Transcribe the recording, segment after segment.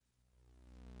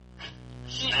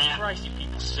Christ, you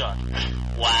people suck.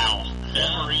 Wow.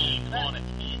 Wolverine on it.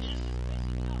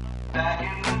 Back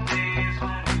in the days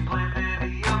when we played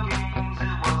video games,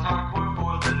 it was hardcore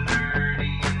for the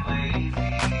nerdy and lazy.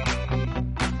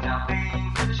 Now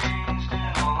things have changed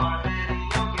and all our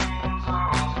video games are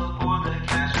also for the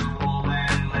casual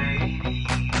and lady.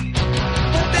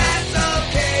 But that's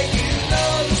okay, you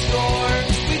know the score.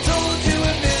 We told you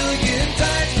a million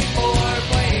times before.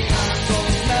 Playing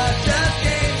consoles, not just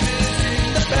games, is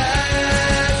in the past.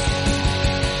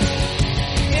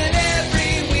 And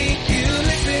every week you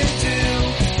listen to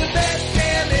the best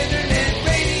damn internet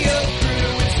radio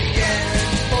crew. It's the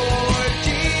N4G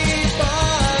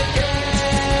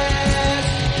podcast.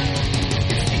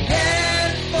 It's the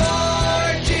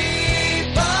N4G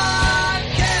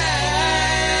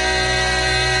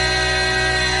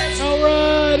podcast.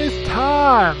 Alright, it's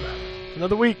time.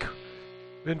 Another week of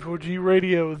N4G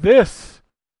Radio. This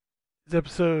is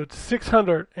episode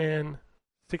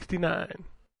 669.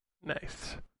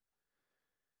 Nice.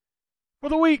 For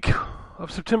the week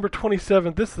of September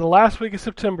 27th, this is the last week of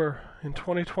September in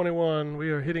 2021.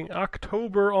 We are hitting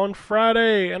October on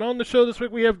Friday. And on the show this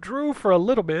week, we have Drew for a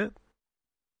little bit.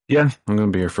 Yeah, I'm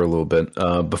going to be here for a little bit.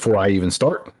 Before I even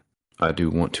start, I do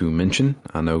want to mention,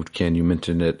 I know, Ken, you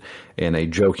mentioned it in a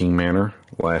joking manner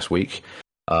last week.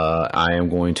 I am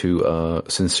going to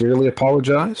sincerely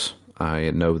apologize.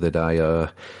 I know that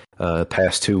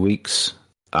past 2 weeks,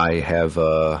 I have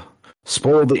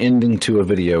spoiled the ending to a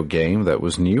video game that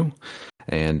was new,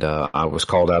 and I was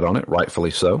called out on it, rightfully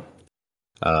so.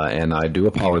 And I do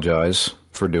apologize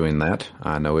for doing that.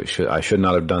 I know I should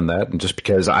not have done that, and just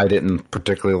because I didn't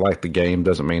particularly like the game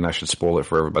doesn't mean I should spoil it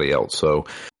for everybody else. So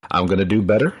I'm going to do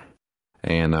better,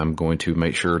 and I'm going to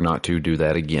make sure not to do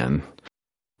that again.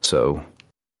 So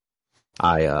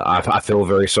I feel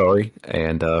very sorry,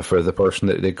 and for the person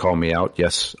that did call me out,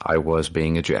 yes, I was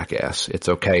being a jackass. It's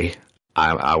okay.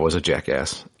 I was a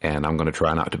jackass, and I'm going to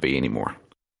try not to be anymore.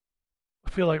 I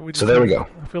feel like we just So there we go.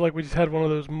 I feel like we just had one of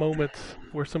those moments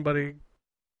where somebody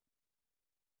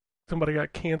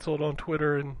got canceled on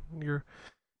Twitter, and you're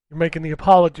making the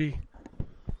apology.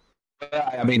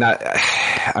 I mean,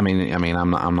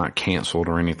 I'm not canceled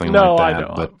or anything No, like I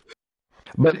that. know.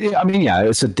 But yeah, I mean, yeah,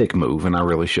 it's a dick move, and I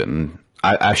really shouldn't.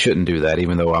 I shouldn't do that,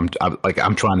 even though I'm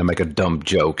trying to make a dumb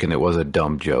joke, and it was a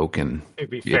dumb joke. And To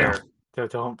be you fair,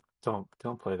 don't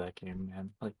play that game, man.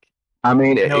 Like, I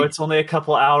mean, I know it's only a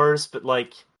couple hours, but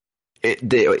like,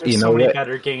 there's you so know many what?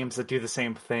 better games that do the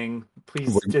same thing.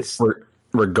 Please, just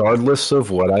Regardless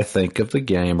of what I think of the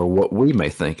game or what we may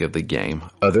think of the game,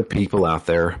 other people out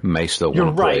there may still You're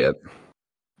want to play right. it.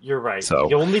 You're right. So-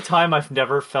 The only time I've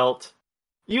never felt,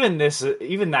 even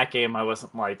that game, I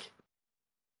wasn't like,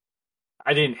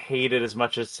 I didn't hate it as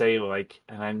much as say like,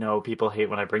 and I know people hate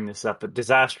when I bring this up, but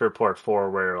Disaster Report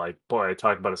 4, where like, boy, I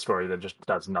talk about a story that just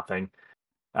does nothing.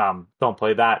 Don't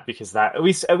play that, because that at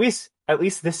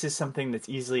least this is something that's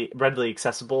readily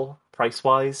accessible price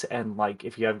wise, and like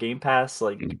if you have Game Pass,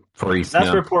 like Free. Disaster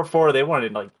Yeah. Report 4, they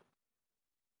wanted like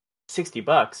 $60.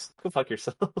 Go fuck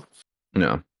yourself.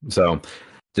 No. So,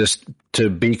 just to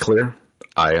be clear,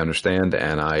 I understand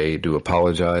and I do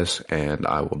apologize, and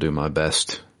I will do my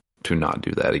best to not do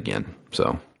that again.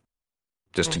 So,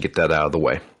 just to get that out of the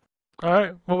way. All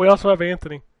right. Well, we also have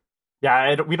Anthony.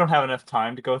 Yeah, we don't have enough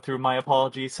time to go through my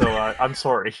apology, so I'm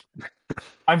sorry.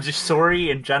 I'm just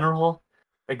sorry in general.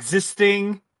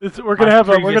 Existing. We're gonna have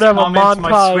a comments,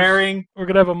 my montage. swearing. We're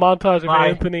gonna have a montage of My-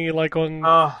 Anthony, like on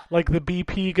I'm the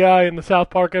BP guy in the South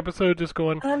Park episode, just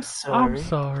going, sorry. "I'm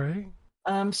sorry."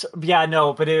 Yeah,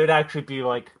 no, but it would actually be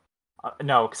like,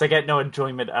 no, because I get no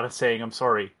enjoyment out of saying I'm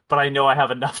sorry, but I know I have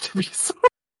enough to be sorry.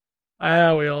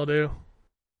 Ah, we all do.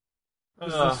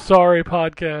 This is a sorry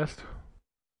podcast.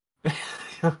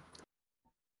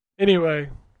 Anyway,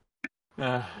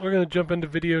 we're going to jump into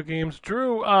video games.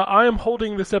 Drew, I am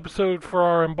holding this episode for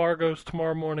our embargoes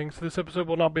tomorrow morning, so this episode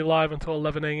will not be live until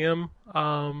 11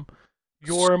 a.m.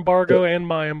 Your embargo and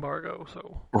my embargo.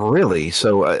 So Really?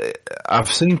 So,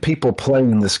 I've seen people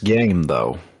playing this game,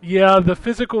 though. yeah, the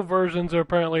physical versions are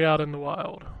apparently out in the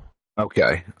wild.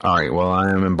 Okay. All right. Well,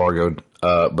 I am embargoed,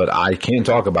 but I can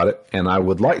talk about it, and I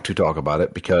would like to talk about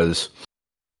it because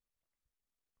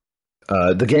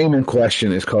the game in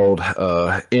question is called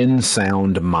In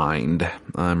Sound Mind.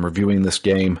 I'm reviewing this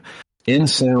game. In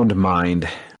Sound Mind,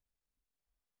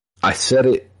 I said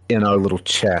it in our little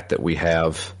chat that we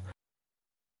have.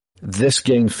 This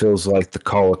game feels like the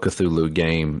Call of Cthulhu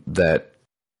game that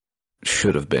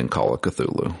should have been Call of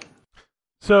Cthulhu.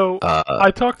 So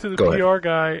I talked to the go PR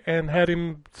guy and had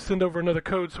him send over another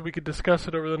code so we could discuss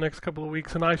it over the next couple of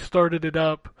weeks, and I started it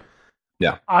up.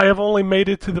 Yeah. I have only made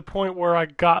it to the point where I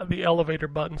got the elevator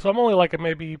button, so I'm only like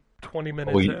maybe 20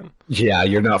 minutes in. Yeah,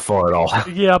 you're not far at all.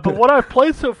 Yeah, but what I've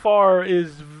played so far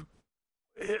is,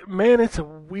 man, it's a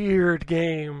weird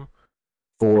game.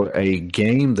 For a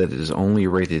game that is only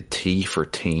rated T for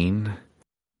teen,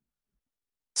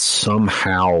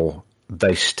 somehow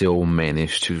they still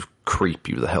manage to creep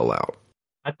you the hell out.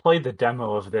 I played the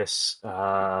demo of this.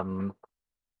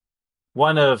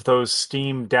 One of those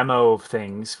Steam demo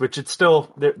things, which it's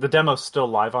still the demo's still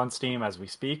live on Steam as we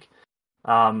speak.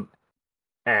 And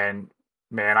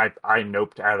man, I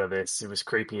noped out of this. It was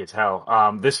creepy as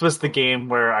hell. This was the game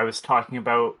where I was talking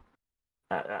about.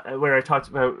 Where I talked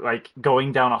about like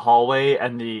going down a hallway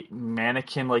and the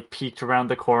mannequin like peeked around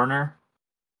the corner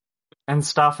and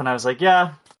stuff, and I was like,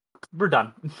 "Yeah, we're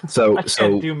done." So, I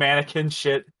can't do mannequin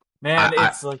shit, man.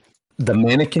 It's like the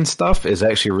mannequin stuff is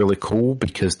actually really cool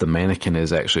because the mannequin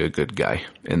is actually a good guy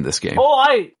in this game. oh,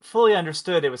 I fully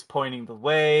understood it was pointing the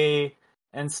way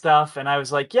and stuff, and I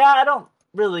was like, "Yeah, I don't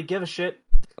really give a shit."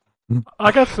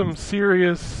 I got some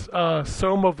serious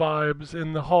Soma vibes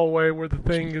in the hallway where the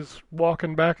thing is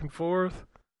walking back and forth.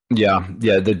 Yeah,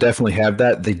 they definitely have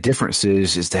that. The difference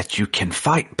is that you can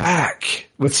fight back,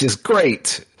 which is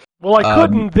great. Well, I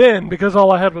couldn't then because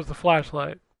all I had was the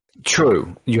flashlight.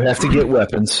 True. You have to get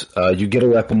weapons. You get a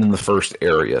weapon in the first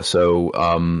area. So,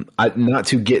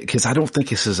 because I don't think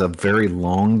this is a very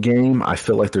long game. I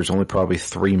feel like there's only probably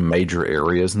 3 major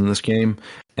areas in this game.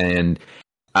 And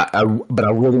but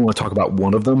I really want to talk about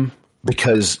one of them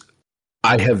because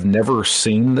I have never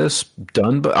seen this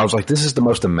done, but I was like, this is the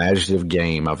most imaginative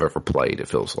game I've ever played, it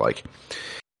feels like.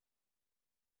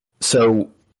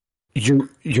 So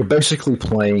you're basically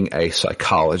playing a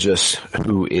psychologist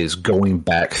who is going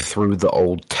back through the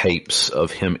old tapes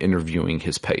of him interviewing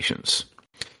his patients.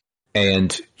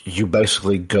 And you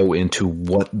basically go into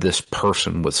what this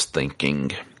person was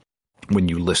thinking when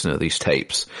you listen to these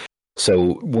tapes.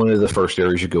 So one of the first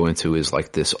areas you go into is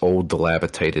like this old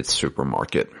dilapidated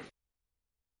supermarket.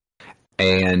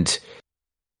 And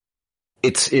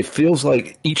it feels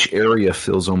like each area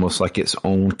feels almost like its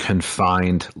own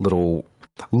confined little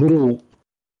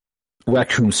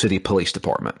Raccoon City Police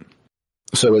Department.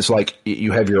 So it's like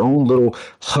you have your own little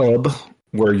hub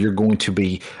where you're going to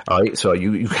be, all right, so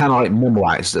you kind of like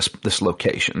memorize this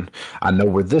location. I know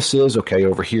where this is. Okay,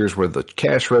 over here's where the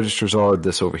cash registers are,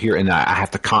 this over here, and I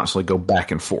have to constantly go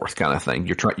back and forth kind of thing.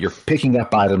 You're picking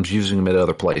up items, using them at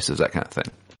other places, that kind of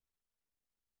thing.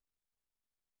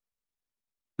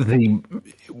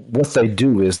 What they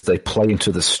do is they play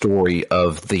into the story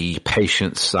of the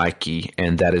patient's psyche,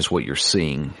 and that is what you're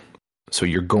seeing. So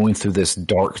you're going through this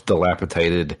dark,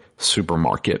 dilapidated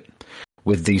supermarket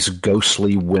with these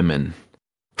ghostly women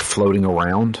floating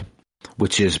around,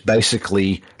 which is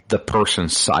basically the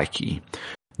person's psyche.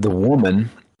 The woman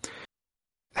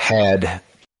had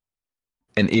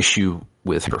an issue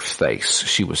with her face.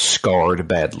 She was scarred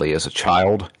badly as a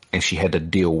child, and she had to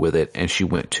deal with it, and she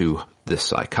went to this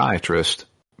psychiatrist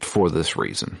for this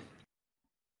reason.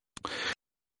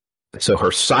 So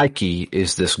her psyche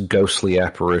is this ghostly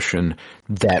apparition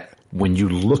that when you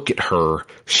look at her,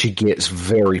 she gets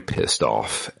very pissed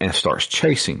off and starts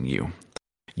chasing you.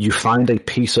 You find a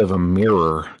piece of a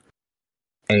mirror,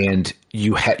 and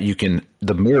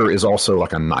the mirror is also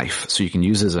like a knife, so you can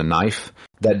use it as a knife.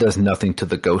 That does nothing to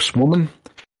the ghost woman.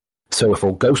 So if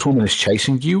a ghost woman is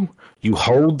chasing you, you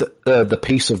hold the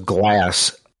piece of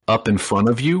glass up in front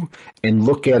of you and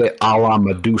look at it a la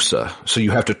Medusa. So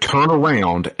you have to turn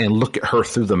around and look at her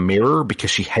through the mirror because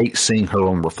she hates seeing her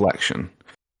own reflection.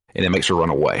 And it makes her run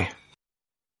away.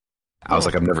 I was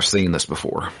like, I've never seen this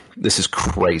before. This is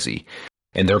crazy.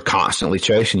 And they're constantly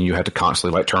chasing you. You have to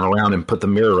constantly like turn around and put the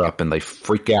mirror up, and they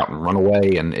freak out and run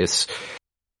away. And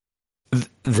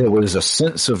there was a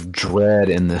sense of dread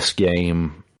in this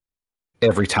game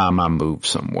every time I moved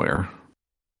somewhere.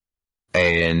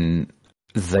 And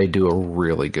they do a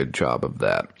really good job of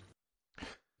that.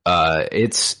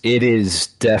 It is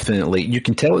definitely, you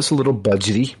can tell it's a little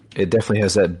budgety. It definitely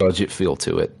has that budget feel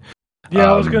to it. Yeah,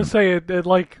 I was gonna say it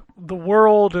like the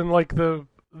world and like the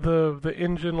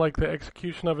engine, like the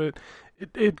execution of it.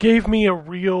 It gave me a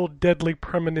real Deadly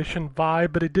Premonition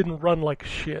vibe, but it didn't run like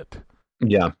shit.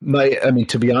 Yeah, I mean,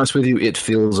 to be honest with you, it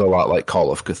feels a lot like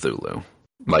Call of Cthulhu,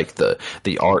 like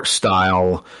the art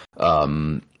style.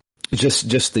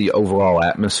 Just the overall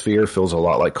atmosphere feels a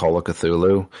lot like Call of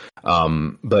Cthulhu,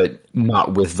 but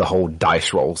not with the whole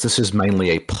dice rolls. This is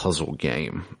mainly a puzzle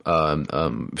game,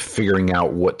 figuring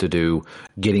out what to do,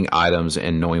 getting items,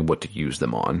 and knowing what to use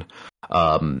them on,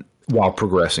 while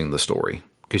progressing the story,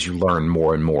 because you learn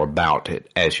more and more about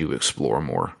it as you explore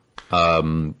more.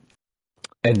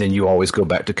 And then you always go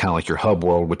back to kind of like your hub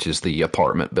world, which is the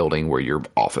apartment building where your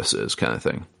office is, kind of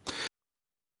thing.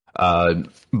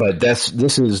 But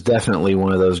this is definitely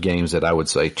one of those games that I would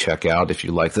say check out if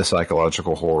you like the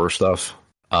psychological horror stuff.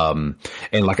 And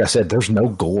like I said, there's no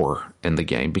gore in the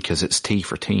game because it's T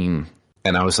for teen.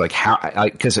 And I was like,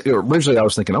 because originally I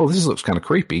was thinking, oh, this looks kind of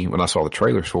creepy when I saw the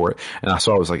trailers for it. And I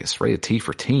saw it was like, it's rated T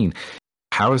for teen.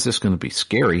 How is this going to be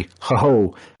scary?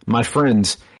 Oh, my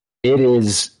friends, it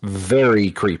is very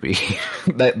creepy.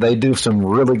 They do some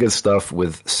really good stuff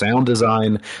with sound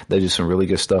design. They do some really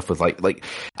good stuff with like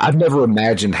I've never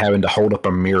imagined having to hold up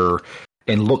a mirror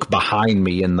and look behind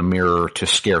me in the mirror to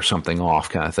scare something off,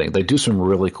 kind of thing. They do some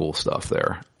really cool stuff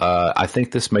there. I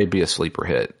think this may be a sleeper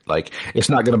hit. Like, it's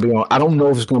not going to be on, I don't know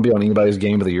if it's going to be on anybody's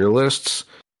Game of the Year lists,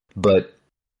 but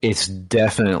it's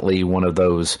definitely one of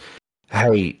those,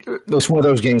 hey, it's one of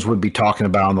those games we'd be talking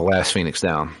about on The Last Phoenix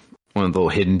Down. One of the little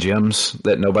hidden gems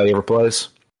that nobody ever plays.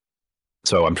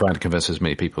 So I'm trying to convince as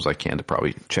many people as I can to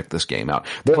probably check this game out.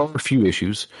 There are a few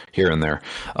issues here and there.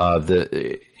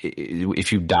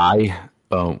 If you die,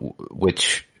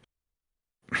 which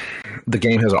the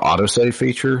game has an autosave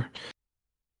feature.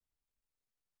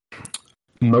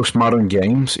 Most modern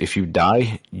games, if you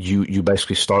die, you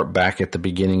basically start back at the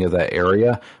beginning of that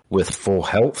area with full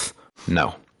health.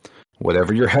 No.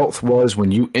 Whatever your health was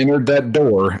when you entered that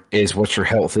door is what your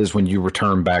health is when you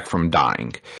return back from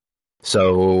dying.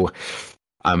 So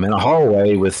I'm in a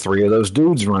hallway with 3 of those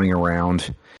dudes running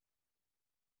around.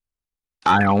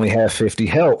 I only have 50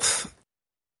 health.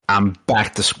 I'm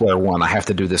back to square one. I have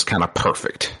to do this kind of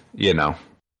perfect,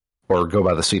 or go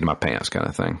by the seat of my pants kind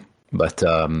of thing. But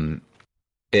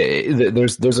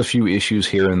there's a few issues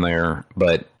here and there,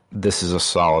 but this is a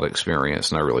solid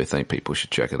experience, and I really think people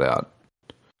should check it out.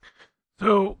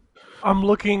 So, I'm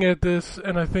looking at this,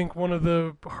 and I think one of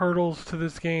the hurdles to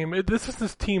this game... this is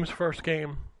this team's first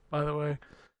game, by the way.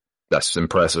 That's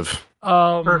impressive.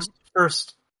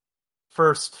 First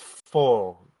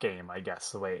full game, I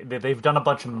guess. The way they've done a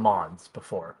bunch of mods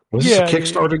before. Was this a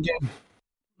Kickstarter game?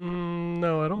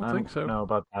 No, I don't think so. Know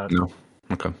about that. No.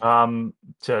 Okay.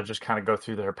 To just kind of go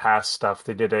through their past stuff,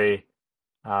 they did a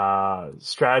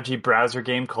strategy browser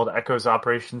game called Echoes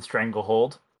Operation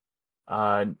Stranglehold.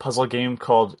 Puzzle game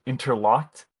called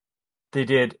Interlocked. They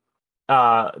did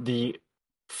the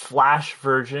Flash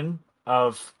version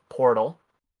of Portal.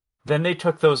 Then they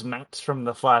took those maps from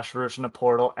the Flash version of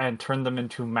Portal and turned them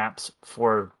into maps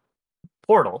for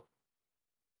Portal.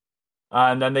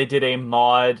 And then they did a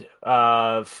mod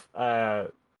on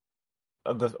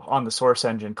the Source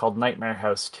engine called Nightmare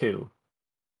House 2.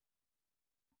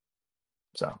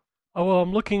 So. Oh, well,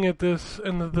 I'm looking at this,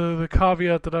 and the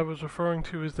caveat that I was referring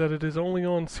to is that it is only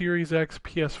on Series X,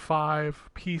 PS5,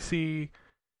 PC,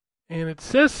 and it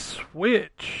says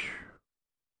Switch.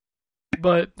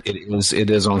 But it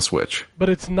is on Switch. But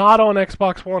it's not on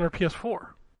Xbox One or PS4.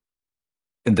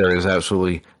 And there is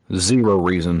absolutely zero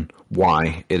reason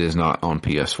why it is not on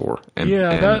PS4 and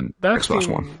Xbox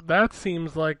One. That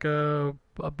seems like a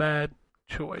bad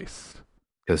choice.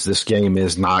 Because this game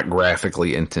is not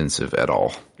graphically intensive at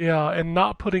all. Yeah, and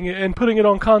putting it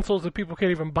on consoles that people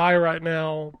can't even buy right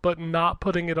now, but not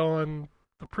putting it on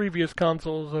the previous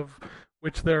consoles of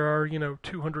which there are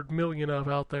 200 million of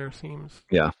out there seems.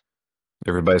 Yeah,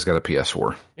 everybody's got a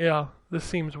PS4. Yeah, this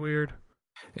seems weird.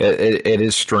 It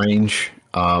is strange,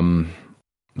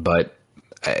 but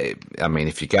I mean,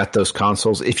 if you got those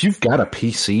consoles, if you've got a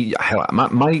PC,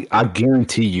 I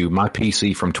guarantee you, my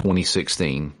PC from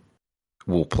 2016.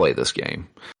 Will play this game.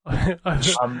 I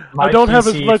don't have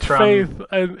as much faith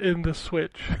in the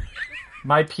Switch.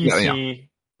 My PC,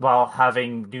 while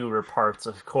having newer parts,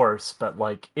 of course, but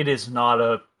it is not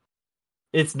a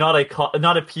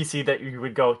PC that you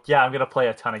would go, yeah, I'm gonna play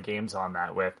a ton of games on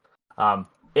that with.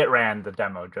 It ran the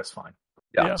demo just fine.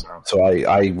 Yeah. So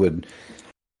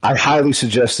I highly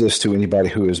suggest this to anybody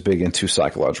who is big into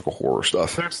psychological horror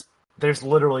stuff. There's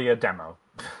literally a demo.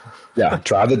 Yeah,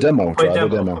 try the demo. Try the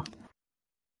demo.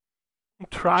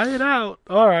 Try it out.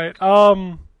 All right.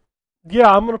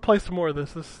 Yeah, I'm gonna play some more of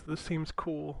this. This seems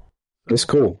cool. It's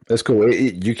cool. It's cool.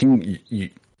 You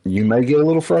may get a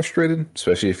little frustrated,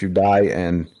 especially if you die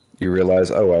and you realize,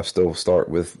 oh, I still start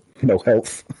with no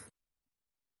health.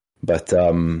 But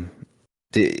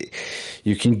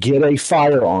you can get a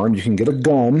firearm. You can get a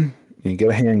gun. You can get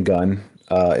a handgun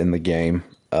in the game.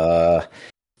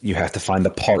 You have to find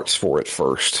the parts for it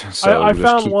first. So I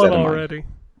found one already.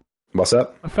 What's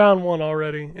up? I found one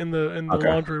already in the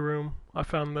laundry room. I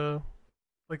found the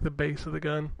base of the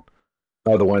gun.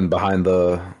 Oh, the one behind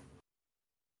the...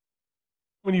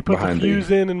 When you put the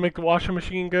fuse in and make the washing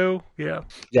machine go? Yeah.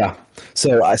 Yeah.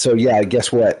 So yeah,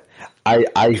 guess what?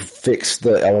 I fixed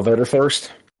the elevator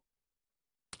first.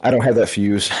 I don't have that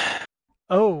fuse.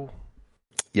 Oh,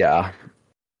 Yeah.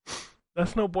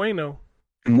 that's no bueno.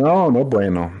 No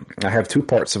bueno. I have 2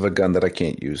 parts of a gun that I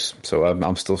can't use, so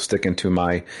I'm still sticking to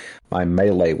my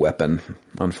melee weapon,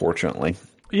 unfortunately.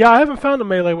 Yeah, I haven't found a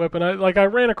melee weapon. I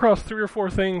ran across 3 or 4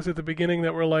 things at the beginning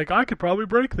that were like, I could probably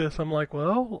break this. I'm like,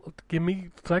 well, give me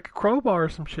like a crowbar or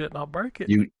some shit, and I'll break it.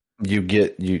 You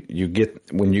get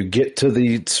when you get to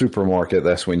the supermarket,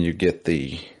 that's when you get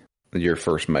your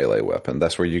first melee weapon.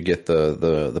 That's where you get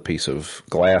the piece of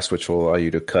glass, which will allow you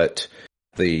to cut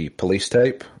the police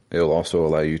tape. It'll also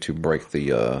allow you to break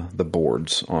the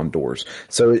boards on doors.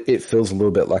 So it feels a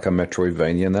little bit like a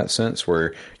Metroidvania in that sense,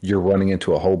 where you're running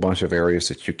into a whole bunch of areas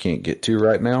that you can't get to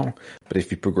right now. But if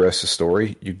you progress the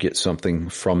story, you get something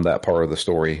from that part of the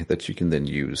story that you can then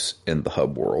use in the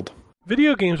hub world.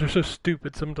 Video games are so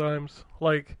stupid sometimes.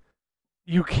 Like,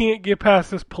 you can't get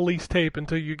past this police tape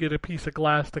until you get a piece of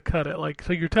glass to cut it. Like,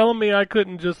 so you're telling me I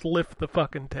couldn't just lift the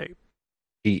fucking tape?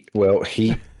 He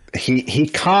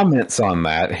comments on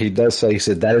that. He does say, he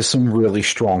said, that is some really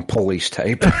strong police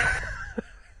tape.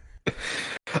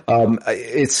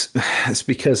 It's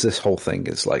because this whole thing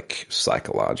is like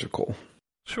psychological.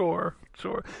 Sure.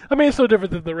 I mean, it's so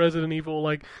different than the Resident Evil.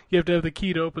 Like, you have to have the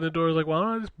key to open the door. Like, why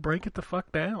don't I just break it the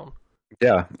fuck down?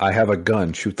 Yeah, I have a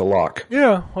gun. Shoot the lock.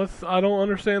 Yeah, I don't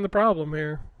understand the problem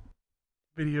here.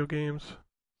 Video games.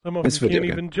 Some of them can't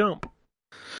even jump.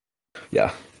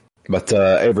 Yeah. But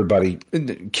everybody,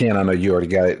 Ken, I know you already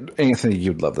got it. Anthony,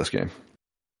 you'd love this game.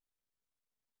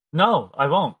 No, I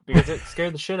won't, because it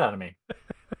scared the shit out of me.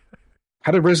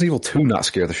 How did Resident Evil 2 not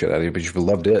scare the shit out of you, but you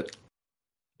loved it?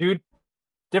 Dude,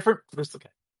 there's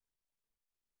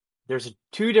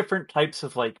 2 different types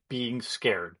of, like, being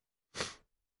scared.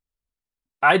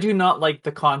 I do not like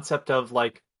the concept of,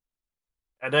 like,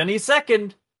 at any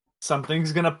second,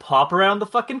 something's gonna pop around the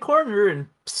fucking corner and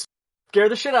scare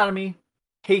the shit out of me.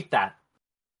 Hate that.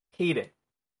 Hate it.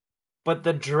 But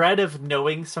the dread of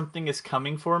knowing something is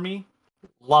coming for me,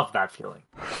 love that feeling.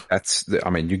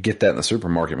 You get that in the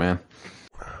supermarket, man.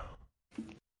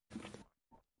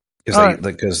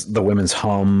 Because the women's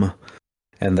hum,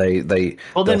 and they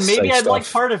well, then maybe I'd stuff.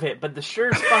 like part of it, but the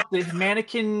sure as fuck, the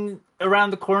mannequin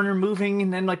around the corner moving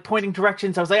and then like pointing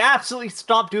directions, I was like, absolutely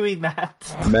stop doing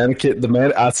that.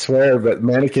 I swear, but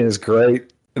Mannequin is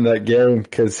great in that game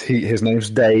because his name's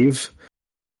Dave.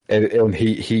 And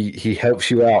he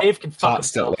helps you out Dave can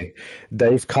constantly.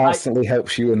 Dave constantly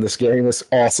helps you in this game. It's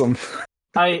awesome.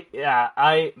 I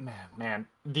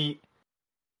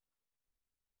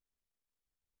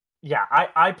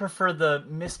prefer the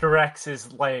Mr. X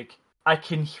is like, I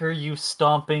can hear you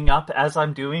stomping up as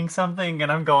I'm doing something, and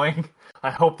I'm going,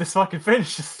 I hope this fucking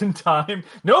finishes in time.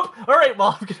 Nope! Alright,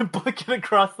 well, I'm gonna book it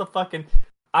across the fucking...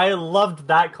 I loved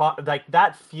that,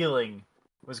 that feeling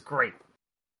was great.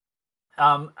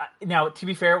 Now, to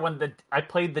be fair, when I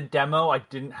played the demo, I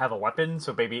didn't have a weapon,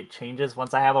 so maybe it changes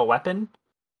once I have a weapon.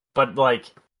 But,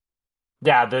 like,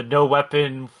 yeah, the no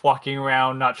weapon, walking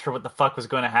around, not sure what the fuck was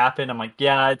going to happen. I'm like,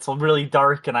 yeah, it's really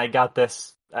dark, and I got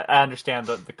this. I understand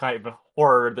the kind of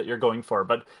horror that you're going for,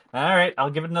 but alright, I'll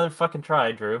give it another fucking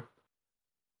try, Drew.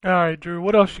 Alright, Drew,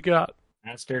 what else you got?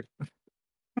 Master.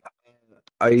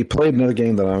 I played another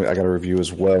game that I got to review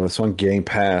as well. It's on Game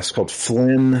Pass called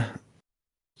Flynn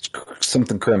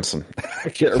something Crimson. I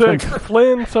can't remember.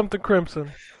 Flynn something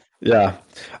Crimson. Yeah.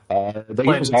 That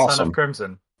game is awesome. Son of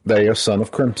Crimson. There you go, Son of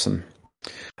Crimson.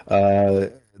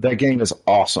 That game is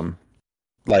awesome.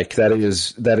 Like, that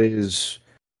is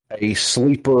a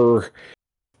sleeper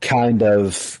kind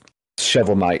of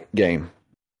Shovel Knight game.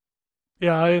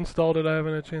 Yeah, I installed it. I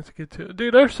haven't had a chance to get to it.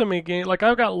 Dude, there's so many games. Like,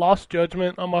 I've got Lost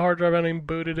Judgment on my hard drive. I haven't even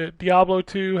booted it. Diablo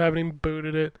 2, haven't even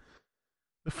booted it.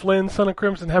 The Flynn, Son of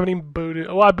Crimson, haven't even booted it.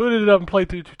 Oh, I booted it up and played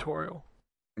through the tutorial.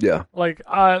 Yeah. Like,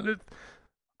 I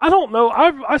don't know.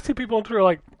 I see people on Twitter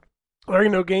like, there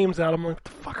ain't no games out. I'm like, what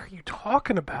the fuck are you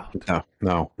talking about?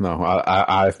 No.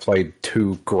 I've played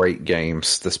 2 great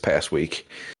games this past week.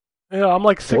 Yeah, I'm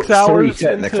like 6 hours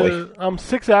technically. I'm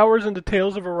 6 hours into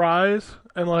Tales of Arise,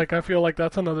 and like I feel like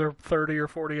that's another 30 or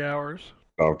 40 hours.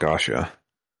 Oh gosh, yeah.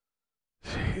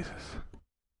 Jesus.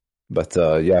 But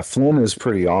yeah, Flynn is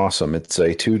pretty awesome. It's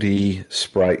a 2D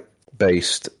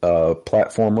sprite-based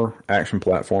action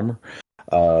platformer.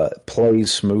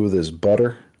 Plays smooth as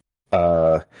butter.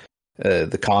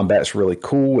 The combat's really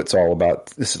cool. It's all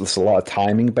about it's a lot of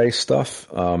timing-based stuff.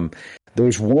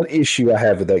 There's one issue I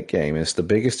have with that game. It's the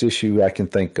biggest issue I can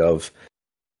think of.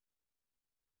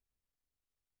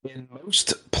 In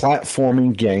most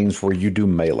platforming games where you do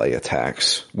melee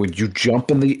attacks, when you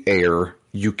jump in the air,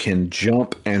 you can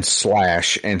jump and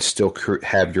slash and still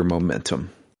have your momentum.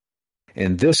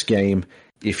 In this game,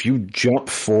 if you jump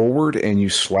forward and you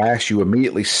slash, you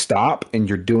immediately stop and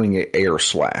you're doing an air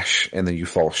slash, and then you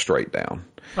fall straight down.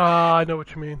 I know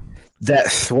what you mean. That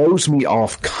throws me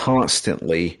off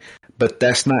constantly, but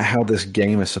that's not how this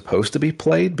game is supposed to be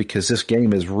played, because this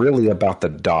game is really about the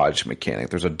dodge mechanic.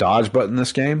 There's a dodge button in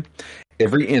this game.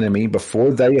 Every enemy,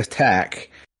 before they attack,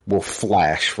 will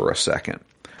flash for a second.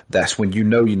 That's when you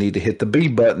know you need to hit the B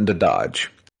button to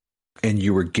dodge. And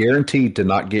you are guaranteed to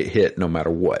not get hit no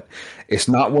matter what. It's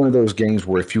not one of those games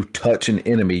where if you touch an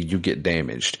enemy, you get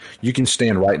damaged. You can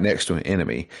stand right next to an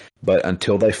enemy, but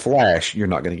until they flash, you're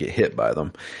not going to get hit by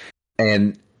them.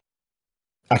 And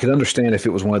I could understand if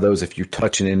it was one of those, if you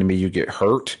touch an enemy, you get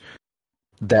hurt.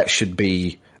 That should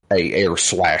be a air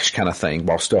slash kind of thing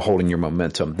while still holding your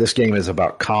momentum. This game is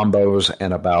about combos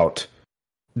and about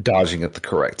dodging at the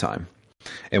correct time.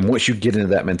 And once you get into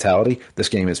that mentality, this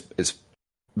game is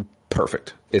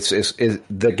perfect.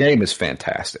 The game is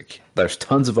fantastic. There's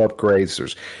tons of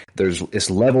upgrades. It's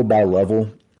level by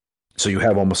level, so you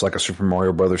have almost like a Super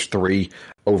Mario Brothers 3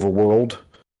 overworld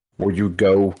where you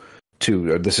go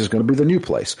to. This is going to be the new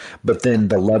place, but then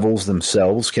the levels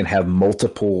themselves can have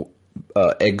multiple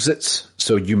exits,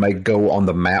 so you may go on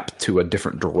the map to a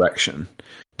different direction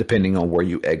depending on where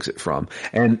you exit from.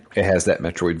 And it has that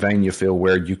Metroidvania feel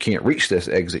where you can't reach this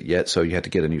exit yet, so you have to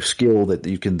get a new skill that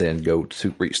you can then go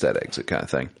to reach that exit kind of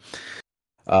thing.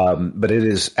 But it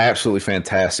is absolutely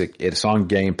fantastic. It's on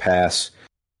Game Pass.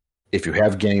 If you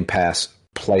have Game Pass,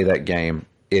 play that game.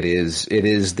 It is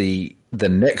the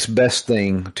next best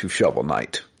thing to Shovel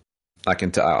Knight. I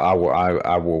can I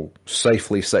will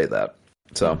safely say that.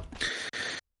 So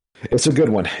it's a good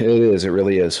one. It is. It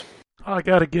really is. I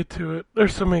gotta get to it.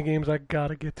 There's so many games I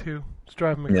gotta get to. It's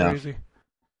driving me crazy.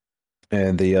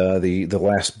 And the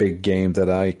last big game that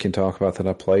I can talk about that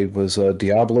I played was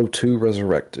Diablo 2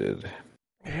 Resurrected.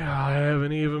 Yeah, I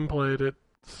haven't even played it.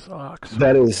 Sucks.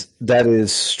 That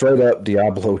is straight up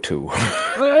Diablo 2.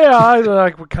 Yeah,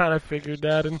 I kind of figured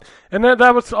that, and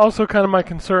that was also kind of my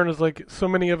concern. Is like so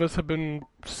many of us have been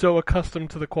so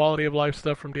accustomed to the quality of life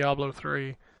stuff from Diablo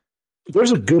 3.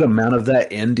 There's a good amount of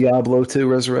that in Diablo 2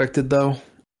 Resurrected, though.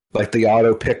 Like the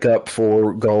auto pickup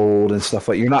for gold and stuff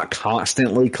like. You're not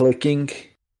constantly clicking.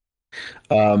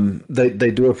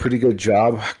 They do a pretty good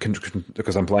job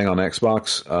because I'm playing on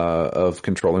Xbox of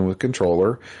controlling with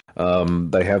controller.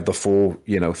 They have the full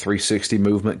 360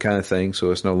 movement kind of thing,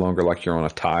 so it's no longer like you're on a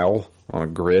tile on a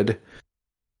grid.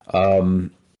 I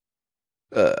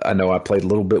know I played a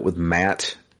little bit with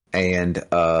Matt, and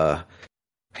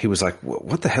he was like,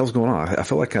 "What the hell's going on? I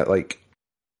feel like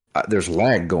there's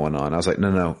lag going on." I was like,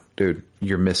 "No, dude,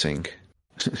 you're missing."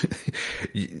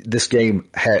 This game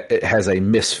has a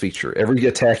miss feature. Every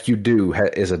attack you do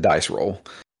is a dice roll.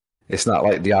 It's not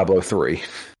like Diablo 3.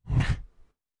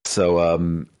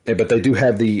 So, but they do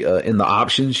have in the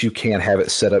options, you can have it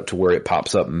set up to where it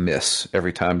pops up miss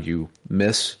every time you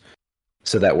miss.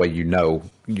 So that way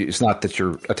it's not that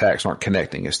your attacks aren't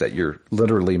connecting, it's that you're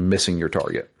literally missing your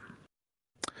target.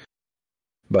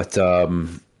 But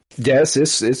yes,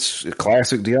 it's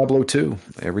classic Diablo 2.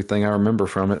 Everything I remember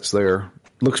from it's there.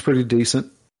 Looks pretty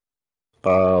decent.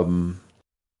 Yeah,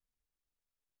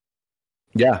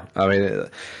 I mean,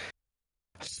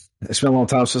 it's been a long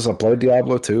time since I played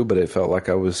Diablo 2, but it felt like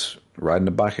I was riding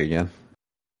a bike again.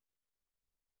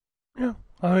 Yeah,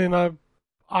 I mean,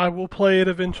 I will play it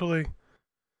eventually.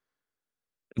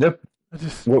 Yep.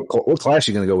 What class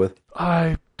are you going to go with?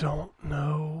 I don't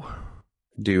know.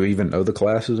 Do you even know the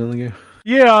classes in the game?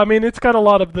 Yeah, I mean, it's got a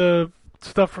lot of the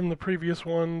stuff from the previous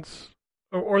ones.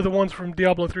 Or the ones from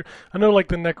Diablo 3. I know, like,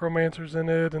 the Necromancer's in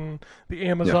it, and the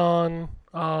Amazon.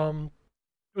 Yeah.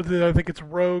 I think it's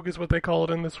Rogue is what they call it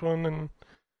in this one, and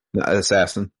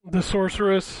Assassin. The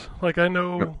Sorceress. Like, I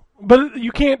know, yep. But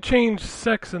you can't change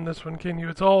sex in this one, can you?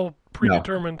 It's all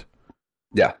predetermined.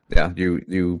 No. Yeah.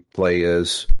 You play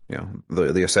as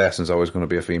the Assassin's always going to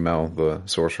be a female. The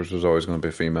Sorceress is always going to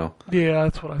be a female. Yeah,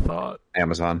 that's what I thought.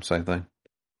 Amazon, same thing.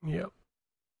 Yep.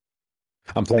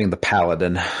 I'm playing the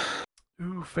Paladin.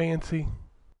 Ooh, fancy.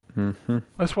 Mm-hmm.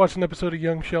 I just watched an episode of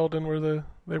Young Sheldon where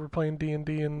they were playing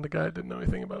D&D and the guy didn't know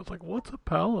anything about it. It's like, what's a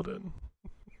paladin?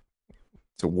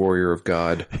 It's a warrior of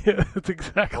God. Yeah, that's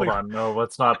exactly. Hold on, no,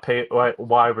 let's not pay.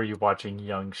 Why were you watching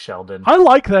Young Sheldon? I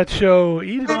like that show.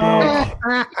 Eat a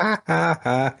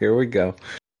dick. Here we go.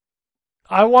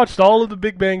 I watched all of the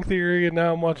Big Bang Theory and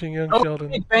now I'm watching Young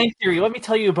Sheldon. Big Bang Theory. Let me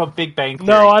tell you about Big Bang Theory.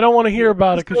 No, I don't want to hear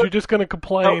about it because you're just going to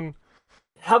complain.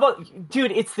 How about,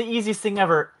 dude, it's the easiest thing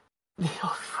ever.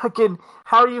 Fucking,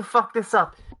 how do you fuck this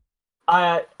up?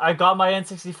 I got my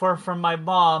N64 from my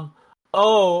mom.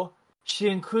 Oh, she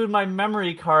included my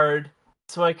memory card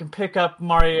so I can pick up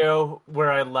Mario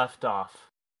where I left off.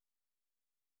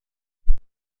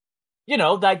 You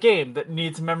know, that game that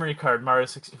needs a memory card, Mario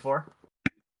 64.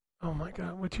 Oh my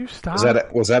god, would you stop?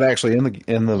 Was that actually in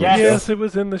the Yes. Yes, it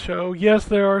was in the show. Yes,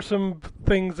 there are some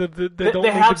things that don't They need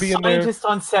to have be in there. scientists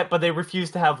on set, but they refuse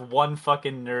to have one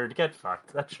fucking nerd. Get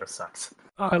fucked. That sure sucks.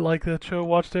 I like that show.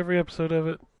 Watched every episode of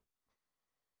it.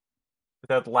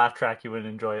 Without the laugh track, you wouldn't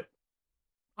enjoy it.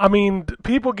 I mean,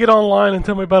 people get online and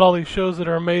tell me about all these shows that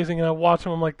are amazing, and I watch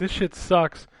them. I'm like, this shit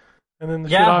sucks. And then the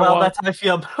shit Yeah, I well, watch, that's how I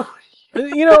feel about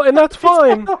you know, and that's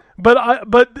fine.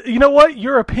 But you know what?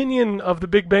 Your opinion of The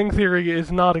Big Bang Theory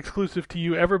is not exclusive to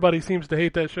you. Everybody seems to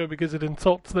hate that show because it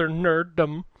insults their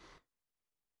nerddom.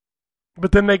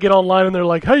 But then they get online and they're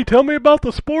like, "Hey, tell me about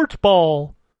the sports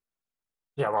ball."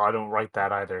 Yeah, well, I don't write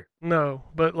that either. No,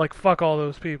 but like, fuck all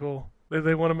those people.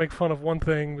 They want to make fun of one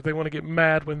thing, but they want to get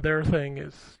mad when their thing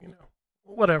is, you know,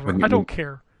 whatever. I don't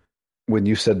care. When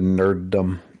you said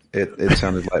nerddom, it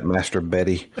sounded like Master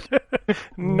Betty.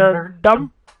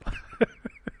 Nerddom.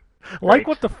 Like Right.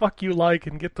 what the fuck you like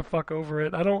and get the fuck over it.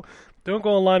 Don't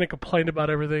go online and complain about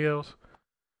everything else.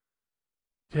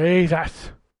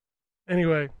 Jesus.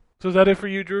 Anyway, so is that it for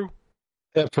you, Drew?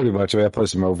 Yeah, pretty much. I mean, I played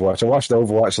some Overwatch. I watched the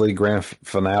Overwatch League grand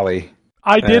finale.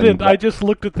 I didn't. And- I just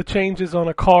looked at the changes on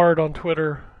a card on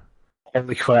Twitter.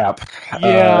 Holy crap!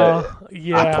 Yeah,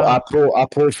 yeah. I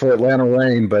pulled for Atlanta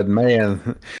Reign, but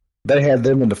man, they had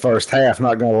them in the first half.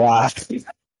 Not gonna lie.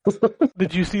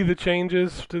 Did you see the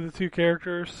changes to the two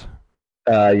characters?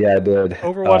 Yeah, I did.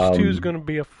 Overwatch 2 is going to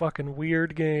be a fucking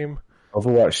weird game.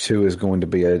 Overwatch 2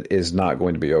 is not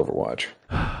going to be Overwatch.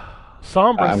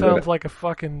 Sombra sounds like a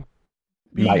fucking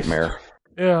beast. Nightmare.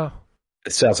 Yeah.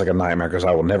 It sounds like a nightmare because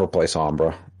I will never play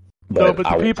Sombra. No, but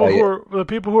I will the people play who it. are the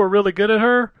people who are really good at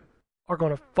her are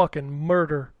going to fucking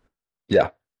murder. Yeah.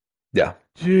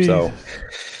 Jeez. So,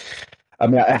 I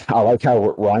mean, I like how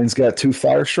Ryan's got 2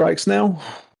 fire strikes now.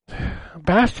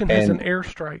 Bastion has and- an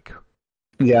airstrike.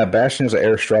 Yeah, Bastion has an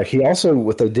airstrike. He also,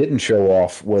 what they didn't show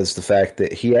off was the fact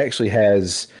that he actually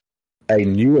has a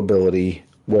new ability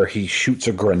where he shoots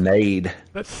a grenade,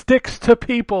 That sticks to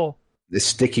people. this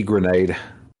sticky grenade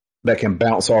that can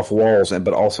bounce off walls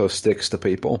but also sticks to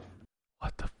people.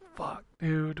 What the fuck,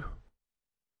 dude?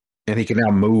 And he can now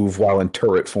move while in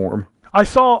turret form. I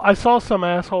saw some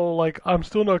asshole like, I'm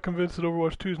still not convinced that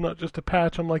Overwatch 2 is not just a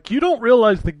patch. I'm like, you don't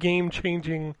realize the game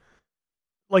changing.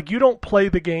 Like, you don't play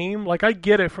the game. Like, I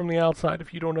get it from the outside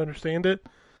if you don't understand it.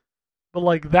 But,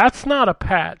 like, that's not a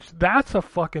patch. That's a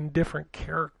fucking different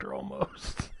character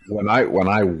almost. When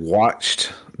I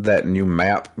watched that new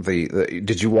map,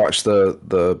 did you watch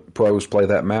the pros play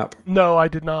that map? No, I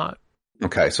did not.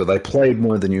 Okay, so they played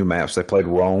one of the new maps. They played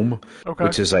Rome, Okay.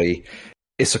 which is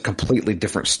it's a completely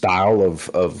different style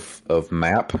of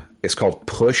map. It's called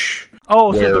Push.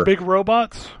 Oh, so the where- big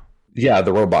robots? Yeah,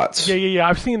 the robots. Yeah.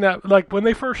 I've seen that. Like, when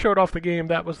they first showed off the game,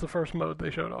 that was the first mode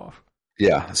they showed off.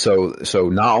 Yeah, so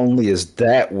not only is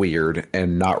that weird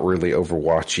and not really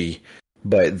Overwatchy,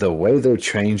 but the way they're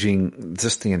changing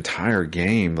just the entire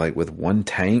game, like with one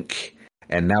tank,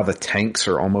 and now the tanks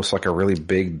are almost like a really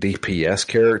big DPS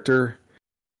character.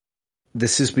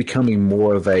 This is becoming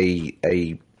more of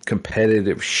a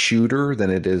competitive shooter than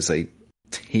it is a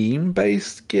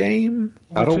team-based game.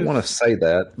 I Which don't is- want to say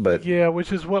that, but Yeah,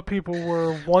 which is what people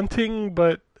were wanting,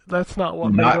 but that's not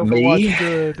what made Not Overwatch me.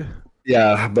 good.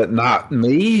 yeah, but not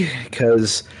me,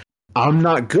 because I'm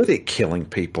not good at killing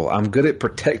people. I'm good at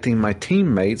protecting my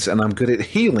teammates, and I'm good at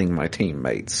healing my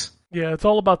teammates. Yeah, it's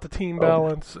all about the team Oh.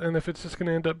 balance, and if it's just going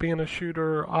to end up being a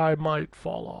shooter, I might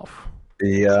fall off.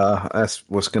 Yeah, that's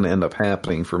what's going to end up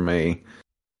happening for me.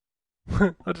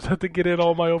 I just have to get in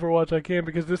all my Overwatch I can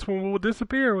because this one will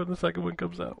disappear when the second one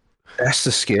comes out. That's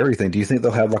the scary thing. Do you think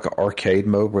they'll have like an arcade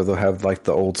mode where they'll have like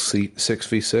the old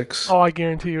 6v6? Oh, I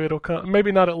guarantee you it'll come.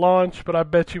 Maybe not at launch, but I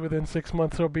bet you within 6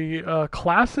 months there'll be a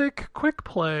classic quick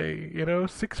play,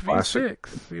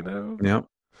 6v6, Yep.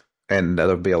 And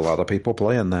there'll be a lot of people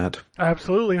playing that.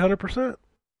 Absolutely, 100%.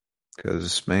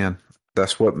 Because, man,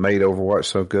 that's what made Overwatch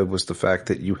so good was the fact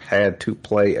that you had to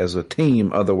play as a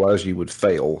team, otherwise you would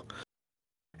fail.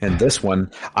 And this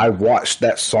one, I watched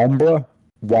that Sombra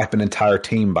wipe an entire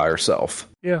team by herself.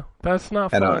 Yeah, that's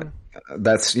not And, fun.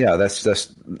 That's you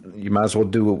might as well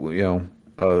do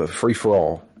a free for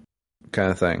all kind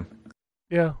of thing.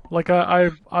 Yeah, like I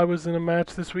was in a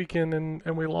match this weekend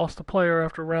and we lost a player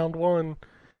after round 1,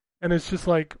 and it's just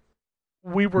like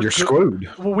we were You're screwed.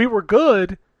 Well, we were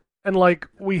good, and like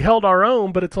we held our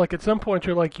own, but it's like at some point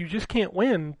you're like, you just can't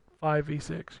win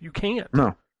 5v6. You can't.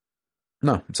 No.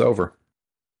 No, it's over.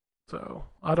 So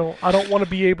I don't want to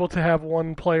be able to have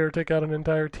one player take out an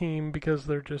entire team because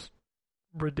they're just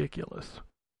ridiculous.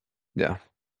 Yeah.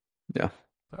 Yeah.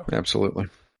 So. Absolutely.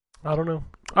 I don't know.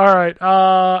 All right,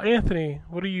 Anthony,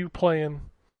 what are you playing?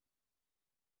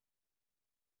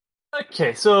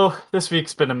 Okay, so this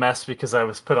week's been a mess because I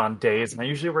was put on days, and I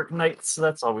usually work nights, so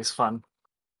that's always fun.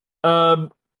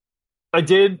 Um, I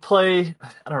did play.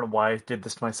 I don't know why I did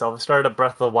this to myself. I started up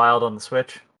Breath of the Wild on the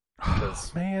Switch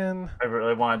because Man, I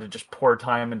really wanted to just pour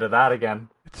time into that again.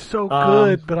 it's so Um,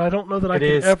 good, but I don't know that I it can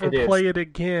is, ever it is. play it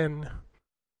again.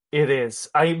 It is.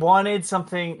 I wanted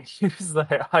something. Here's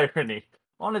the irony.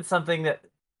 I wanted something that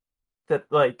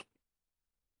like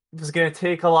was gonna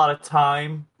take a lot of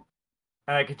time,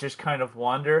 and I could just kind of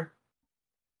wander.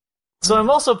 So I'm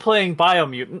also playing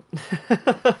Biomutant.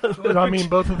 I mean,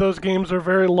 both of those games are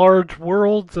very large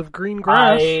worlds of green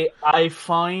grass. I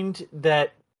find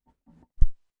that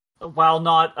while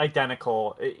not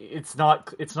identical, it's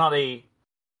not a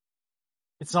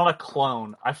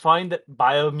clone. I find that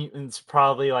Biomutant's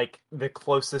probably like the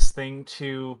closest thing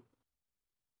to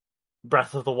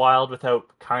Breath of the Wild without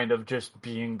kind of just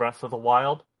being Breath of the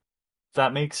Wild. If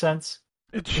that makes sense.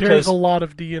 It shares because- a lot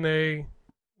of DNA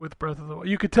with Breath of the Wild.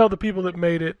 You could tell the people that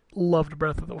made it loved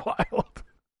Breath of the Wild.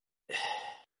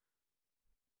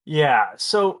 Yeah,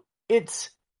 so it's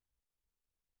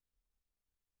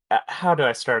how do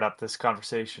I start up this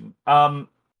conversation?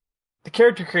 The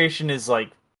character creation is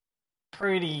like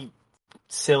pretty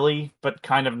silly, but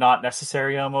kind of not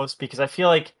necessary almost, because I feel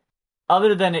like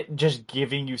other than it just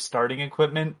giving you starting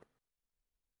equipment,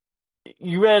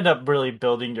 you end up really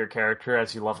building your character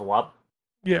as you level up.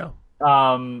 Yeah.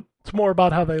 Um, It's more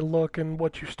about how they look and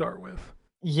what you start with.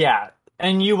 yeah,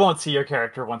 and you won't see your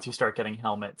character once you start getting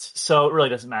helmets, so it really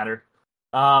doesn't matter.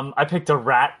 I picked a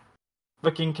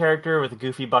rat-looking character with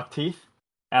goofy buck teeth,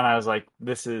 and I was like,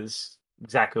 this is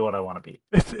exactly what I want to be.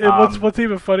 What's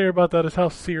even funnier about that is how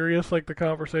serious like the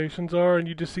conversations are, and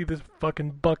you just see this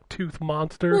fucking buck tooth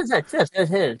monster.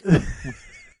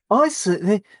 Oh,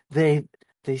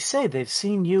 they say they've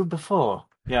seen you before.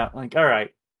 Yeah, like all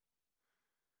right.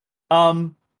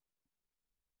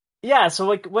 Yeah. So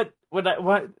like, what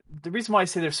the reason why I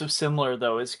say they're so similar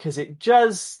though is because it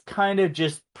just kind of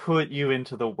just put you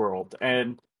into the world,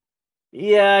 and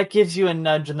yeah, it gives you a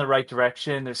nudge in the right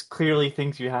direction. There's clearly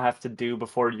things you have to do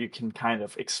before you can kind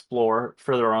of explore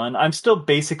further on. I'm still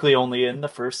basically only in the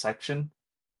first section,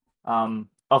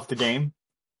 of the game,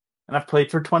 and I've played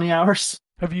for 20 hours.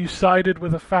 Have you sided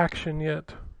with a faction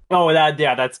yet? Oh,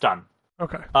 that's done.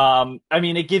 Okay. I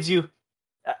mean, it gives you.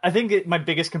 I think my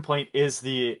biggest complaint is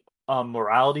the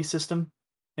morality system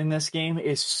in this game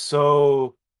is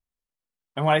so.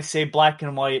 And when I say black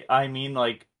and white, I mean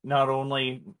like not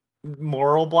only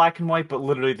moral black and white, but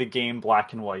literally the game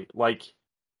black and white. Like,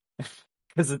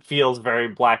 because it feels very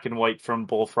black and white from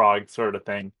Bullfrog sort of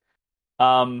thing.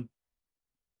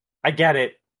 I get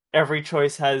it. Every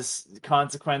choice has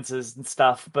consequences and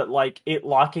stuff, but like it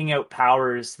locking out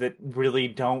powers that really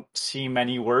don't seem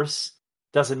any worse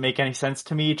doesn't make any sense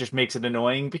to me. It just makes it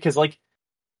annoying because like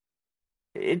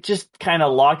it just kind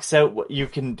of locks out what you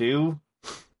can do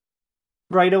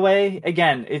right away.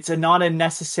 Again, it's not a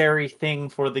necessary thing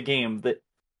for the game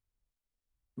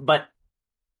but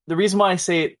the reason why I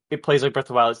say it plays like Breath of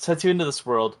the Wild, it sets you into this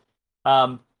world.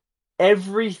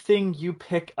 Everything you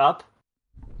pick up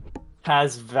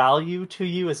has value to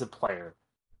you as a player.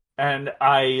 And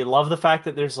I love the fact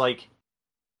that there's like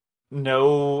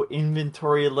no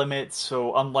inventory limits,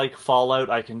 so unlike Fallout,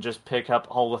 I can just pick up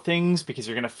all the things because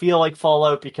you're gonna feel like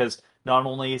Fallout because not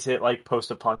only is it like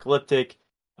post-apocalyptic,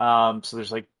 so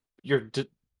there's like you're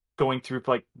going through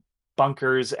like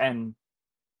bunkers and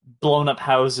blown up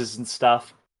houses and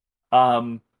stuff.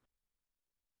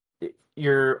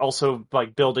 You're also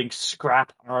like building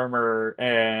scrap armor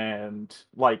and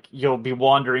like you'll be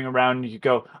wandering around and you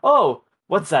go, oh,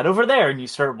 what's that over there? And you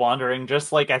start wandering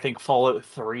just like I think Fallout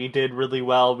 3 did really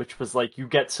well, which was like you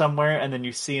get somewhere and then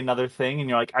you see another thing and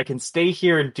you're like, I can stay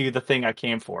here and do the thing I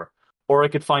came for. Or I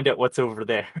could find out what's over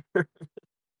there.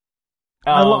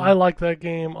 I like that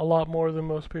game a lot more than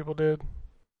most people did.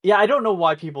 Yeah, I don't know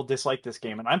why people dislike this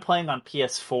game. And I'm playing on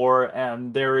PS4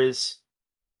 and there is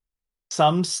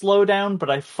some slowdown, but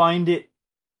I find it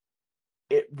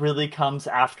really comes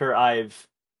after I've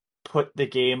put the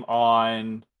game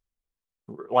on,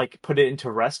 like, put it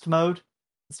into rest mode,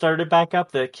 started back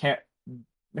up, that can't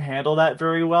handle that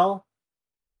very well.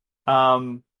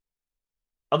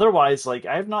 Otherwise, like,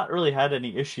 I've not really had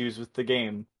any issues with the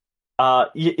game.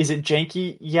 Is it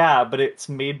janky? Yeah, but it's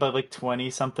made by like 20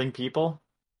 something people.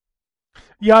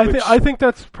 Yeah, Which I think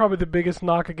that's probably the biggest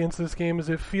knock against this game is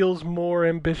it feels more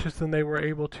ambitious than they were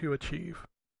able to achieve.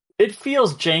 it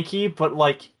feels janky, but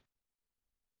like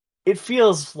it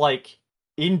feels like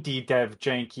indie dev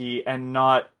janky and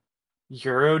not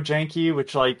Euro janky,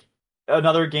 which like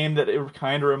another game that it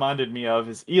kind of reminded me of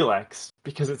is Elex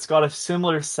because it's got a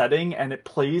similar setting and it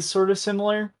plays sort of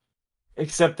similar,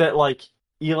 except that like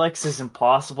Elex is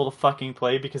impossible to fucking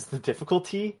play because of the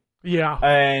difficulty, Yeah.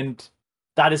 and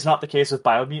that is not the case with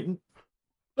Biomutant.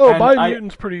 Oh, And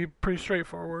Biomutant's pretty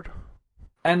straightforward.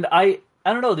 I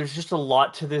don't know, there's just a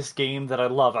lot to this game that I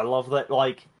love. I love that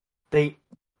like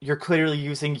you're clearly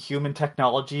using human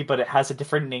technology, but it has a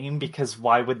different name because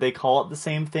why would they call it the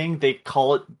same thing? They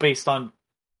call it based on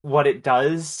what it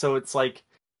does, so it's like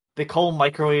they call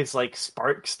microwaves like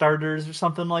spark starters or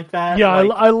something like that. Yeah,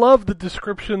 Like I love the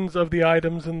descriptions of the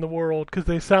items in the world because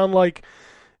they sound like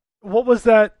what was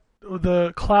that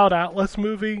the Cloud Atlas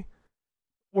movie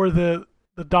where the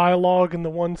dialogue in the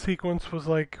one sequence was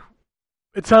like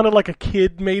it sounded like a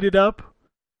kid made it up.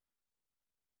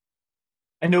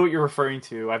 I know what you're referring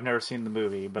to. I've never seen the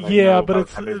movie, but I Yeah, know but about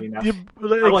it's that movie enough.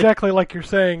 exactly like you're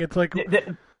saying. It's like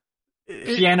The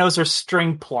pianos are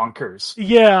string plonkers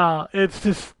yeah, it's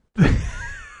just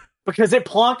because it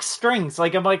plonks strings.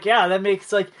 Like I'm like, yeah, that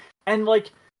makes like, and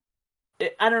like,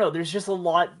 I don't know. There's just a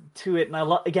lot to it, and I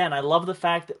love the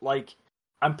fact that like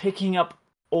I'm picking up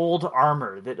old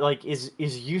armor that like is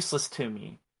useless to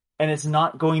me, and it's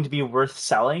not going to be worth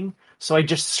selling. So I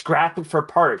just scrap it for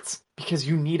parts because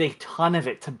you need a ton of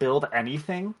it to build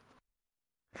anything.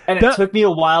 And it That- took me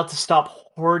a while to stop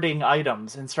hoarding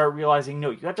items and start realizing, no,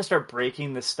 you have to start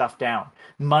breaking this stuff down.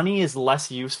 Money is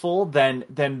less useful than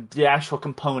the actual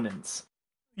components.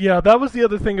 yeah, that was the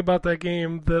other thing about that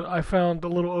game that I found a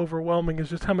little overwhelming is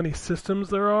just how many systems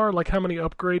there are, like how many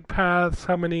upgrade paths,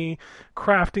 how many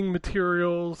crafting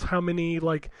materials, how many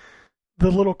like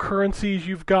the little currencies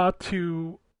you've got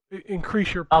to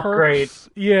increase your perks. Upgrade.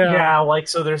 Yeah. Yeah, like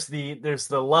so there's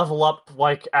the level up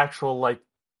like actual like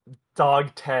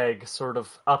dog tag sort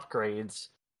of upgrades.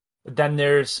 Then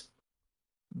there's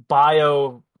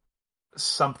bio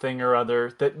something or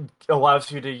other that allows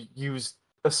you to use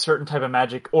a certain type of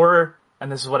magic, or,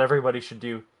 and this is what everybody should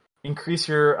do, increase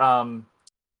your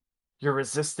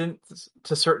resistance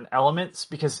to certain elements,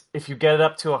 because if you get it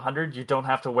up to 100, you don't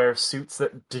have to wear suits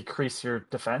that decrease your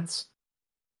defense.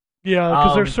 Yeah,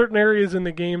 because there's Um, certain areas in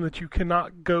the game that you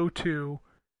cannot go to.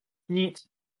 Heat,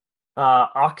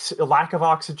 lack of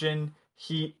oxygen,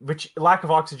 heat, which lack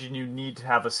of oxygen you need to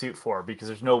have a suit for because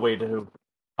there's no way to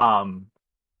um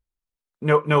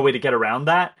no way to get around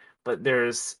that. But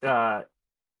there's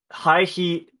high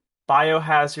heat,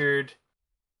 biohazard,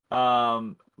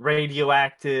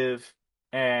 radioactive,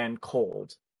 and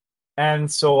cold.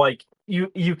 And so like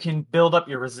you can build up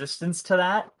your resistance to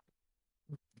that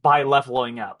by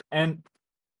leveling up. And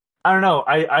I don't know,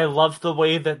 I love the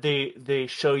way that they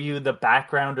show you the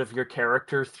background of your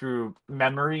character through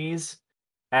memories,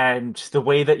 and the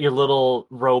way that your little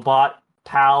robot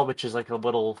pal, which is like a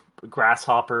little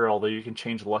grasshopper, although you can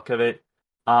change the look of it,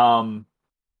 um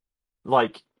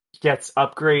like gets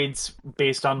upgrades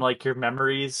based on like your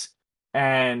memories.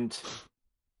 And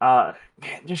man,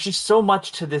 there's just so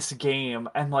much to this game,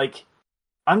 and like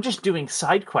I'm just doing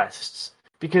side quests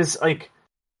because like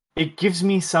it gives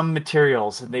me some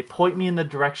materials and they point me in the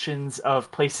directions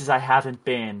of places I haven't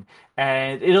been,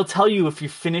 and it'll tell you if you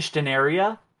finished an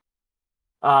area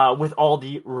with all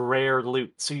the rare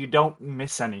loot so you don't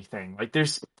miss anything. Like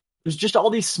there's just all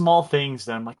these small things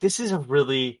that I'm like, this is a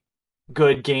really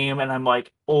good game, and I'm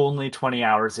like only 20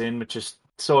 hours in, which is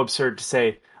so absurd to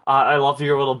say. I love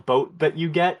your little boat that you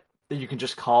get that you can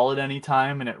just call at any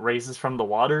time and it raises from the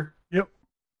water. Yep.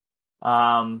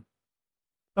 Um,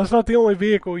 That's not the only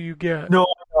vehicle you get. no,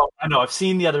 I know. I've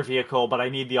seen the other vehicle, but I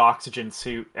need the oxygen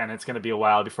suit, and it's going to be a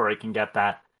while before I can get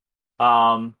that.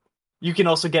 Um, you can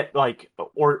also get like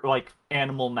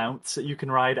animal mounts that you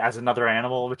can ride as another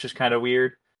animal, which is kind of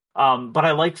weird. But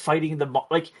I like fighting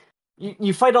like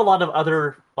you fight a lot of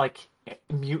other like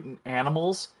mutant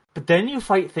animals, but then you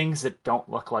fight things that don't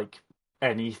look like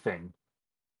anything.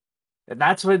 And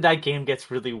that's when that game gets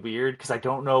really weird because I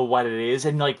don't know what it is,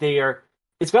 and like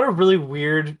it's got a really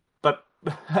weird but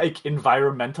like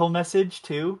environmental message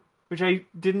too, which I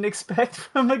didn't expect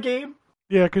from a game.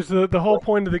 Yeah, because the whole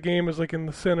point of the game is like in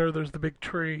the center there's the big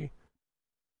tree,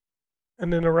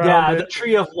 and then around Yeah, it. the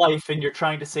tree of life, and you're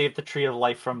trying to save the tree of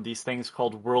life from these things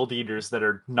called world eaters that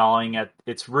are gnawing at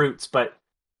its roots. But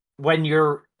when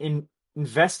you're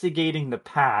investigating the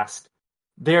past,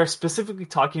 they are specifically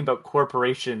talking about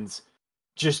corporations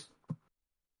just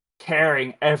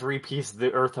tearing every piece of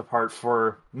the earth apart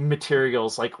for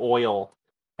materials like oil.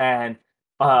 And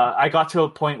I got to a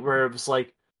point where it was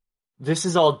like, this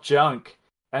is all junk.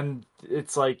 And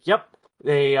it's like, yep,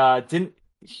 they didn't.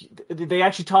 They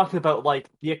actually talked about like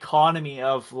the economy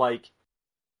of like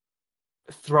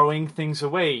throwing things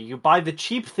away. You buy the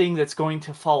cheap thing that's going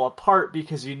to fall apart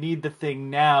because you need the thing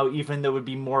now, even though it would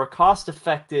be more cost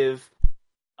effective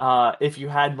if you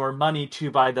had more money to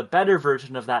buy the better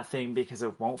version of that thing because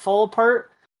it won't fall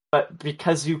apart. But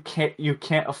because you can't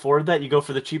afford that, you go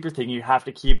for the cheaper thing. You have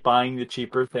to keep buying the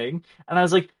cheaper thing. And I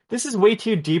was like, this is way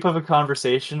too deep of a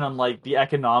conversation on like the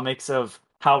economics of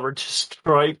how we're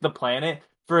destroying the planet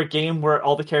for a game where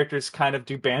all the characters kind of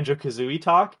do Banjo-Kazooie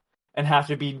talk and have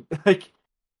to be like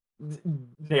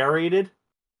narrated.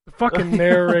 The fucking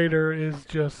narrator is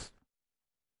just.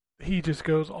 He just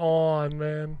goes on,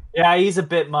 man. Yeah, he's a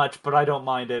bit much, but I don't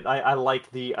mind it. I like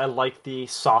the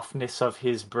softness of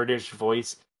his British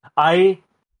voice. I'm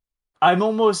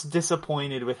almost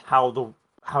disappointed with how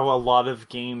a lot of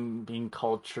gaming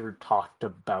culture talked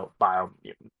about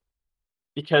Biomutant.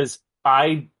 Because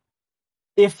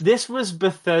if this was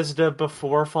Bethesda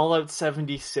before Fallout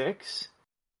 76,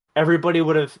 everybody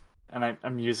would have, and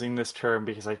I'm using this term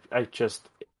because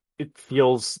it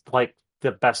feels like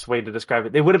the best way to describe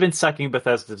it. They would have been sucking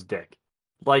Bethesda's dick.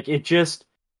 Like,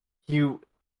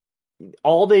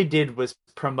 all they did was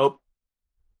promote.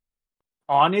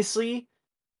 Honestly,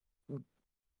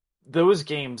 those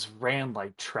games ran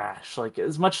like trash. Like,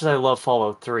 as much as I love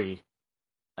Fallout 3,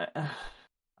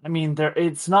 I mean,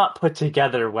 it's not put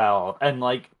together well. And,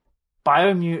 like,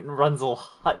 Biomutant runs a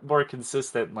lot more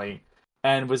consistently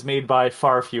and was made by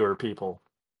far fewer people.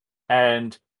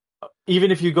 And even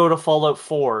if you go to Fallout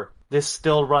 4, this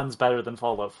still runs better than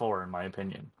Fallout 4, in my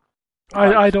opinion.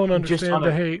 I don't understand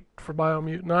the hate for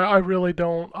Biomutant. I really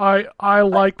don't. I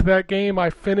liked that game. I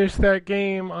finished that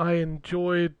game. I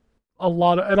enjoyed a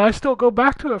lot of, and I still go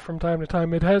back to it from time to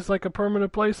time. It has like a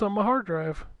permanent place on my hard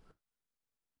drive.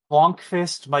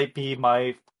 Bonkfist might be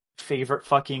my favorite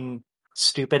fucking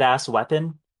stupid ass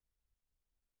weapon.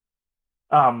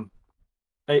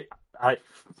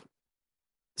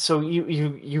 So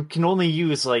you can only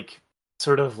use like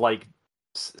sort of like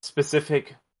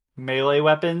specific melee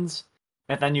weapons,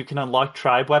 and then you can unlock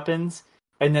tribe weapons,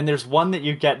 and then there's one that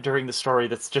you get during the story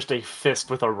that's just a fist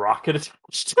with a rocket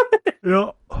attached to it.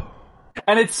 Yeah.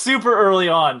 And it's super early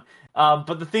on,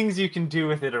 but the things you can do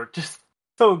with it are just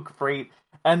so great.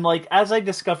 And like as I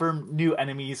discover new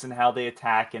enemies and how they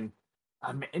attack, and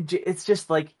it's just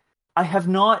like I have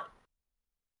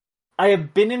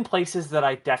been in places that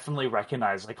I definitely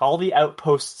recognize. Like all the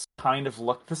outposts kind of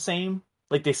look the same.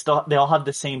 Like they all have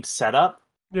the same setup.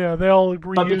 Yeah, they all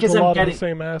reuse a lot of the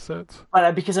same assets.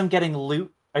 But because I'm getting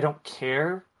loot, I don't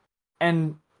care.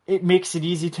 And it makes it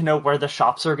easy to know where the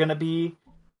shops are going to be.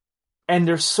 And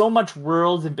there's so much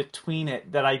world in between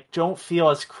it that I don't feel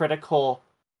as critical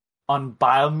on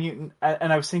Biomutant.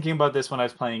 And I was thinking about this when I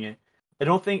was playing it. I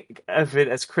don't think of it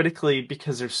as critically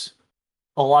because there's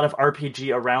a lot of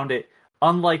RPG around it.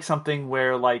 Unlike something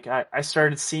where like I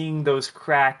started seeing those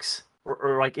cracks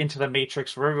or like into the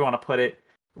Matrix, wherever you want to put it,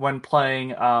 when playing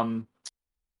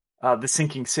The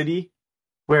Sinking City,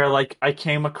 where like I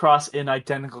came across an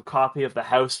identical copy of the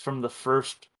house from the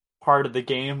first part of the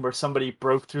game where somebody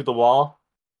broke through the wall,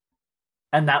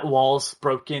 and that wall's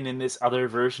broken in this other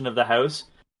version of the house,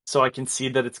 so I can see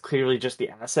that it's clearly just the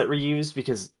asset reused,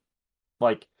 because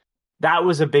like that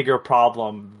was a bigger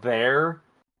problem there.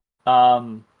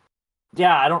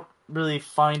 Yeah, I don't really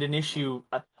find an issue.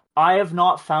 I have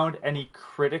not found any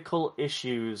critical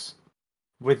issues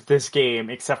with this game,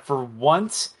 except for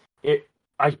once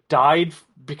I died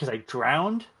because I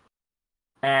drowned,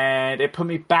 and it put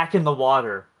me back in the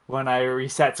water when I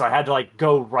reset, so I had to like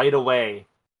go right away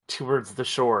towards the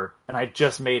shore, and I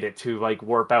just made it to like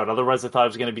warp out. Otherwise I thought I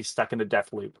was going to be stuck in a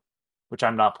death loop, which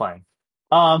I'm not playing.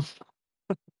 And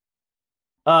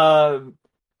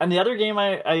the other game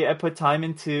I put time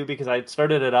into because I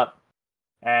started it up,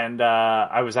 and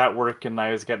I was at work, and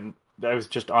I was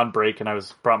just on break, and I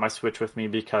brought my Switch with me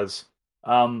because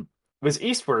it was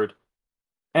Eastward.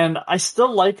 And I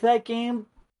still like that game,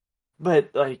 but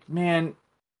like, man,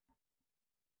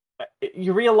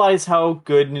 you realize how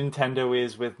good Nintendo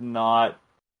is with not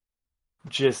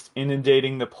just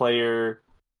inundating the player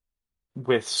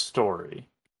with story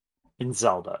in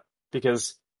Zelda.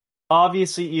 Because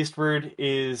obviously Eastward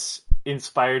is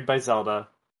inspired by Zelda,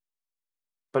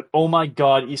 but oh my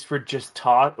god, Eastward just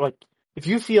taught, like, if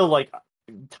you feel like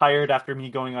tired after me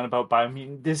going on about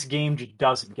Biomutant, this game just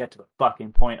doesn't get to the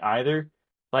fucking point either.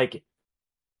 Like,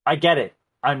 I get it.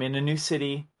 I'm in a new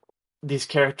city. These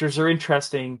characters are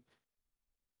interesting.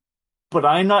 but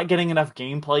I'm not getting enough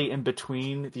gameplay in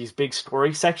between these big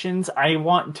story sections. I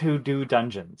want to do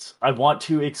dungeons. I want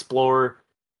to explore.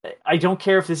 I don't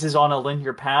care if this is on a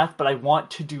linear path, but I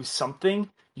want to do something.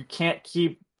 You can't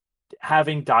keep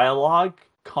having dialogue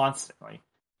constantly.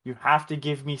 You have to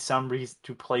give me some reason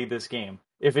to play this game.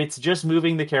 If it's just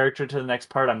moving the character to the next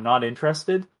part, I'm not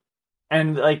interested.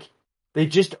 And like they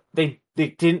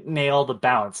didn't nail the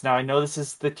balance. Now I know this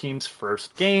is the team's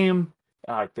first game.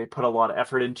 They put a lot of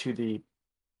effort into the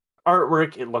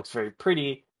artwork. It looks very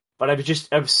pretty, but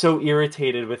I'm so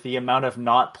irritated with the amount of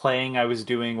not playing I was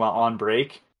doing while on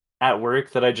break at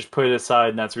work that I just put it aside,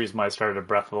 and that's the reason why I started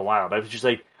Breath of the Wild. I was just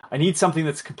like, I need something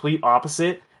that's complete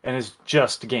opposite and is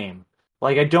just a game.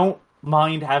 Like, I don't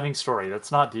mind having story.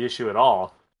 That's not the issue at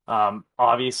all.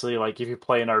 Obviously, like, if you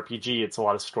play an RPG, it's a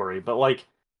lot of story. But, like,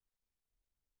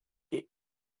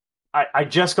 I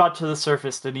just got to the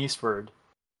surface and eastward.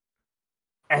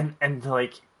 And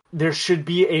like, there should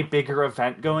be a bigger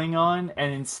event going on,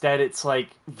 and instead it's, like,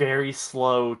 very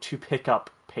slow to pick up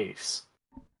pace.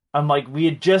 I'm like, we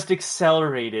had just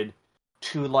accelerated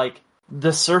to, like,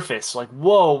 the surface. Like,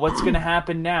 whoa, what's going to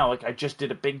happen now? Like, I just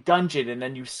did a big dungeon, and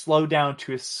then you slow down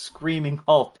to a screaming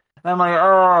halt. And I'm like,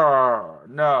 oh,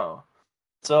 no.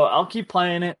 So I'll keep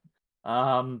playing it.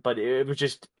 But it was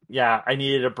just, yeah, I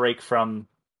needed a break from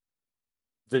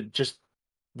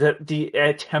the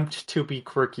attempt to be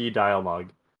quirky dialogue.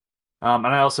 And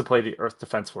I also played the Earth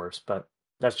Defense Force, but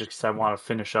that's just because I want to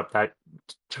finish up that.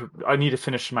 I need to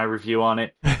finish my review on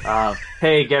it.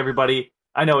 Hey, everybody.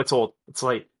 I know it's old. It's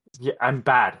late. Yeah, I'm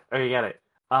bad. I get it.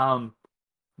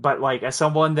 But like, as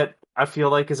someone that I feel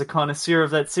like is a connoisseur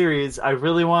of that series, I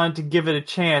really wanted to give it a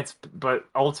chance. But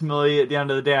ultimately, at the end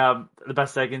of the day, the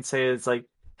best I can say is like,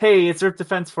 hey, it's Earth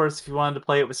Defense Force. If you wanted to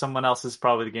play it with someone else, is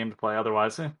probably the game to play.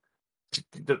 Otherwise,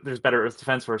 there's better Earth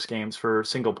Defense Force games for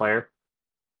single player.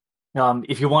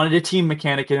 If you wanted a team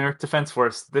mechanic in Earth Defense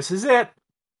Force, this is it.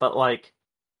 But like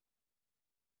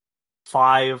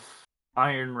 5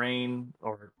 Iron Rain,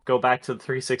 or go back to the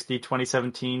 360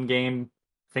 2017 game.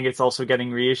 I think it's also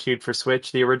getting reissued for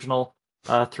Switch, the original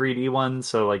 3D one.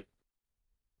 So like,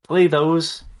 play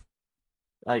those.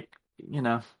 Like, you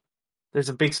know, there's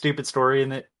a big stupid story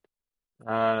in it.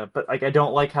 But like, I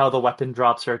don't like how the weapon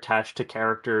drops are attached to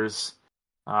characters.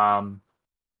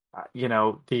 You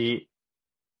know, the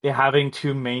having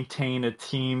to maintain a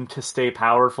team to stay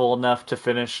powerful enough to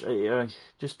finish. I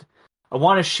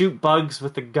want to shoot bugs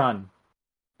with a gun.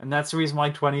 And that's the reason why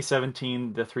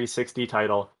 2017, the 360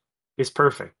 title, is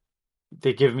perfect.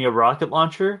 They give me a rocket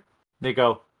launcher. They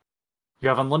go, you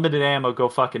have unlimited ammo, go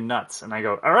fucking nuts. And I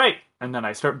go, all right. And then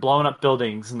I start blowing up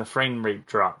buildings, and the frame rate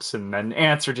drops, and then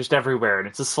ants are just everywhere, and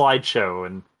it's a slideshow,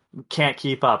 and can't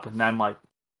keep up. And I'm like,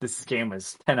 this game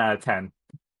is 10 out of 10.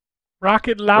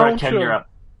 Rocket All right, launcher. Ken, you're up.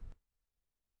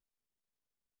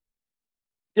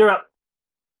 You're up.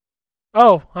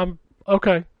 Oh, I'm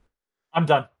okay. I'm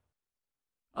done.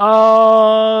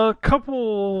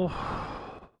 Couple.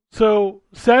 So,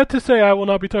 sad to say I will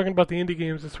not be talking about the indie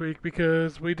games this week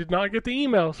because we did not get the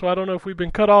email, so I don't know if we've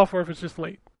been cut off or if it's just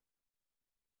late.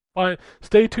 Fine.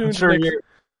 Stay tuned. I'm sure next...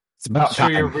 It's about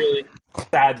time. you're really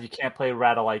sad you can't play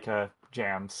Ratalaika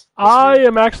jams. I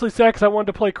am actually sad because I wanted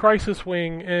to play Crisis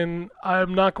Wing, and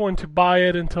I'm not going to buy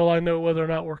it until I know whether or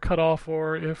not we're cut off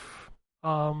or if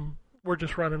we're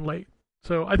just running late.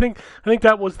 So I think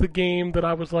that was the game that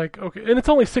I was like, okay, and it's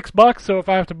only $6, so if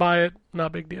I have to buy it, not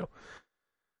a big deal.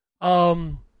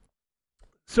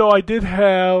 So I did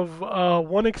have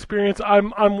one experience.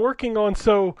 I'm working on.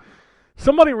 So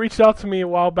somebody reached out to me a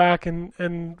while back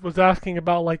and was asking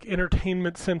about like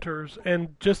entertainment centers,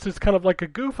 and just as kind of like a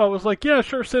goof, I was like, yeah,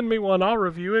 sure, send me one, I'll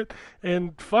review it.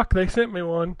 And fuck, they sent me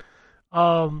one.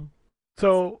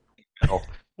 So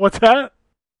what's that?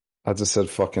 I just said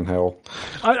fucking hell.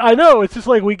 I know, it's just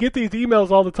like we get these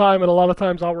emails all the time, and a lot of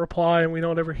times I'll reply and we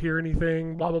don't ever hear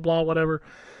anything, blah, blah, blah, whatever.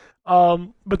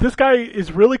 But this guy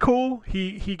is really cool.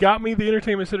 He got me the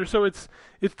entertainment center. So it's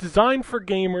designed for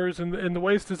gamers, and the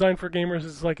way it's designed for gamers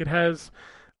is like it has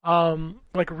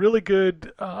like really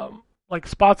good like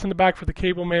spots in the back for the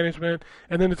cable management,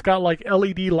 and then it's got like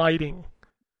LED lighting.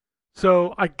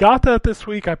 So I got that this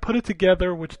week. I put it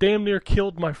together, which damn near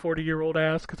killed my 40-year-old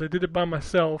ass because I did it by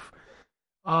myself.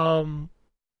 And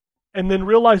then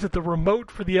realized that the remote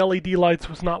for the LED lights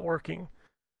was not working.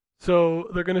 So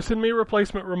they're going to send me a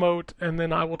replacement remote, and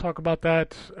then I will talk about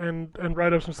that and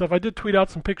write up some stuff. I did tweet out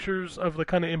some pictures of the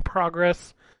kind of in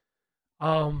progress.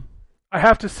 I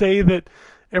have to say that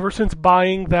ever since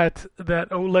buying that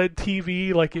OLED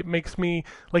TV, like it makes me,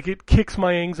 like it kicks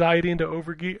my anxiety into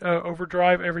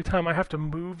overdrive every time I have to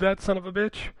move that son of a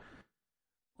bitch.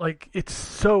 Like, it's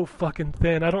so fucking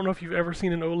thin. I don't know if you've ever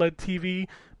seen an OLED TV,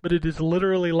 but it is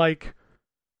literally like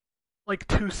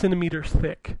 2 centimeters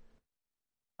thick.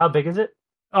 How big is it?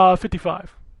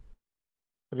 55.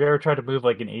 Have you ever tried to move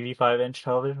like an 85-inch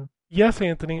television? Yes,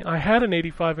 Anthony. I had an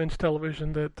 85-inch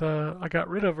television that I got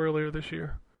rid of earlier this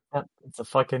year. It's a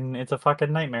fucking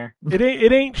nightmare.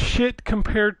 It ain't shit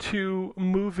compared to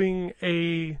moving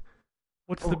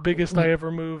what's the biggest I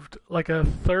ever moved? Like a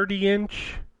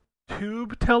 30-inch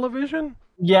tube television?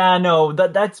 Yeah, no,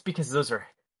 that's because those are.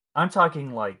 I'm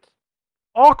talking like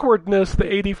Awkwardness,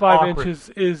 the 85 Awkward. inches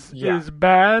is Yeah.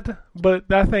 bad, but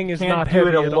that thing is can't not do heavy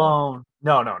it at all. alone.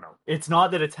 No. It's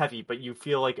not that it's heavy, but you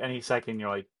feel like any second you're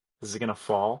like, this is gonna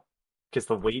fall because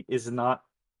the weight is not.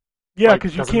 Yeah, like,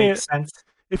 because you doesn't make can't. sense.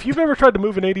 If you've ever tried to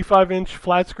move an 85-inch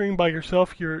flat screen by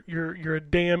yourself, you're a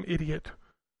damn idiot.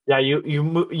 Yeah,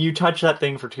 you touch that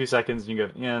thing for 2 seconds and you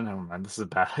go, yeah, never mind, this is a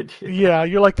bad idea. Yeah,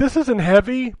 you're like, this isn't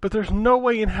heavy, but there's no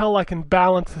way in hell I can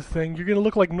balance this thing. You're gonna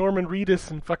look like Norman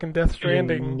Reedus in fucking Death Your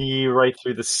Stranding. knee right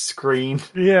through the screen.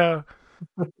 Yeah.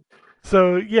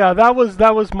 So yeah, that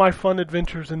was my fun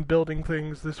adventures in building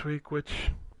things this week,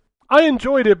 which I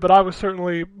enjoyed it, but I was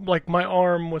certainly like my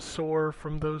arm was sore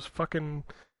from those fucking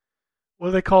what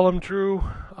do they call them, Drew?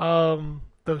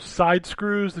 Those side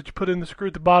screws that you put in the screw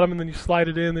at the bottom and then you slide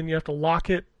it in, then you have to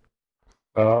lock it.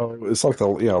 It's like the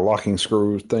locking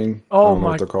screw thing. Oh I don't know my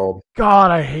what they're called. God,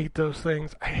 I hate those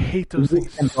things. I hate those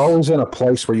things. It's always in a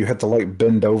place where you have to like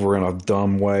bend over in a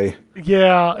dumb way.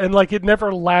 Yeah, and like it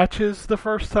never latches the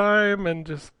first time, and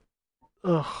just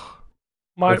ugh.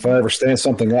 If I ever stand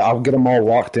something up, I'll get them all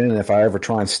locked in. And if I ever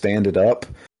try and stand it up,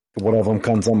 one of them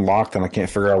comes unlocked, and I can't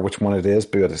figure out which one it is.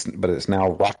 But it's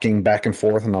now rocking back and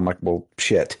forth, and I'm like, well,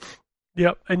 shit.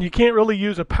 Yep, and you can't really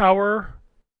use a power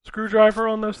screwdriver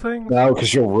on those things. No,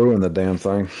 because you'll ruin the damn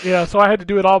thing. Yeah, so I had to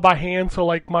do it all by hand. So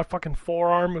like my fucking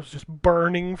forearm was just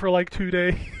burning for like 2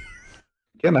 days.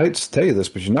 Yeah, and I hate to tell you this,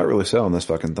 but you're not really selling this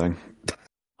fucking thing.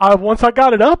 Once I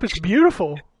got it up, it's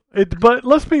beautiful. But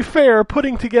let's be fair,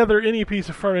 putting together any piece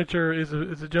of furniture is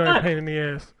a giant pain in the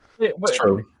ass. It's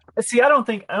true. See, I don't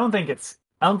think it's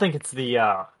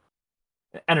the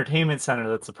entertainment center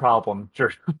that's the problem.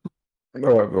 Sure.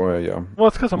 Oh, yeah. Well,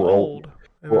 it's because I'm We're old.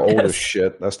 We're old Yes. as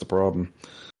shit. That's the problem.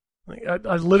 Like,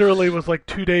 I literally was like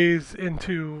 2 days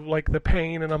into like the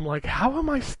pain, and I'm like, how am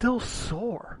I still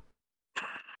sore?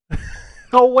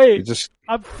 Oh wait,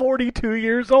 I'm 42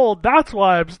 years old. That's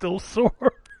why I'm still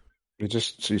sore. You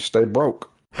stay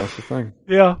broke. That's the thing.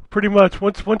 Yeah, pretty much.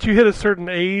 Once you hit a certain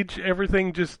age,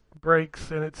 everything just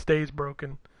breaks and it stays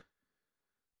broken.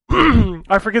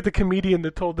 I forget the comedian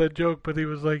that told that joke, but he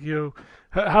was like,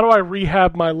 how do I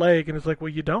rehab my leg? And it's like, well,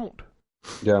 you don't.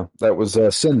 Yeah, that was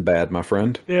Sinbad, my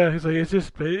friend. Yeah, he's like,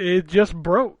 it just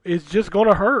broke. It's just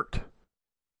gonna hurt.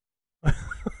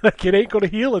 Like it ain't gonna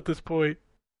heal at this point.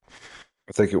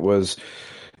 I think it was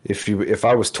if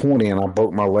I was 20 and I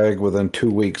broke my leg within 2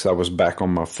 weeks, I was back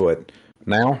on my foot.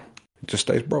 Now it just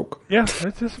stays broke. Yeah,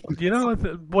 it's just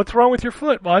what's wrong with your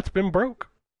foot? Well, it's been broke.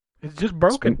 It's just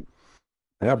broken.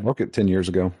 I broke it 10 years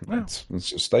ago. Yeah. It's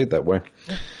just stayed that way.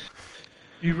 Yeah.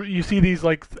 You see these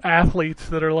like athletes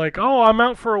that are like, oh, I'm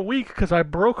out for a week because I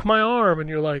broke my arm, and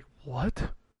you're like, what?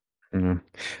 Mm-hmm.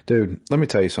 Dude, let me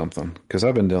tell you something, because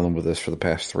I've been dealing with this for the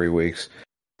past 3 weeks.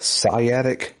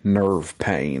 Sciatic nerve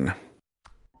pain.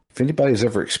 If anybody's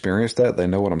ever experienced that, they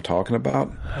know what I'm talking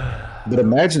about. But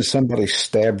imagine somebody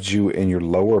stabbed you in your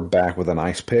lower back with an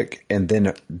ice pick and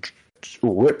then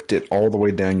ripped it all the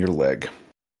way down your leg.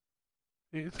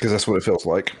 Because that's what it feels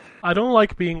like. I don't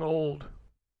like being old.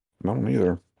 I don't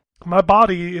either. My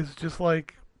body is just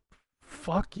like,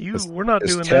 fuck you. We're not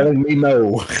doing It's telling me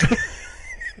no.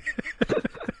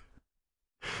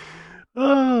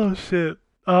 Oh, shit.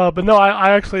 But no,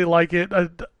 I actually like it.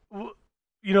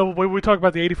 When we talk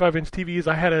about the 85-inch TVs,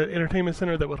 I had an entertainment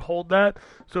center that would hold that.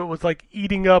 So it was like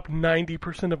eating up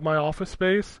 90% of my office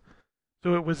space.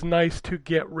 So it was nice to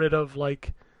get rid of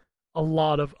like a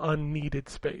lot of unneeded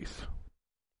space.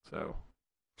 So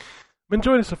I'm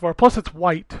enjoying it so far. Plus it's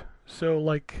white. So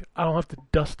like I don't have to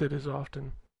dust it as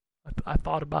often. I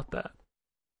thought about that.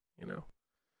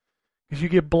 Because you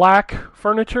get black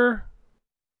furniture,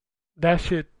 that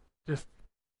shit just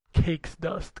cakes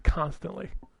dust constantly.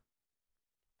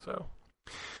 So,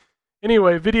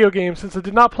 anyway, video games. Since I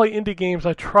did not play indie games,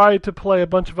 I tried to play a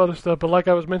bunch of other stuff. But like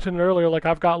I was mentioning earlier, like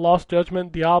I've got Lost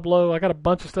Judgment, Diablo. I got a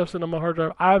bunch of stuff sitting on my hard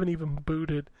drive. I haven't even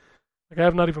booted. Like I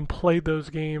have not even played those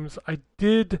games. I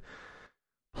did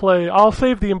play. I'll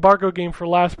save the embargo game for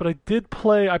last. But I did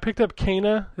play. I picked up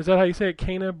Kena. Is that how you say it?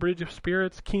 Kena Bridge of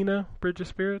Spirits. Kena Bridge of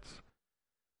Spirits.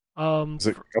 I thought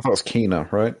it was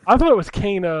Kena, right? I thought it was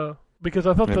Kena, because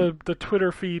I thought Yeah. the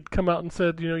Twitter feed come out and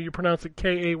said, you pronounce it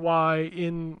Kay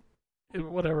in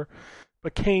whatever,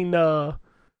 but Kane.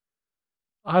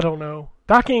 I don't know.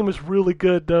 That game is really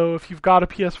good though. If you've got a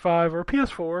PS5 or a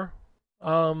PS4,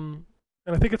 and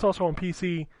I think it's also on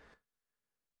PC.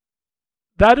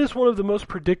 That is one of the most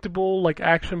predictable like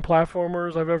action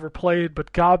platformers I've ever played.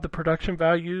 But God, the production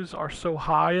values are so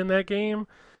high in that game.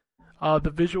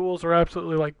 The visuals are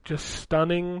absolutely like just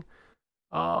stunning.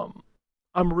 I'm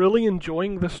really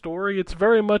enjoying the story. It's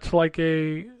very much like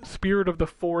a Spirit of the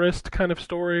Forest kind of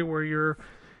story where you're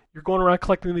going around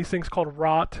collecting these things called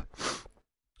rot,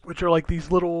 which are like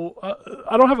these little.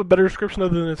 I don't have a better description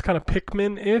other than it's kind of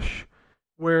Pikmin-ish,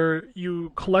 where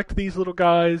you collect these little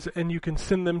guys and you can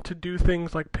send them to do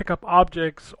things like pick up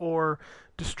objects or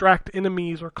distract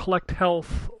enemies or collect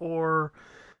health or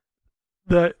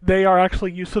they are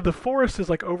actually used. So the forest is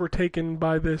like overtaken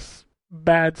by this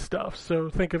bad stuff. So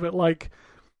think of it like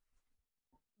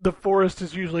the forest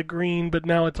is usually green, but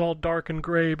now it's all dark and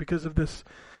gray because of this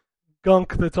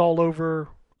gunk that's all over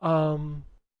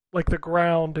like the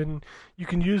ground, and you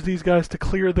can use these guys to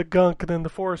clear the gunk, and then the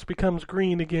forest becomes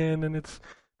green again, and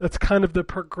that's kind of the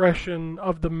progression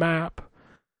of the map.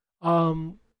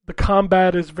 The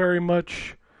combat is very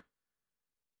much,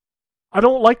 I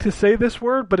don't like to say this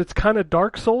word, but it's kind of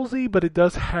Dark Soulsy, but it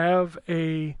does have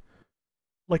a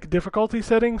like difficulty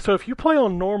setting. So if you play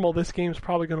on normal, this game's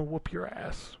probably going to whoop your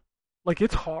ass. Like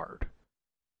it's hard.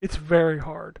 It's very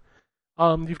hard.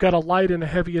 You've got a light and a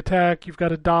heavy attack. You've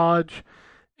got a dodge.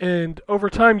 And over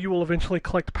time, you will eventually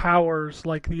collect powers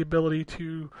like the ability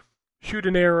to shoot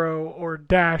an arrow or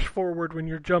dash forward when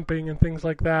you're jumping and things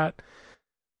like that.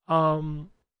 But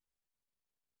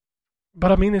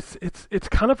I mean, it's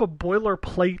kind of a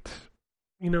boilerplate,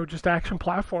 just action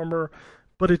platformer,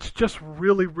 but it's just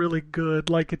really, really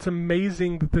good. Like it's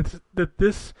amazing that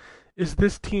this is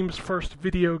this team's first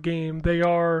video game. They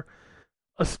are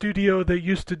a studio that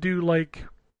used to do like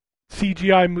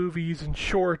CGI movies and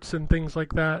shorts and things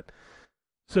like that.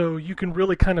 So you can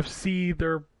really kind of see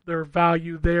their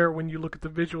value there when you look at the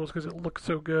visuals because it looks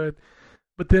so good.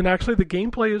 But then actually the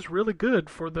gameplay is really good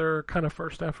for their kind of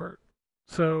first effort.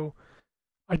 So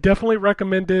I definitely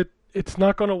recommend it. It's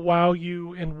not going to wow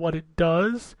you in what it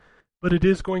does, but it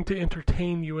is going to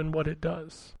entertain you in what it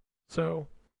does. So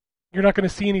you're not going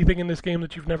to see anything in this game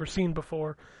that you've never seen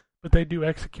before, but they do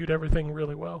execute everything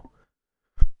really well.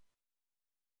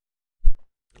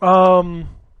 I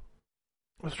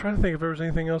was trying to think if there was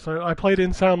anything else. I played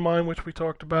In Sound Mind, which we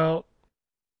talked about.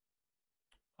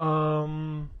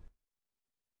 God,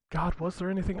 was there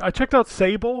anything? I checked out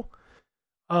Sable,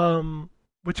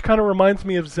 which kind of reminds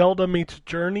me of Zelda meets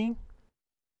Journey.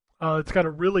 It's got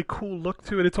a really cool look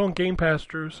to it. It's on Game Pass,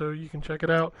 Drew, so you can check it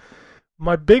out.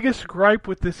 My biggest gripe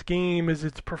with this game is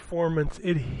its performance.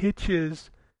 It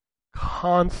hitches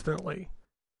constantly.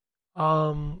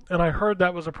 And I heard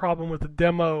that was a problem with the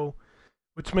demo,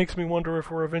 which makes me wonder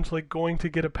if we're eventually going to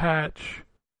get a patch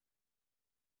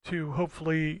to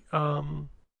hopefully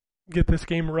get this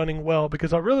game running well,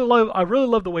 because I really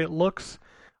love the way it looks.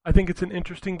 I think it's an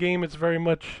interesting game. It's very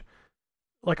much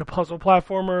like a puzzle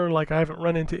platformer. Like I haven't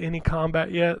run into any combat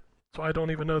yet, so I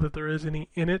don't even know that there is any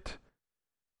in it.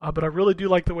 But I really do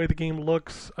like the way the game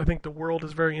looks. I think the world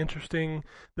is very interesting.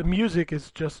 The music is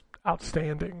just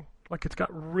outstanding. Like it's got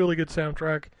really good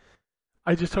soundtrack.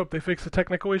 I just hope they fix the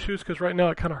technical issues because right now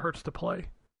it kind of hurts to play.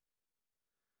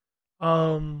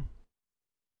 I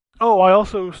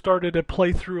also started a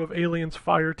playthrough of Aliens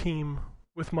Fireteam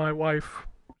with my wife.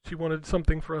 She wanted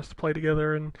something for us to play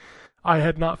together, and I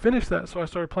had not finished that, so I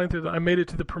started playing through that. I made it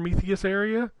to the Prometheus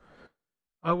area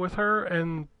with her,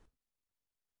 and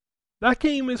that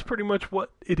game is pretty much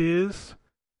what it is,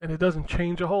 and it doesn't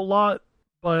change a whole lot,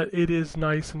 but it is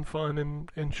nice and fun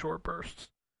in short bursts.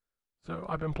 So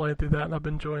I've been playing through that, and I've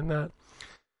been enjoying that.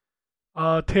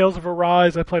 Tales of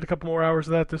Arise, I played a couple more hours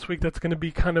of that this week. That's going to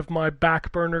be kind of my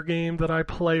back burner game that I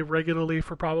play regularly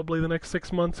for probably the next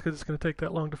 6 months because it's going to take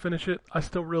that long to finish it. I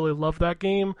still really love that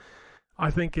game.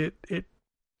 I think it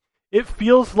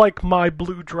feels like my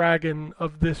Blue Dragon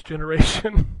of this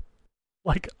generation.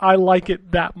 Like, I like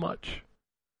it that much.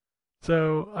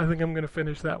 So I think I'm going to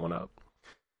finish that one up.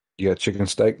 You got chicken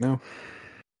steak now?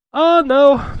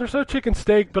 No, there's no chicken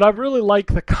steak, but I really like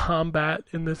the combat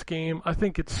in this game. I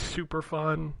think it's super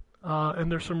fun,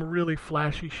 and there's some really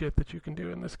flashy shit that you can do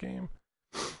in this game.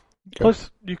 Okay. Plus,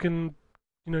 you can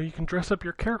dress up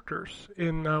your characters.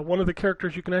 In one of the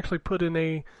characters, you can actually put in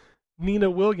a Nina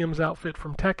Williams outfit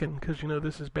from Tekken, because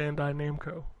this is Bandai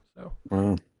Namco. So,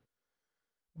 Wow.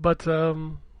 but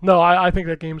no, I think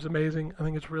that game's amazing. I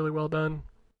think it's really well done.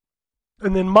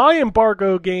 And then my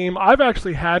embargo game, I've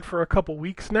actually had for a couple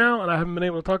weeks now, and I haven't been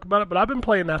able to talk about it, but I've been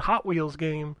playing that Hot Wheels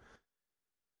game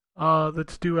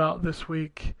that's due out this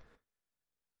week.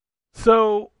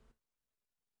 So,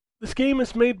 this game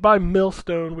is made by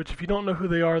Millstone, which if you don't know who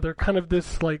they are, they're kind of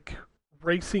this, like,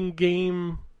 racing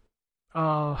game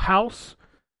house.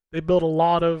 They build a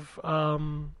lot of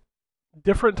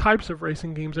different types of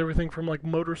racing games, everything from, like,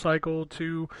 motorcycle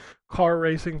to car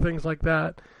racing, things like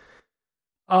that.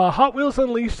 Hot Wheels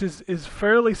Unleashed is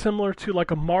fairly similar to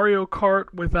like a Mario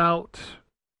Kart without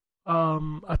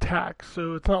attacks.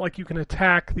 So it's not like you can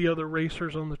attack the other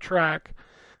racers on the track,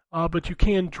 but you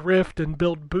can drift and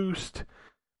build boost.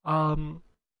 The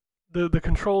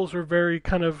controls are very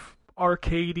kind of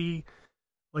arcadey,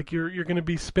 like you're going to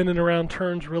be spinning around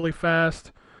turns really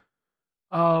fast.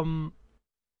 I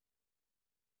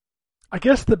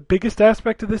guess the biggest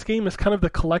aspect of this game is kind of the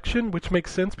collection, which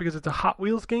makes sense because it's a Hot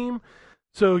Wheels game.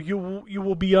 So you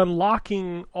will be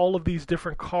unlocking all of these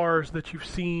different cars that you've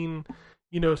seen,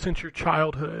 since your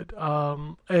childhood.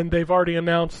 And they've already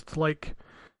announced like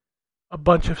a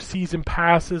bunch of season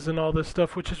passes and all this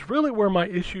stuff, which is really where my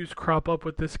issues crop up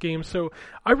with this game. So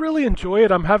I really enjoy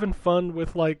it. I'm having fun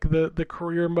with like the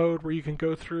career mode where you can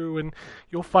go through and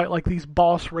you'll fight like these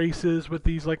boss races with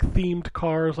these like themed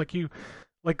cars.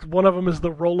 Like one of them is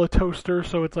the Roller Toaster,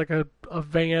 so it's like a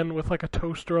van with like a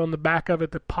toaster on the back of it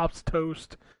that pops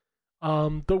toast. The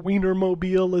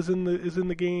Wienermobile is in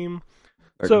the game.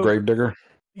 Like So Gravedigger.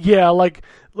 yeah, like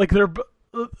they're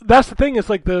that's the thing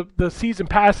is like the season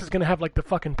pass is gonna have like the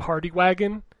fucking party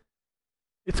wagon.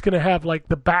 It's gonna have like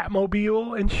the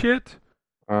Batmobile and shit.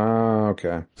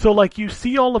 Okay. So like you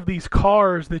see all of these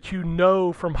cars that you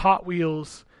know from Hot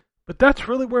Wheels, but that's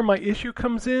really where my issue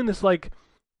comes in is like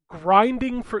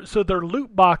grinding so they're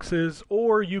loot boxes,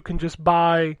 or you can just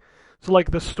buy, so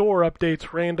like the store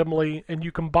updates randomly and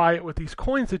you can buy it with these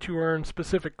coins that you earn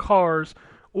specific cars,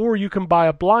 or you can buy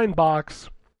a blind box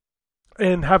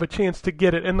and have a chance to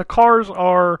get it, and the cars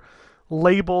are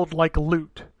labeled like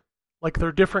loot, like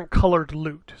they're different colored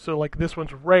loot. So like this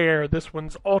one's rare, this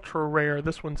one's ultra rare,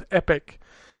 this one's epic,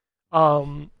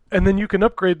 and then you can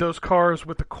upgrade those cars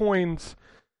with the coins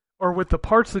or with the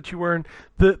parts that you earn.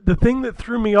 The thing that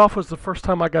threw me off was the first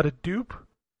time I got a dupe,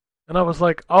 and I was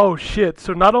like, oh shit,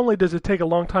 so not only does it take a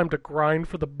long time to grind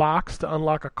for the box to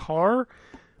unlock a car,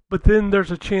 but then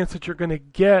there's a chance that you're going to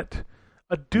get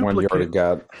a One you already duplicate.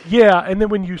 got. Yeah, and then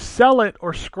when you sell it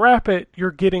or scrap it,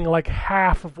 you're getting like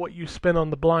half of what you spent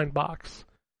on the blind box,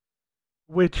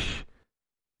 which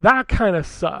that kind of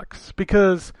sucks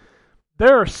because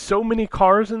there are so many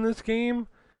cars in this game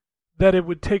that it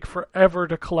would take forever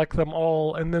to collect them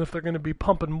all, and then if they're going to be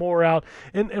pumping more out,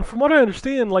 and from what I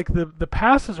understand, like the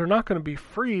passes are not going to be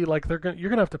free, like you're going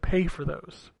to have to pay for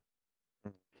those.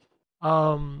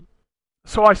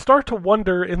 So I start to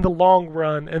wonder in the long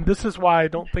run, and this is why I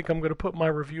don't think I'm going to put my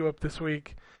review up this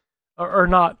week, or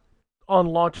not on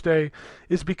launch day,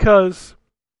 is because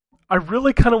I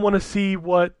really kind of want to see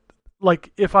what,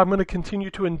 like, if I'm going to continue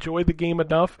to enjoy the game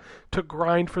enough to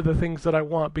grind for the things that I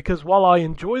want. Because while I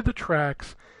enjoy the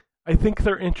tracks, I think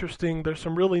they're interesting. There's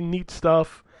some really neat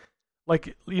stuff,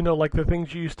 like, like the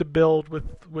things you used to build with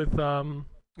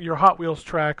your Hot Wheels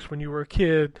tracks when you were a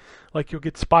kid. Like you'll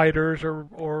get spiders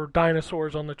or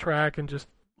dinosaurs on the track and just,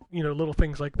 little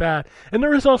things like that. And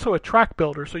there is also a track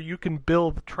builder, so you can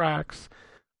build tracks,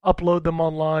 upload them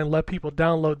online, let people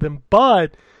download them,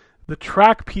 but the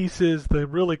track pieces, the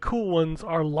really cool ones,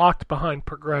 are locked behind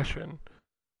progression.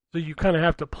 So you kind of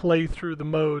have to play through the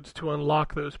modes to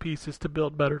unlock those pieces to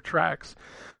build better tracks.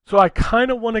 So I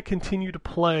kind of want to continue to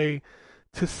play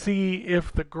to see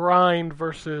if the grind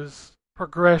versus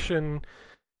progression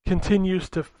continues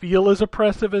to feel as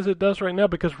oppressive as it does right now,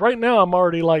 because right now I'm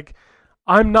already like,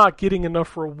 I'm not getting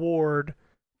enough reward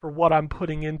for what I'm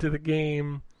putting into the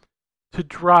game to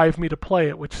drive me to play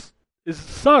it, which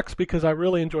sucks because I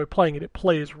really enjoy playing it. It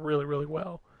plays really, really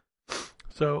well.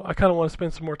 So I kind of want to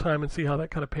spend some more time and see how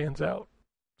that kind of pans out.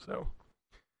 So,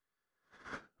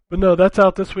 but no, that's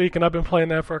out this week, and I've been playing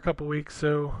that for a couple weeks.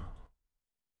 So,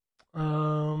 I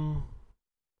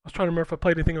was trying to remember if I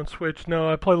played anything on Switch.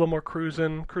 No, I played a little more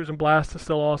Cruisin'. Cruisin' Blast is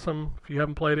still awesome. If you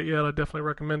haven't played it yet, I definitely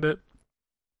recommend it.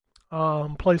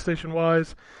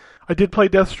 PlayStation-wise, I did play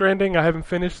Death Stranding. I haven't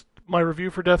finished my review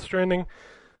for Death Stranding.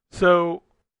 So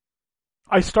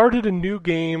I started a new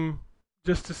game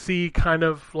just to see kind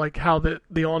of like how the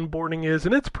onboarding is,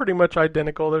 and it's pretty much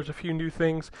identical. There's a few new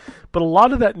things, but a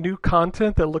lot of that new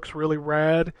content that looks really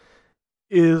rad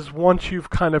is once you've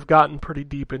kind of gotten pretty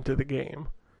deep into the game.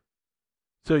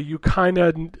 So you kind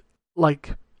of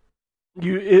like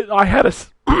I had a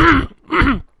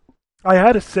I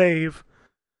had a save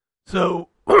So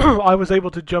I was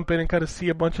able to jump in and kind of see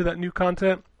a bunch of that new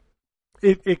content.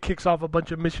 It kicks off a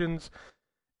bunch of missions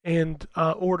and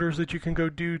orders that you can go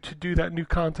do to do that new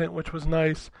content, which was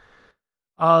nice.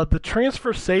 The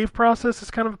transfer save process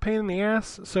is kind of a pain in the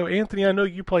ass. So, Anthony, I know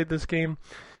you played this game.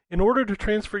 In order to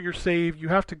transfer your save, you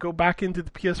have to go back into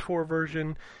the PS4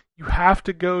 version. You have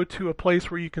to go to a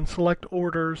place where you can select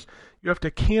orders. You have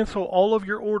to cancel all of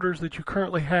your orders that you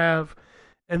currently have,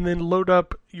 and then load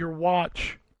up your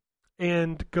watch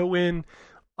and go in,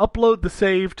 upload the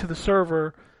save to the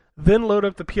server, then load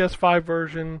up the PS5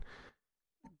 version,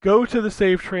 go to the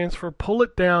save transfer, pull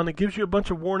it down. It gives you a bunch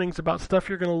of warnings about stuff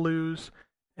you're going to lose,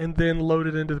 and then load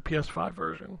it into the PS5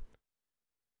 version.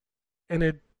 And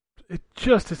it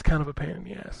just is kind of a pain in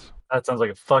the ass. That sounds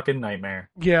like a fucking nightmare.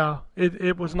 Yeah,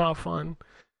 it was not fun.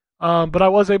 But I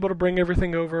was able to bring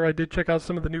everything over. I did check out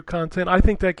some of the new content. I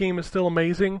think that game is still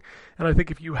amazing, and I think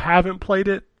if you haven't played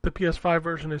it, the PS5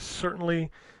 version is certainly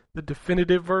the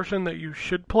definitive version that you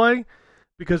should play,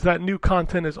 because that new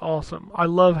content is awesome. I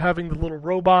love having the little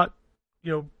robot,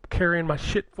 carrying my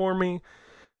shit for me.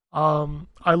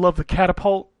 I love the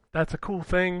catapult. That's a cool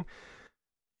thing.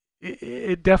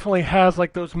 It definitely has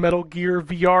like those Metal Gear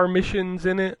VR missions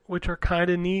in it, which are kind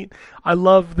of neat. I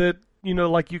love that,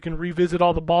 like you can revisit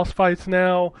all the boss fights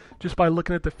now just by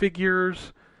looking at the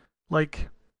figures. Like,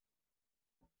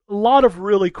 a lot of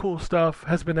really cool stuff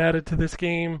has been added to this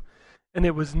game, and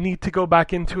it was neat to go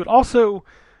back into it. Also,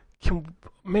 can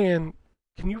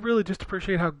you really just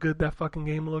appreciate how good that fucking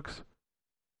game looks?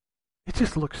 It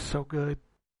just looks so good.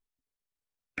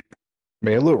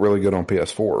 Man, it looked really good on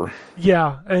PS4.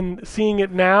 Yeah, and seeing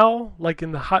it now, like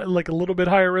in the like a little bit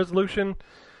higher resolution,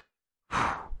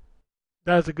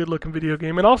 that's a good looking video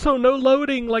game. And also no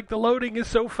loading. Like, the loading is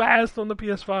so fast on the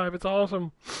PS5. It's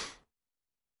awesome.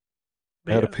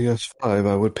 Had a PS5,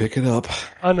 I would pick it up.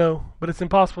 I know, but it's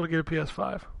impossible to get a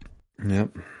PS5.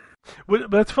 Yep.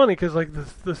 But that's funny because like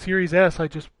the Series S, I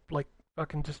just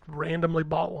fucking just randomly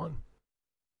bought one.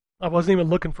 I wasn't even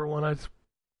looking for one. I just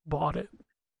bought it.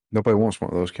 Nobody wants one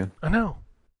of those, Ken. I know.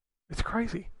 It's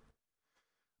crazy.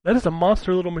 That is a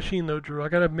monster little machine, though, Drew. I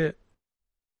gotta admit.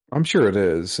 I'm sure it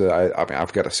is. I mean,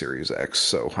 I've got a Series X,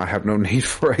 so I have no need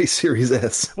for a Series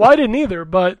S. Well, I didn't either,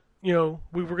 but, we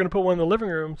were going to put one in the living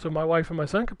room so my wife and my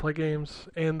son could play games,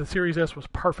 and the Series S was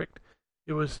perfect.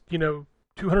 It was,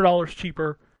 $200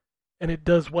 cheaper, and it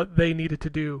does what they needed to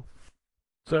do.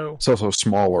 So It's also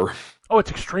smaller. Oh,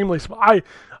 it's extremely small.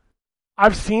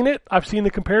 I've seen it. I've seen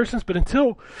the comparisons, but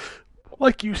until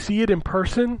you see it in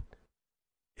person,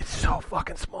 it's so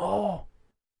fucking small.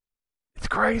 It's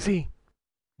crazy.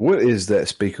 What is that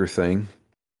speaker thing?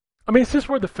 I mean, it's just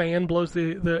where the fan blows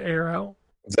the air out.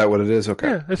 Is that what it is? Okay.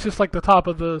 Yeah, it's just like the top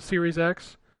of the Series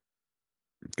X.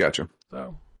 Gotcha.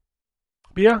 So,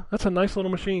 but yeah, that's a nice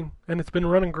little machine, and it's been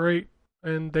running great,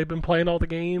 and they've been playing all the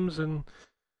games, and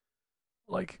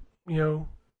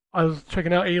I was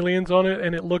checking out Aliens on it,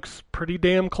 and it looks pretty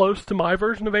damn close to my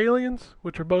version of Aliens,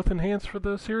 which are both enhanced for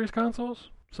the series consoles.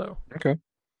 So, Okay.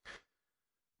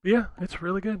 yeah, it's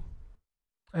really good.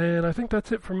 And I think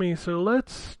that's it for me. So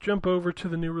let's jump over to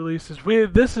the new releases.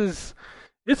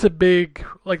 It's a big,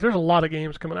 there's a lot of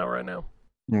games coming out right now.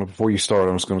 Well, before you start,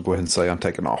 I'm just going to go ahead and say I'm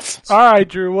taking off. All right,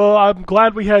 Drew. Well, I'm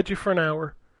glad we had you for an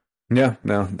hour. Yeah,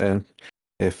 no, and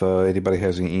if anybody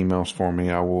has any emails for me,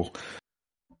 I will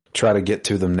try to get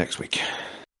to them next week.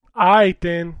 All right,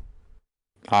 then.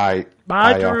 Bye,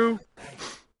 Drew.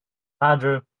 Hi,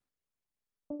 Drew.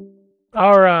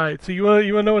 All right. So you want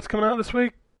to know what's coming out this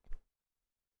week?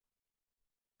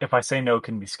 If I say no,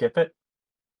 can we skip it?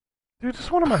 Dude,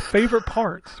 it's one of my favorite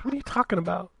parts. What are you talking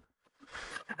about?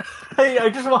 Hey, I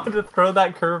just wanted to throw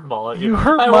that curveball at you. You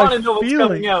hurt I my want to know what's feelings.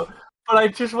 coming out, but I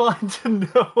just wanted to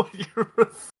know what your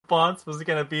response was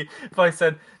going to be if I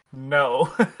said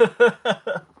no.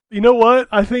 You know what?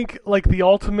 I think the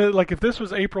ultimate, if this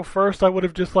was April 1st, I would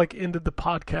have just ended the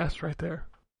podcast right there.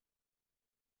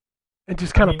 And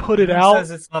just kind of put it who out. Says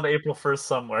it's not April 1st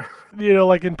somewhere.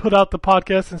 And put out the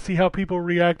podcast and see how people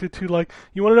reacted to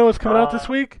you want to know what's coming out this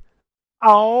week?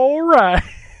 All right.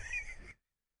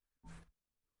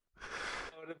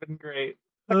 That would have been great.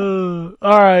 All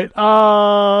right.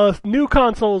 New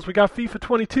consoles. We got FIFA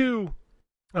 22,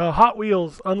 Hot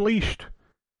Wheels Unleashed,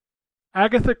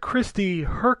 Agatha Christie,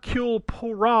 Hercule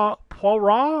Poirot.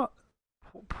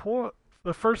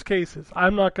 The first cases.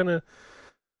 I'm not gonna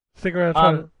stick around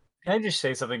trying to. Can I just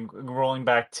say something? Rolling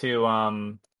back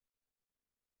to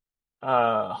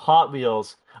Hot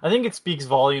Wheels, I think it speaks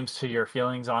volumes to your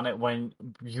feelings on it when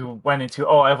you went into,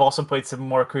 I've also played some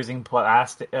more Cruising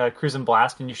Blast,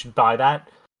 and you should buy that.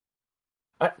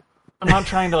 I'm not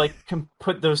trying to like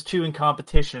put those two in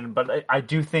competition, but I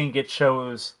do think it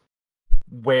shows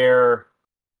where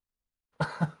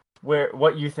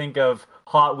what you think of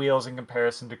Hot Wheels in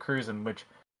comparison to Cruisin', which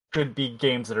could be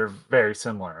games that are very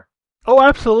similar. Oh,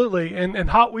 absolutely. And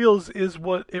Hot Wheels is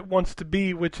what it wants to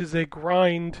be, which is a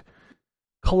grind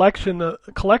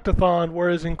collectathon,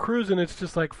 whereas in Cruisin' it's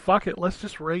just like, fuck it, let's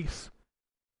just race.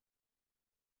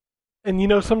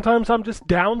 And sometimes I'm just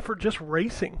down for just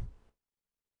racing.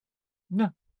 Yeah.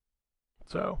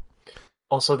 So.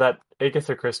 Also, that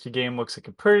Agatha Christie game looks like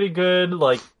a pretty good,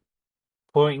 like,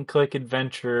 point-and-click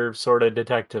adventure sort of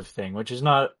detective thing, which is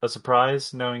not a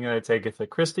surprise, knowing that it's Agatha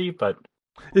Christie, but...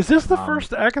 Is this the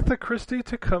first Agatha Christie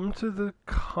to come to the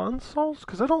consoles?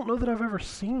 Because I don't know that I've ever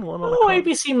seen one on the console.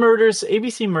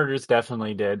 ABC Murders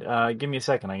definitely did. Give me a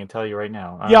second, I can tell you right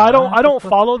now. Yeah, I don't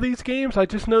follow these games. I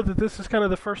just know that this is kind of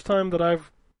the first time that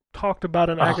I've talked about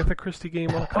an Agatha Christie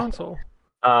game on a console.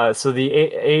 So the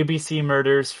ABC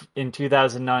Murders in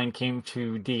 2009 came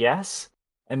to DS,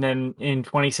 and then in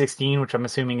 2016, which I'm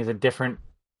assuming is a different...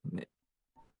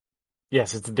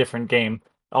 Yes, it's a different game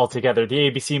altogether.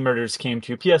 The ABC Murders came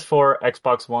to PS4,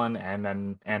 Xbox One, and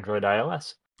then Android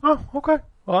iOS. Oh, okay.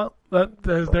 Well,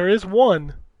 there is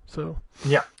one. So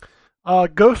yeah.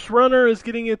 Ghost Runner is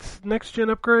getting its next-gen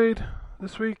upgrade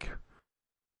this week.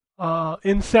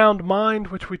 In Sound Mind,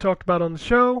 which we talked about on the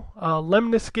show.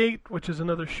 Lemnis Gate, which is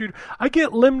another shooter. I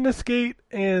get Lemnis Gate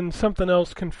and something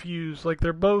else confused. Like,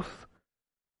 they're both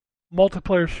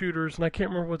multiplayer shooters, and I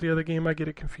can't remember what the other game I get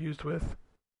it confused with.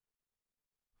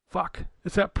 Fuck.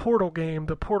 It's that Portal game,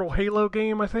 the Portal Halo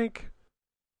game, I think.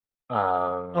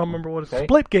 I don't remember what it's... Okay.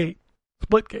 Splitgate.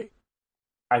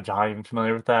 I'm not even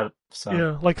familiar with that. So.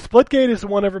 Yeah, like Splitgate is the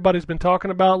one everybody's been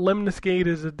talking about. Lemnis Gate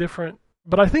is a different...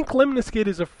 But I think Lemnis Gate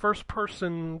is a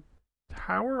first-person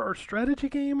tower or strategy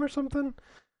game or something.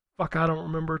 Fuck, I don't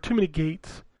remember. Too many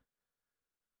gates.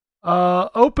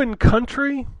 Open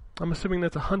Country. I'm assuming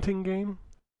that's a hunting game.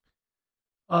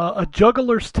 A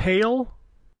Juggler's Tale.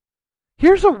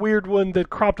 Here's a weird one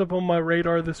that cropped up on my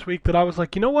radar this week that I was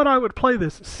like, you know what, I would play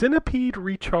this. Centipede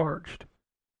Recharged.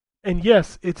 And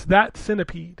yes, it's that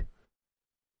Centipede.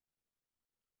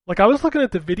 Like, I was looking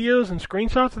at the videos and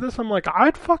screenshots of this, I'm like,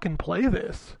 I'd fucking play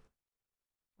this.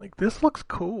 Like, this looks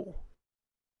cool.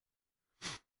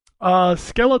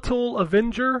 Skeletal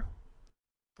Avenger.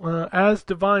 As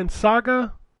Divine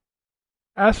Saga.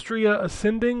 Astria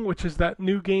Ascending, which is that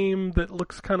new game that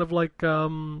looks kind of like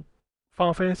Final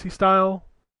Fantasy style.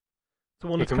 The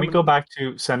one Can we go back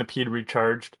to Centipede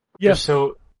Recharged? Yes. Just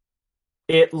so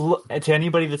to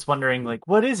anybody that's wondering, like,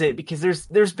 what is it? Because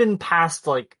there's been past,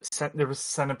 like, there was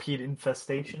Centipede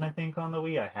Infestation, I think, on the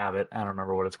Wii. I have it. I don't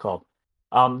remember what it's called.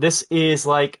 This is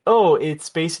like, it's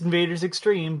Space Invaders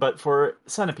Extreme, but for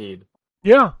Centipede.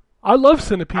 Yeah, I love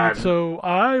Centipede, so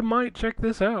I might check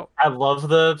this out. I love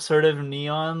the sort of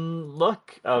neon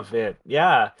look of it.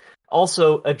 Yeah.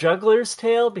 Also, A Juggler's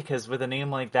Tale, because with a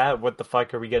name like that, what the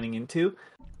fuck are we getting into?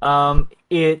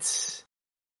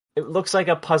 It looks like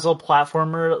a puzzle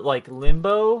platformer, like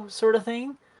Limbo sort of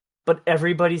thing, but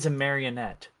everybody's a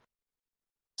marionette.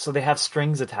 So they have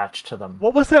strings attached to them.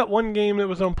 What was that one game that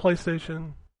was on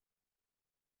PlayStation?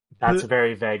 That's a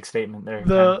very vague statement there.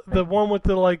 The one with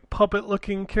the, like,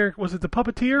 puppet-looking character. Was it the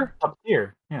Puppeteer?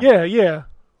 Puppeteer, yeah. Yeah.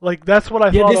 Like, that's what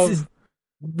I thought of.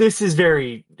 This is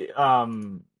very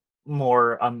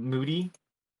more moody.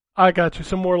 I got you.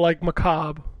 Some more, like,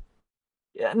 macabre.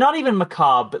 Yeah, not even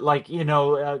macabre, but, like,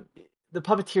 the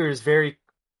Puppeteer is very,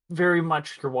 very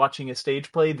much you're watching a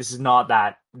stage play. This is not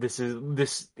that.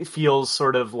 This feels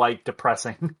sort of, like,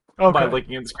 depressing. Okay. By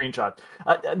looking at the screenshot.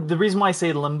 The reason why I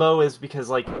say Limbo is because,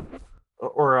 like,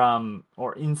 or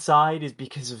Inside is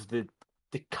because of the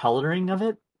coloring of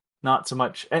it, not so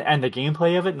much, and the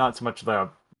gameplay of it, not so much the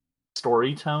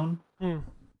story tone.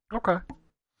 Okay.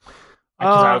 Because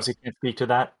I obviously can't speak to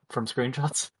that from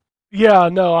screenshots. Yeah,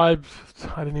 no, I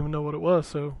didn't even know what it was,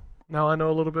 so now I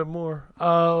know a little bit more.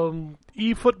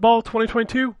 eFootball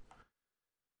 2022.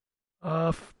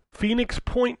 Phoenix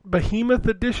Point Behemoth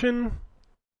Edition.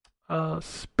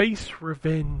 Space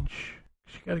Revenge.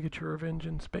 You gotta get your revenge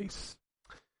in space.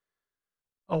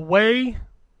 Away,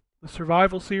 the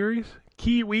Survival Series.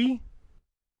 Kiwi.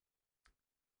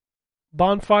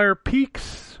 Bonfire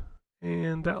Peaks.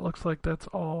 And that looks like that's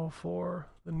all for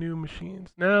the new machines.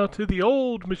 Now to the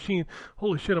old machine.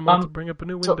 Holy shit, I'm about to bring up a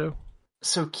new window.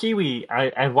 So Kiwi,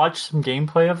 I watched some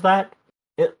gameplay of that.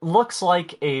 It looks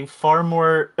like a far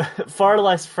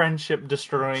less friendship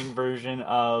destroying version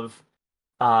of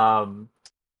Overcooked.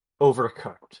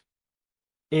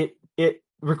 It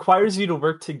requires you to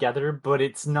work together, but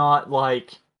it's not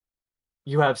like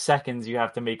you have seconds, you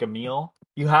have to make a meal.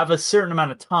 You have a certain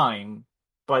amount of time,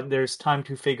 but there's time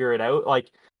to figure it out.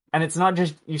 Like, and it's not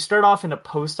just you start off in a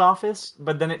post office,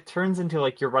 but then it turns into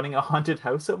like you're running a haunted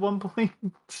house at one point.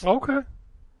 Okay.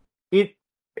 It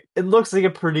it looks like a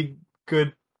pretty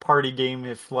good party game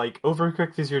if like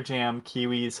Overcooked is your jam,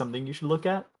 Kiwi is something you should look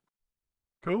at.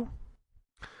 Cool.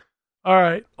 All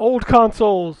right, old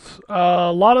consoles.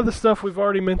 A lot of the stuff we've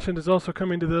already mentioned is also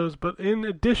coming to those, but in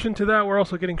addition to that, we're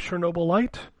also getting Chernobyl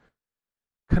Light,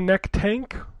 Connect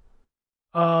Tank,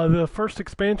 the first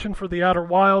expansion for the Outer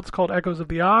Wilds called Echoes of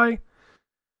the Eye,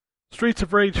 Streets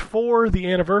of Rage 4,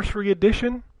 the Anniversary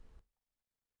Edition.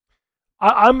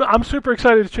 I'm super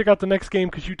excited to check out the next game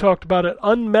because you talked about it.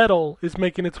 Unmetal is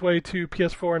making its way to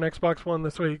PS4 and Xbox One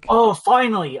this week. Oh,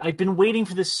 finally! I've been waiting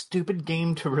for this stupid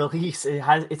game to release.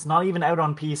 It's not even out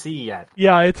on PC yet.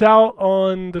 Yeah, it's out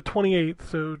on the 28th,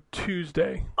 so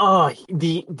Tuesday. Oh,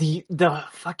 the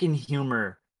fucking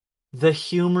humor. The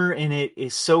humor in it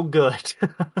is so good.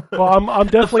 Well, I'm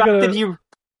the definitely fact gonna. that you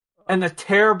and a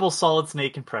terrible Solid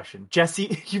Snake impression. Jesse,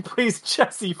 he plays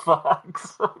Jesse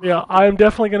Fox. Yeah, I'm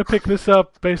definitely gonna pick this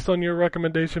up based on your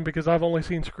recommendation because I've only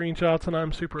seen screenshots and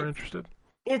I'm super interested.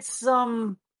 It's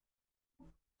the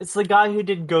guy who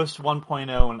did Ghost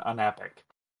 1.0 on Epic.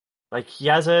 Like he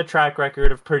has a track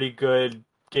record of pretty good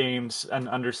games and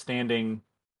understanding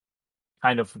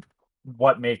kind of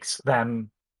what makes them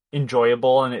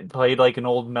enjoyable, and it played like an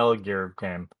old Metal Gear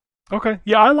game. Okay,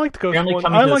 yeah, I liked Ghost Apparently 1.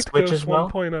 coming I to the liked Switch Ghost as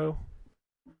well? 1.0.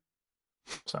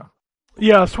 So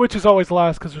Yeah, Switch is always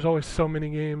last because there's always so many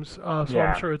games, so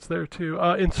Yeah. I'm sure it's there too.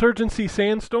 Insurgency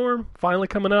Sandstorm, finally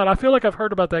coming out. I feel like I've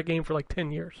heard about that game for like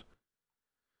 10 years.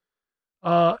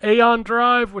 Aeon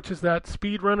Drive, which is that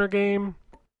speedrunner game.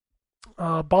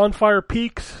 Bonfire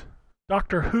Peaks,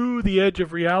 Doctor Who, The Edge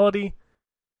of Reality.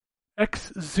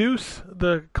 X Zeus,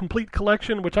 the complete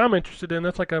collection, which I'm interested in.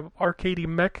 That's like a arcadey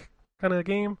mech kind of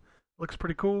game. Looks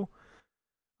pretty cool.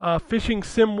 Fishing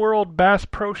Sim World Bass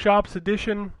Pro Shops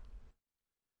Edition.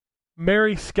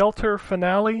 Mary Skelter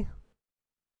Finale.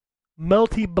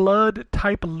 Melty Blood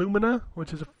Type Lumina,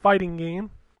 which is a fighting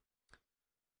game.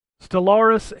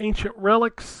 Stellaris Ancient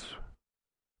Relics.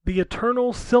 The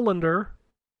Eternal Cylinder.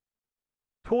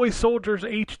 Toy Soldiers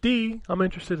HD. I'm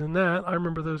interested in that. I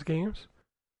remember those games.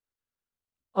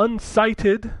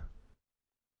 Unsighted.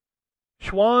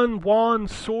 Xuan Wan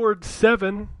Sword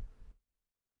 7.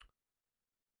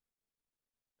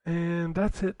 And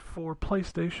that's it for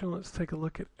PlayStation. Let's take a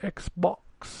look at Xbox.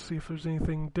 See if there's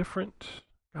anything different.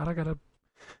 God, I gotta...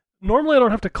 Normally I don't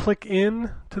have to click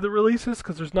in to the releases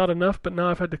because there's not enough, but now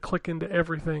I've had to click into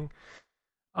everything.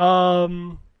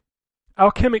 Alchemic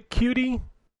Cutie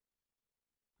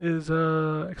is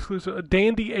exclusive.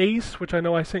 Dandy Ace, which I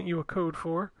know I sent you a code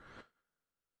for.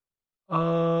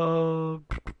 What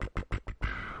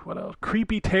else?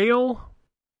 Creepy Tale.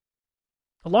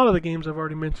 A lot of the games I've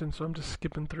already mentioned, so I'm just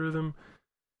skipping through them.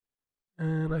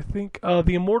 And I think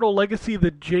The Immortal Legacy,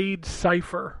 The Jade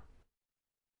Cipher.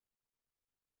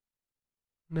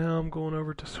 Now I'm going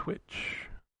over to Switch.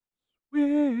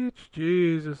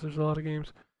 Jesus, there's a lot of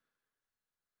games.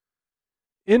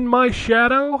 In My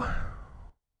Shadow.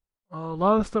 A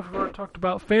lot of the stuff we've already talked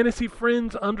about. Fantasy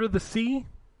Friends Under the Sea.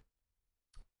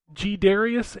 G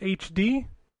Darius HD.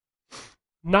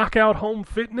 Knockout Home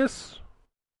Fitness.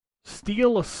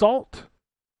 Steel Assault.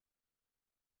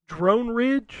 Drone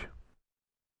Ridge.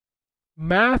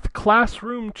 Math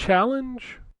Classroom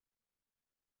Challenge.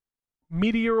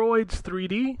 Meteoroids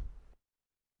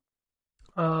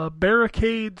 3D.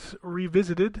 Barricades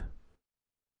Revisited.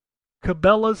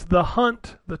 Cabela's The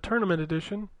Hunt, the Tournament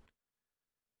Edition.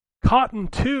 Cotton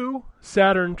 2,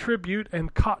 Saturn Tribute,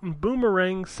 and Cotton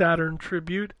Boomerang, Saturn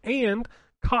Tribute, and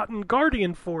Cotton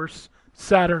Guardian Force,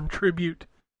 Saturn Tribute.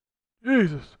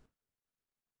 Jesus.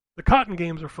 The Cotton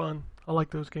games are fun. I like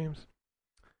those games.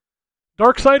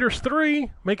 Darksiders 3,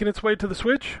 making its way to the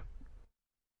Switch.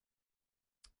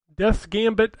 Death's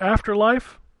Gambit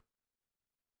Afterlife.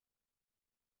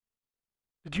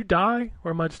 Did you die,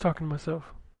 or am I just talking to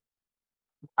myself?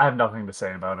 I have nothing to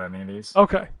say about any of these.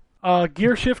 Okay.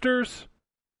 Gear Shifters,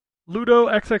 Ludo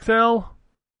XXL,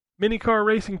 Minicar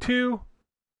Racing 2.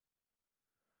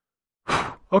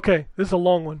 Okay, this is a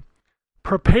long one.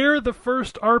 Prepare the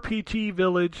First RPG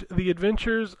Village, The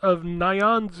Adventures of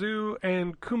Nyanzu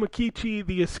and Kumakichi,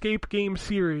 the Escape Game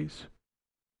Series.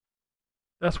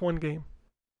 That's one game.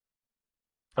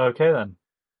 Okay then.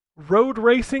 Road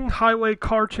Racing, Highway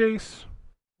Car Chase,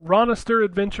 Ronister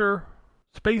Adventure,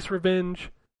 Space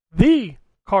Revenge, The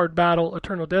Card Battle,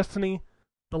 Eternal Destiny,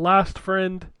 The Last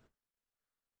Friend,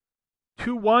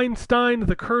 To Weinstein,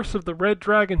 The Curse of the Red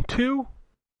Dragon 2,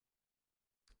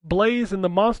 Blaze and the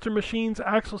Monster Machines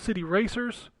Axle City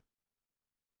Racers,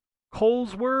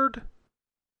 Cole's Word,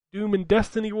 Doom and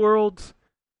Destiny Worlds,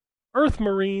 Earth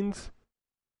Marines,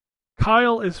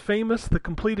 Kyle is Famous, the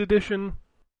Complete Edition,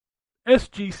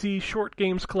 SGC Short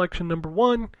Games Collection number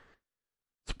 1,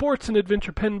 Sports and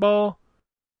Adventure Pinball,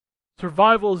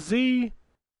 Survival Z,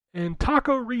 and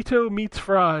Taco Rito Meets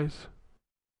Fries.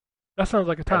 That sounds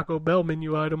like a Taco Bell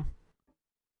menu item.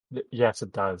 Yes,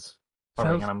 it does. Are we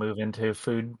Sounds- going to move into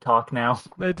food talk now?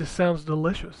 That just sounds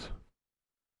delicious.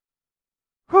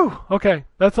 Whew. Okay,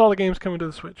 that's all the games coming to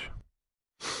the Switch.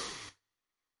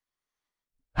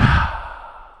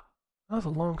 That was a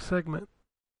long segment.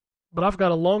 But I've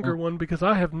got a longer one because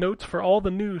I have notes for all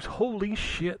the news. Holy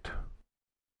shit.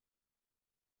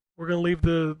 We're going to leave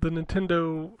the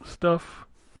Nintendo stuff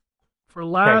for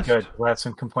last. Okay, good. We have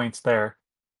some complaints there.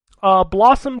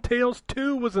 Blossom Tales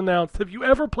 2 was announced. Have you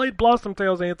ever played Blossom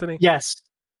Tales, Anthony? Yes.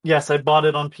 Yes, I bought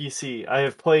it on PC. I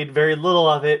have played very little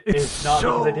of it. It's not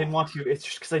so- because I didn't want to. It's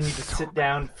just because I need to so sit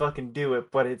down and fucking do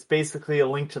it. But it's basically a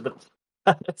Link to the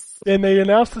Past. And they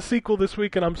announced the sequel this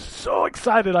week, and I'm so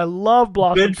excited. I love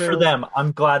Blossom Good Tales. for them.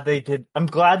 I'm glad they did. I'm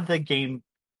glad the game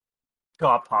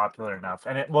got popular enough.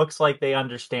 And it looks like they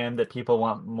understand that people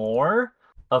want more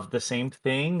of the same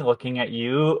thing. Looking at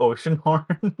you,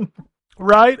 Oceanhorn.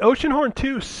 Right? Oceanhorn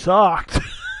 2 sucked.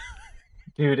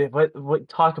 Dude, what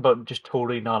talk about just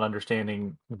totally not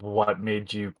understanding what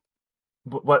made you,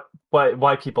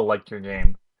 why people liked your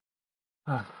game.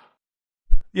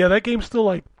 Yeah, that game's still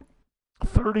like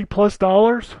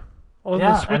 $30+ on the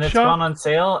Yeah, Switch and it's shop. gone on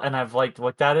sale, and I've like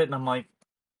looked at it, and I'm like,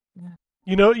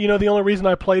 You know, the only reason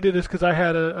I played it is because I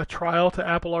had a trial to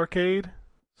Apple Arcade,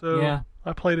 so yeah,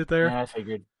 I played it there. yeah, I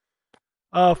figured.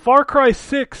 Far Cry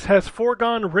 6 has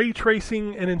foregone ray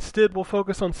tracing and instead will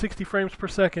focus on 60 frames per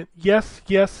second. Yes,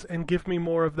 yes, and give me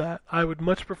more of that. I would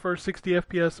much prefer 60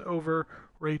 FPS over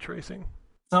ray tracing.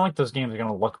 It's not like those games are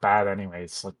gonna look bad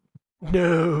anyways. Like,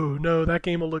 No, that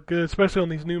game will look good, especially on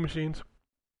these new machines.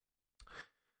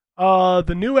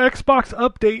 The new Xbox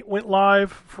update went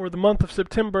live for the month of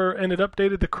September, and it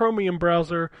updated the Chromium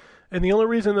browser. And the only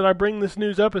reason that I bring this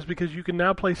news up is because you can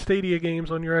now play Stadia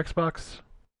games on your Xbox.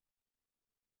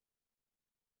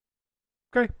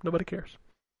 Okay, nobody cares.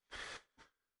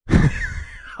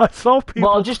 I saw people.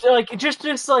 well, just like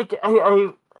I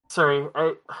sorry,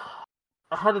 I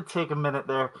had to take a minute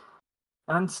there.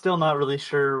 I'm still not really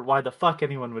sure why the fuck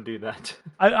anyone would do that.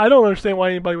 I don't understand why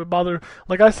anybody would bother.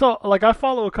 I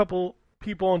follow a couple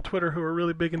people on Twitter who are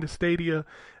really big into Stadia,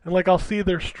 and I'll see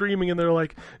their streaming, and they're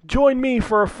like, "Join me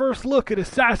for a first look at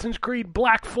Assassin's Creed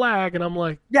Black Flag," and I'm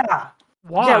like, Yeah,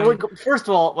 "Why?" yeah. Look, first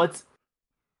of all, let's.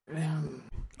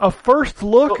 A first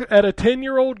look at a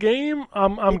 10-year-old game?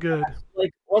 I'm good.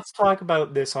 Like, let's talk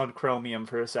about this on Chromium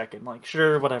for a second. Like,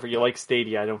 sure, whatever. You like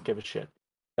Stadia, I don't give a shit.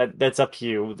 That's up to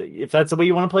you. If that's the way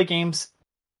you want to play games,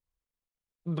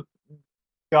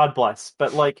 God bless.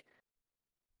 But like,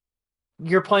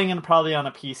 you're playing it probably on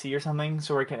a PC or something,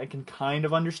 so I can kind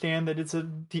of understand that it's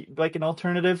an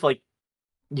alternative. Like,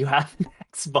 you have an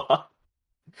Xbox.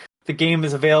 The game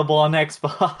is available on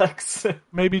Xbox.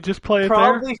 Maybe just play it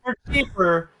Probably for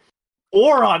cheaper,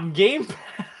 or on Game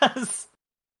Pass.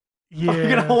 there. I'm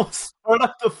Yeah, gonna start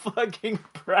up the fucking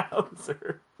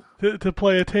browser. to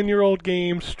play a 10-year-old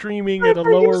game streaming at a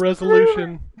lower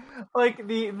resolution. Like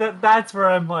that's where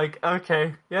I'm like,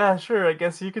 okay, yeah, sure, I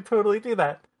guess you could totally do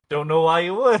that. Don't know why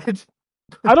you would.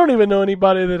 I don't even know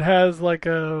anybody that has like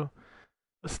a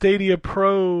Stadia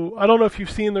Pro. I don't know if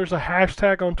you've seen. There's a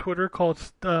hashtag on Twitter called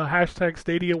hashtag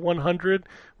Stadia 100,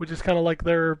 which is kind of like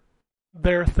their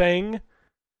thing.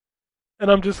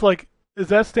 And I'm just like, does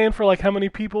that stand for like how many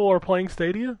people are playing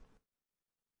Stadia?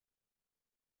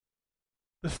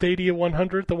 The Stadia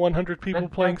 100, the 100 people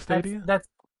playing Stadia.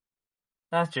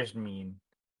 That's just mean.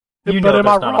 But You know am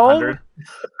I there's not wrong?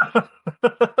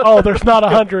 100. Oh, there's not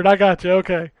 100. I got you.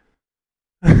 Okay.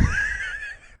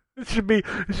 It should be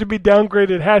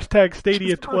downgraded. Hashtag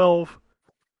Stadia 12.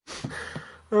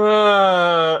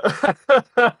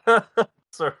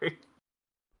 Sorry.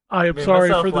 I am Made sorry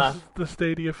myself for laugh. the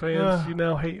Stadia fans. You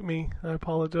now hate me. I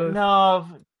apologize. No,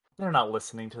 they're not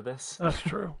listening to this. That's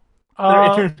true. Their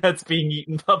internet's being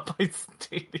eaten up by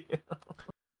Stadia.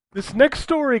 This next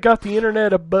story got the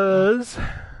internet a buzz.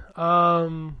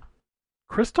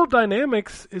 Crystal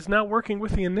Dynamics is now working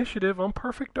with the Initiative on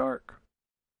Perfect Dark.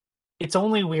 It's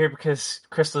only weird because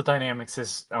Crystal Dynamics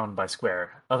is owned by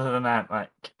Square. Other than that,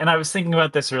 and I was thinking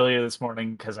about this earlier this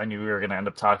morning because I knew we were going to end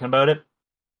up talking about it.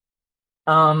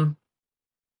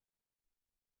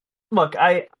 Look,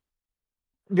 the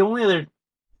only other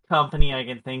company I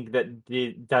can think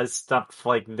that does stuff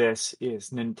like this is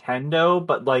Nintendo,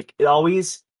 but like it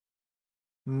always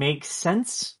makes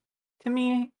sense to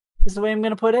me, is the way I'm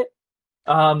gonna put it.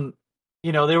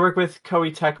 They work with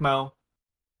Koei Tecmo,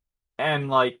 and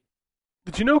like,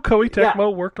 Did you know Koei Yeah.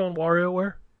 Tecmo worked on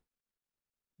WarioWare?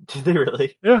 did they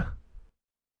really? Yeah.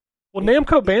 Well,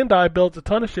 Namco Bandai builds a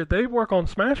ton of shit. They work on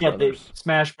Smash Yeah, Brothers.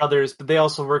 Smash Brothers, but they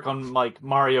also work on like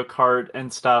Mario Kart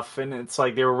and stuff, and it's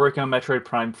like they were working on Metroid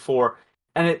Prime 4,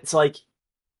 and it's like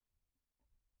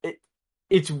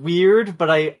it's weird, but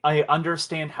I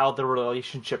understand how the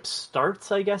relationship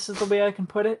starts, I guess is the way I can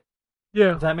put it.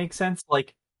 Yeah. Does that make sense?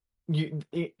 Like Namco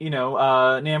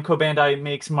Bandai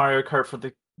makes Mario Kart for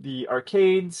the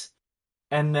arcades,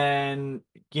 and then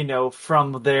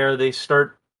from there they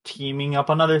start teaming up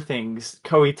on other things.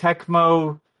 Koei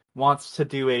Tecmo wants to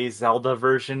do a Zelda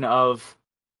version of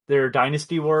their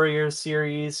Dynasty Warriors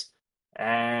series,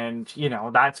 and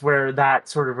that's where that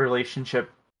sort of relationship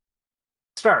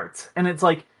starts. And it's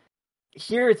like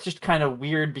here it's just kind of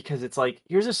weird because it's like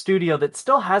here's a studio that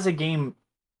still has a game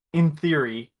in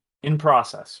theory in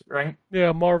process, right?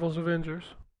 Yeah, Marvel's Avengers.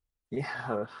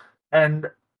 Yeah. And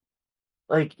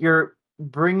like you're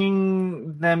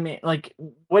bringing them in, like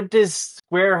what does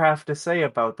Square have to say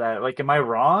about that? Like am I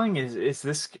wrong?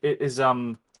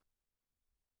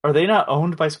 Are they not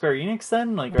owned by Square Enix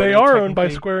then? Like They are owned by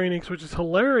technically- Square Enix, which is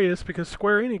hilarious because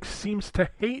Square Enix seems to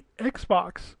hate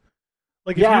Xbox.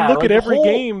 Like if Yeah, you look like at the every whole-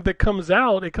 game that comes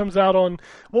out, it comes out on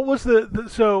what was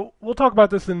so we'll talk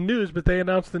about this in the news, but they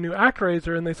announced the new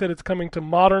ActRaiser and they said it's coming to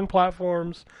modern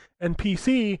platforms and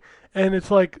PC, and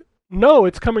it's like no,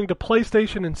 it's coming to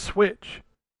PlayStation and Switch.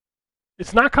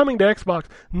 It's not coming to Xbox.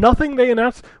 Nothing they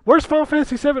announced. Where's Final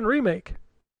Fantasy VII Remake?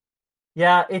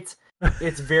 Yeah, it's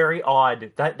very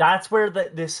odd. That's where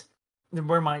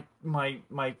where my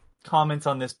comments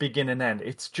on this begin and end.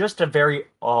 It's just a very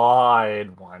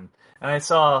odd one. And I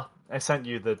sent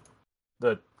you the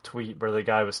tweet where the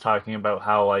guy was talking about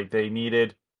how like they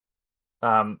needed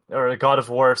or the God of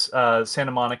War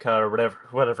Santa Monica or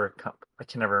whatever I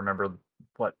can never remember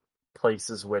what place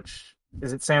is which.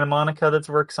 Is it Santa Monica that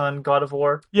works on God of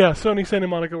War? Yeah, Sony Santa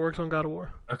Monica works on God of War.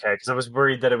 Okay, because I was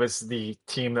worried that it was the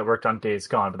team that worked on Days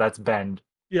Gone, but that's Bend.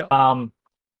 Yeah. All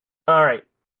right.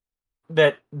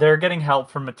 That they're getting help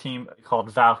from a team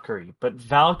called Valkyrie, but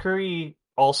Valkyrie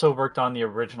also worked on the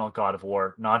original God of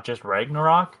War, not just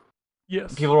Ragnarok.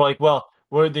 Yes. People are like, well,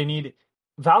 what do they need?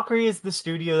 Valkyrie is the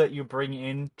studio that you bring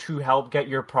in to help get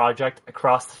your project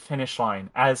across the finish line,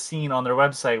 as seen on their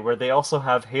website, where they also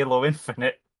have Halo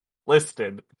Infinite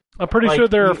listed. I'm pretty like, sure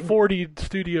there are you- 40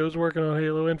 studios working on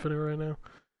Halo Infinite right now.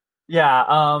 Yeah.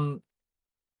 I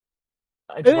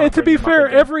just wanna And to bring be them up fair,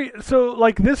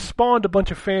 again. this spawned a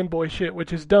bunch of fanboy shit,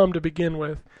 which is dumb to begin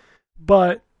with.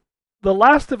 But The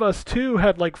Last of Us 2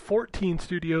 had like 14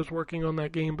 studios working on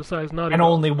that game besides Naughty and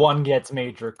Dog. only one gets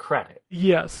major credit.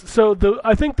 Yes. So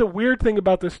I think the weird thing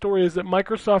about this story is that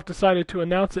Microsoft decided to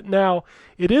announce it now.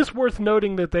 It is worth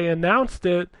noting that they announced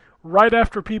it right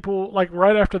after the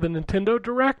Nintendo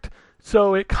Direct,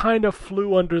 so it kind of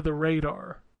flew under the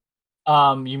radar.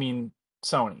 You mean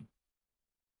Sony?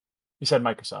 You said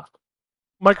Microsoft.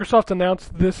 Microsoft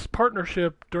announced this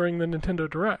partnership during the Nintendo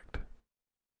Direct.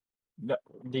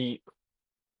 The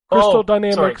Crystal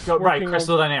Dynamics. Sorry, right, working on-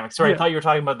 Crystal Dynamics. Sorry, Yeah. I thought you were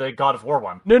talking about the God of War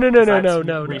one. No.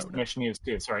 That's recent news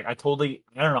too. Sorry, I don't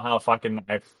know how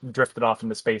I drifted off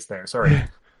into space there. Sorry.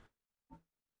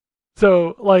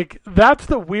 So, like, that's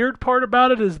the weird part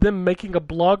about it is them making a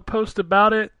blog post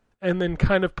about it and then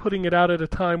kind of putting it out at a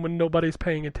time when nobody's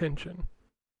paying attention.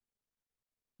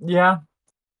 Yeah,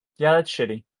 that's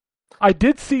shitty. I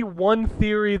did see one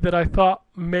theory that I thought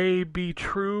may be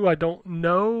true. I don't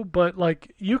know, but,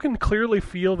 like, you can clearly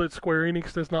feel that Square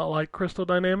Enix does not like Crystal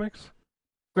Dynamics.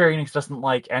 Square Enix doesn't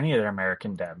like any of their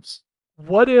American devs.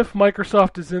 What if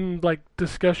Microsoft is in, like,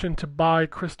 discussion to buy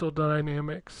Crystal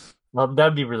Dynamics? Well,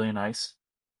 that'd be really nice.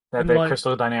 That And, the like-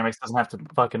 Crystal Dynamics doesn't have to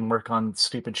fucking work on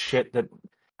stupid shit. That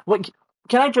what?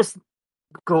 Can I just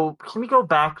go? Can we go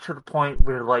back to the point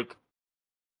where like,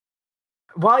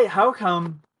 why? How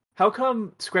come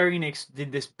Square Enix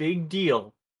did this big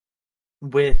deal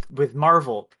with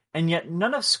Marvel, and yet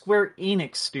none of Square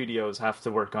Enix studios have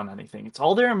to work on anything? It's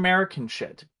all their American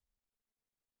shit.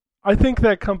 I think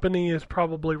that company is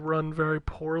probably run very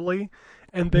poorly,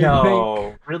 and they no,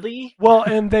 think... really? Well,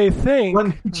 and they think When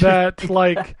did you that think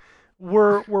like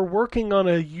we're working on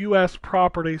a U.S.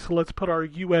 property, so let's put our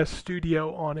U.S.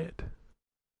 studio on it.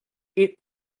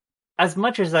 As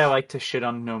much as I like to shit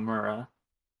on Nomura,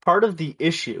 part of the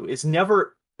issue is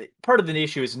Nomura,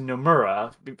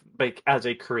 like as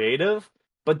a creative,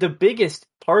 But the biggest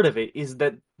part of it is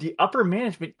that the upper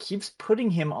management keeps putting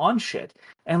him on shit.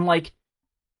 And like,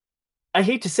 I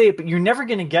hate to say it, but you're never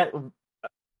going to get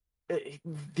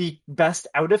the best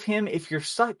out of him if you're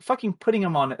fucking putting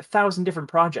him on 1,000 different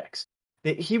projects.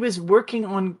 He was working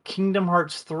on Kingdom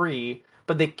Hearts 3,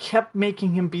 but they kept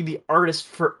making him be the artist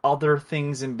for other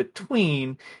things in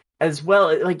between as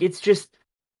well. Like, it's just,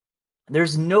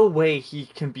 there's no way he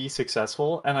can be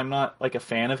successful, and I'm not like a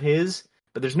fan of his,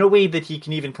 but there's no way that he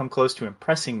can even come close to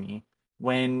impressing me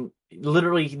when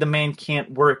literally the man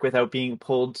can't work without being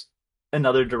pulled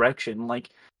another direction. Like,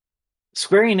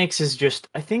 Square Enix is just,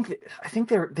 I think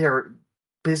their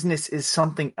business is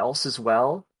something else as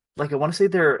well. Like, I want to say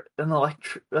they're an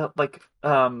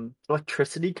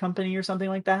electricity company or something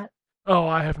like that. Oh,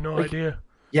 I have no idea.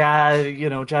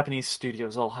 Yeah, Japanese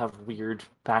studios all have weird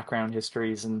background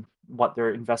histories and what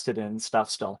they're invested in and stuff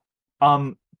still.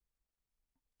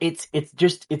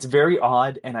 It's very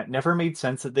odd, and it never made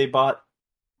sense that they bought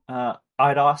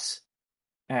Eidos,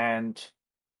 and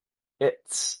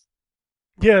it's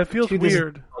Yeah, it feels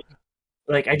weird.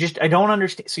 Like, I don't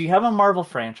understand. So you have a Marvel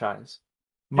franchise.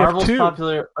 Marvel's two.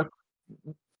 popular.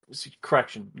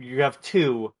 Correction. You have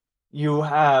two. You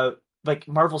have, like,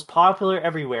 Marvel's popular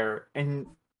everywhere, and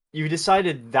you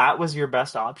decided that was your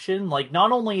best option. Like,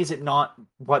 not only is it not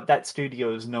what that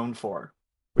studio is known for,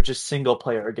 which is single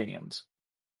player games,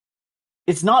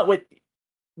 it's not what,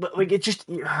 but like, it just,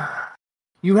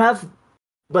 you have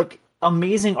like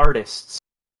amazing artists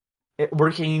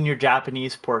working in your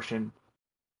Japanese portion.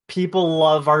 People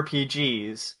love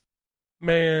RPGs,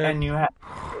 man, and you have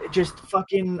just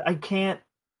fucking, I can't.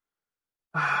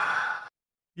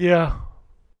 Yeah,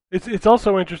 it's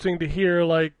also interesting to hear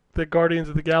like the Guardians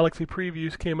of the Galaxy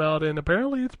previews came out, and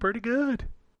apparently it's pretty good.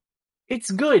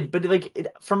 It's good, but like,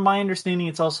 from my understanding,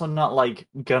 it's also not like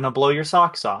gonna blow your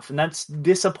socks off, and that's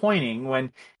disappointing.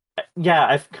 When, yeah,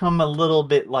 I've come a little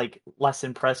bit like less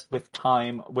impressed with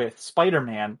time with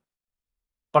Spider-Man,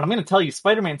 but I'm gonna tell you,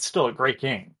 Spider-Man's still a great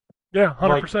game. Yeah,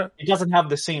 100%. Like, it doesn't have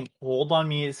the same hold on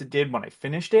me as it did when I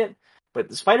finished it,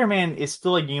 but Spider-Man is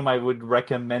still a game I would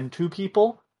recommend to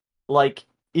people. Like,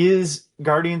 is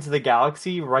Guardians of the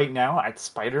Galaxy right now at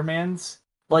Spider-Man's?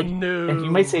 Like, No. and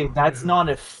you might say that's not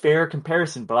a fair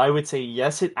comparison, but I would say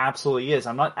yes, it absolutely is.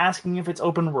 I'm not asking if it's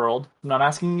open world. I'm not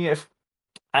asking if...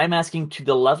 I'm asking to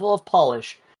the level of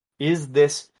polish, is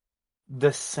this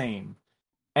the same?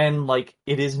 And, like,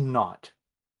 it is not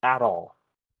at all.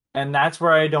 And that's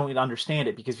where I don't understand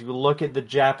it, because if you look at the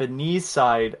Japanese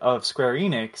side of Square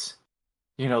Enix,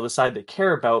 the side they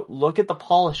care about, look at the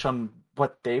polish on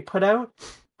what they put out,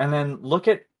 and then look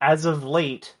at, as of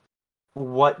late,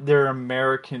 what their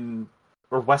American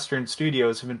or Western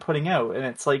studios have been putting out, and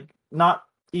it's like not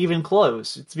even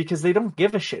close. It's because they don't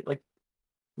give a shit. Like,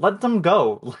 let them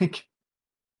go. Like,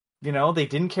 they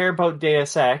didn't care about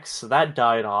Deus Ex, so that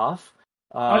died off.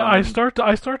 I start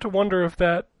to wonder if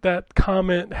that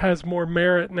comment has more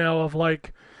merit now, of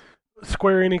like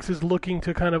Square Enix is looking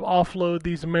to kind of offload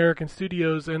these American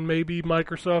studios, and maybe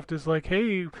Microsoft is like,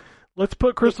 hey, let's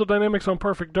put Crystal Dynamics on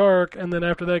Perfect Dark, and then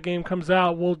after that game comes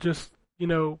out, we'll just,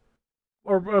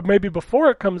 or maybe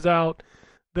before it comes out,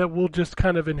 that we'll just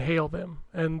kind of inhale them,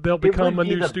 and they'll become a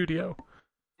new studio.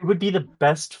 It would be the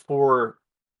best for...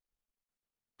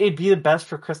 It'd be the best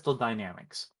for Crystal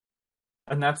Dynamics.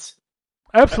 And that's...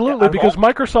 Absolutely, because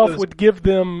Microsoft would give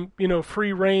them,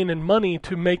 free reign and money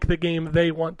to make the game they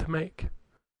want to make.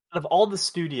 Out of all the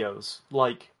studios,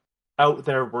 like, out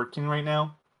there working right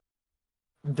now,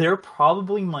 they're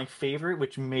probably my favorite,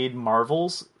 which made Marvel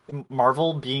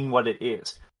being what it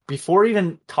is. Before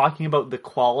even talking about the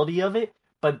quality of it,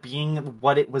 but being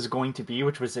what it was going to be,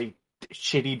 which was a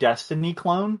shitty Destiny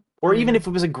clone, or even if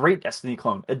it was a great Destiny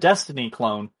clone, a Destiny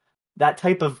clone, that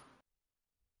type of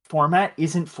format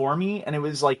isn't for me, and it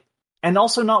was like, and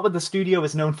also not what the studio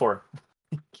is known for.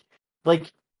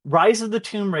 Like, Rise of the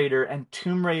Tomb Raider and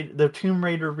the Tomb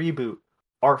Raider reboot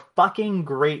are fucking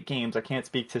great games. I can't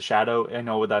speak to Shadow. I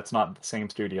know that's not the same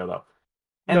studio though.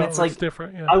 And no, it's like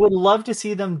different. Yeah. I would love to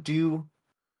see them do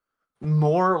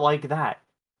more like that.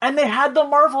 And they had the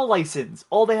Marvel license.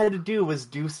 All they had to do was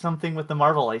do something with the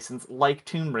Marvel license, like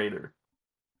Tomb Raider.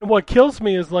 What kills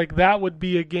me is like that would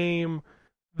be a game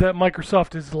that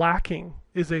Microsoft is lacking,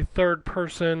 is a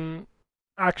third-person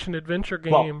action-adventure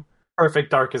game. Well, Perfect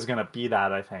Dark is going to be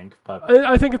that, I think. But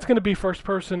I think it's going to be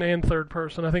first-person and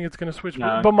third-person. I think it's going to switch.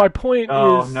 No. But my point is...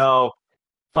 Oh, no.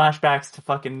 Flashbacks to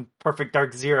fucking Perfect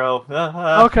Dark Zero.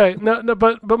 Okay, no,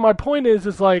 but my point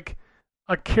is like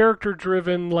a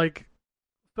character-driven, like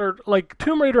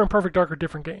Tomb Raider and Perfect Dark are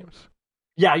different games.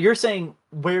 Yeah, you're saying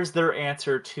where's their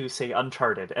answer to say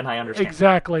Uncharted, and I understand.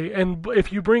 Exactly. And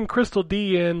if you bring Crystal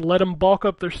D in, let them bulk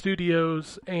up their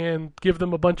studios and give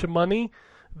them a bunch of money,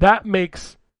 that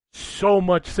makes so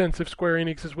much sense if Square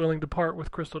Enix is willing to part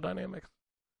with Crystal Dynamics.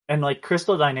 And like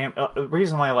Crystal Dynamics, the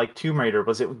reason why I like Tomb Raider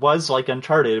was it was like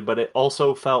Uncharted, but it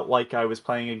also felt like I was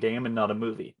playing a game and not a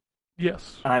movie.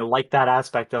 Yes. And I like that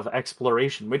aspect of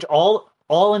exploration, which all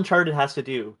Uncharted has to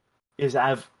do is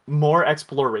have more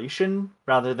exploration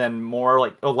rather than more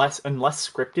like less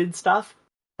scripted stuff,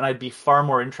 and I'd be far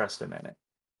more interested in it.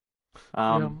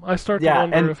 I start to yeah,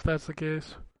 wonder and- if that's the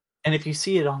case. And if you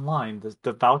see it online,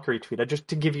 the Valkyrie tweet, just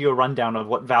to give you a rundown of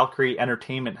what Valkyrie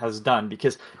Entertainment has done,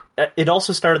 because it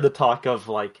also started the talk of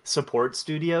like support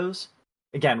studios.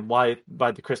 Again, why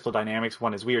the Crystal Dynamics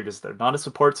one is weird is they're not a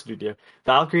support studio.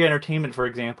 Valkyrie Entertainment, for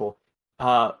example,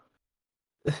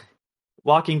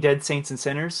 Walking Dead Saints and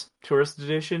Sinners, Tourist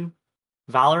Edition,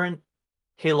 Valorant,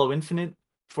 Halo Infinite,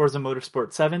 Forza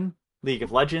Motorsport 7, League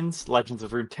of Legends, Legends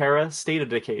of Runeterra, State of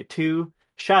Decay 2,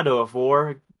 Shadow of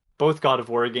War, both God of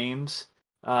War games,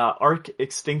 Ark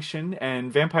Extinction,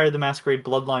 and Vampire the Masquerade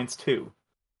Bloodlines 2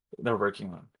 they're working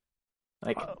on.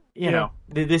 Like, you know,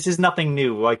 this is nothing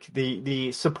new. Like,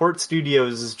 the support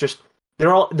studios is just,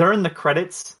 they're in the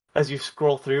credits as you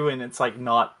scroll through, and it's like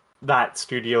not that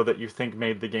studio that you think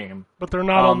made the game. But they're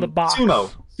not on the box.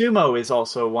 Sumo is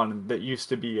also one that used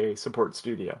to be a support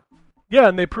studio. Yeah,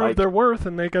 and they proved Like- their worth,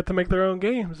 and they got to make their own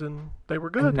games, and they were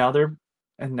good. And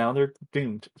now they're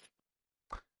doomed.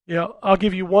 Yeah, I'll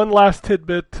give you one last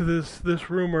tidbit to this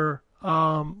rumor.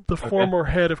 The former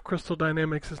head of Crystal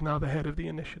Dynamics is now the head of the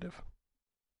initiative.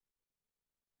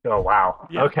 Oh wow.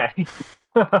 Yeah. Okay.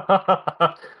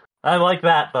 I like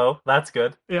that though. That's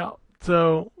good. Yeah,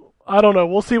 so I don't know.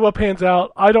 We'll see what pans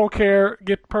out. I don't care.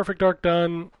 Get Perfect Dark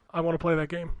done. I want to play that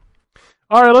game.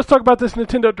 All right, let's talk about this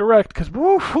Nintendo Direct because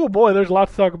oh boy, there's a lot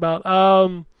to talk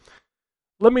about.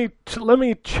 Let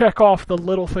me check off the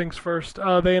little things first.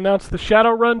 They announced the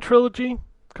Shadowrun trilogy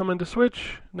coming to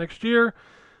Switch next year.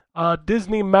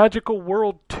 Disney Magical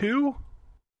World 2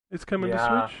 is coming to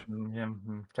Switch. Yeah,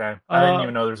 okay. I didn't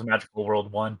even know there was a Magical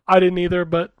World 1. I didn't either,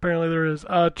 but apparently there is.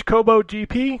 Chocobo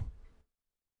GP,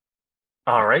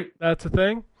 All right. that's a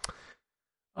thing.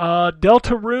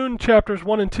 Deltarune Chapters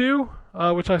 1 and 2,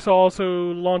 which I saw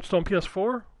also launched on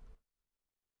PS4.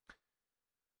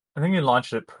 I think you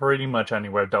launched it pretty much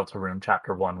anywhere Deltarune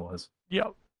Chapter 1 was.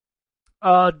 Yep.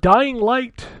 Dying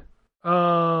Light,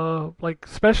 like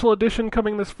special edition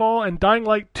coming this fall, and Dying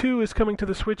Light 2 is coming to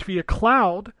the Switch via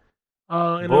cloud.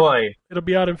 And Boy, it'll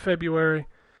be out in February.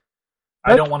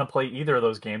 I don't want to play either of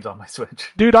those games on my Switch.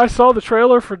 Dude, I saw the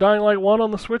trailer for Dying Light 1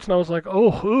 on the Switch, and I was like,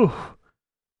 oh,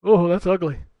 that's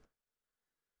ugly.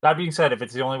 That being said, if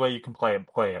it's the only way you can play it,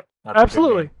 play it. That's a good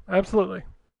Absolutely, game. absolutely.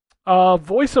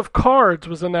 Voice of Cards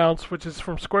was announced, which is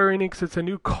from Square Enix. It's a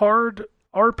new card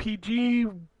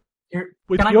RPG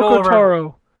with Can I go Yoko over-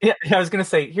 Taro. Yeah, I was going to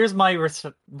say, here's my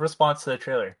response to the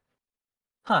trailer.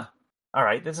 Huh. All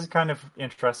right, this is kind of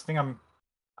interesting.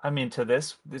 I'm into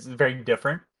this. This is very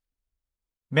different.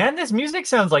 Man, this music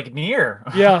sounds like Nier.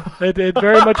 Yeah, it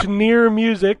very much near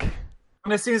music.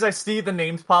 And as soon as I see the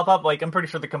names pop up, like, I'm pretty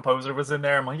sure the composer was in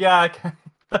there. I'm like, yeah,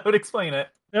 that would explain it.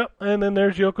 Yep, and then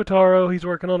there's Yoko Taro. He's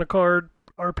working on a card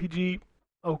RPG.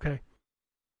 Okay.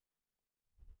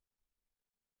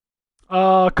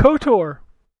 KOTOR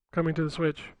coming to the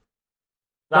Switch.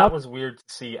 That was weird to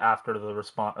see after the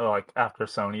response, like after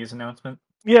Sony's announcement.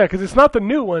 Yeah, because it's not the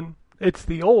new one; it's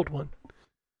the old one.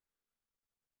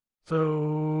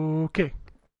 So okay.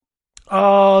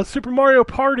 Super Mario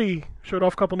Party showed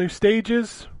off a couple new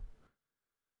stages.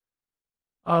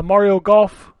 Mario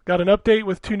Golf got an update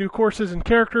with 2 new courses and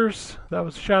characters. That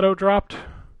was shadow dropped.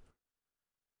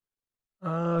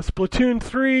 Splatoon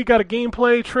 3 got a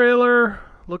gameplay trailer.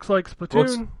 Looks like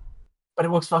Splatoon. But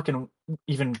it looks fucking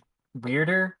even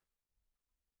weirder.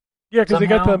 Yeah, because they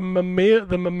got the somehow.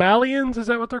 the mammalians. Is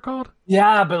that what they're called?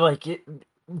 Yeah, but like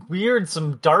weird,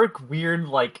 some dark, weird.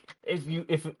 Like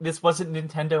if this wasn't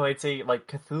Nintendo, I'd say like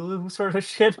Cthulhu sort of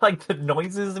shit. Like the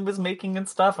noises it was making and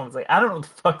stuff. I was like, I don't know what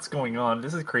the fuck's going on.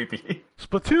 This is creepy.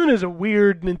 Splatoon is a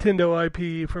weird Nintendo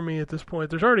IP for me at this point.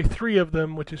 There's already 3 of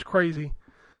them, which is crazy.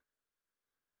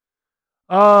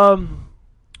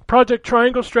 Project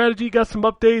Triangle Strategy got some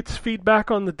updates, feedback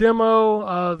on the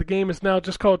demo. The game is now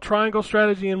just called Triangle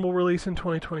Strategy and will release in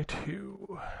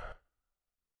 2022.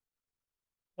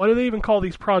 Why do they even call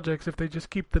these projects if they just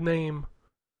keep the name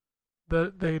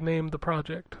that they named the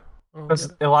project? Because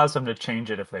it allows them to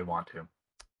change it if they want to.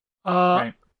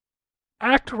 Right.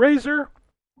 ActRaiser,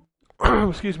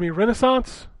 excuse me,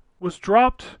 Renaissance was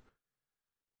dropped,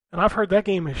 and I've heard that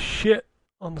game is shit.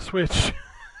 on the Switch.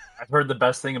 I've heard the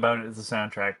best thing about it is the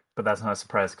soundtrack, but that's not a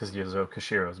surprise because Yuzo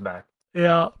Koshiro's back.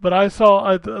 Yeah, but I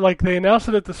saw like they announced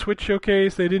it at the Switch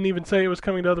showcase. They didn't even say it was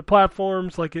coming to other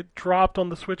platforms. Like it dropped on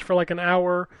the Switch for like an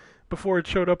hour before it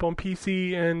showed up on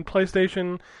PC and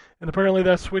PlayStation. And apparently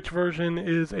that Switch version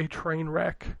is a train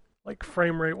wreck, like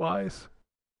frame rate wise.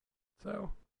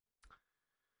 So,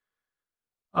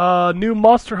 new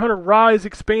Monster Hunter Rise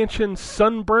expansion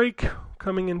Sunbreak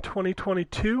coming in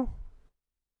 2022.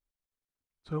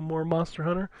 So more Monster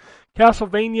Hunter.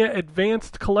 Castlevania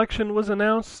Advanced Collection was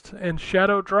announced and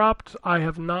Shadow dropped. I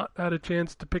have not had a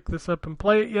chance to pick this up and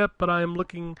play it yet, but I am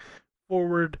looking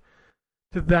forward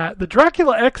to that. The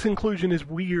Dracula X inclusion is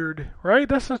weird, right?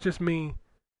 That's not just me.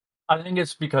 I think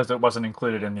it's because it wasn't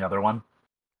included in the other one.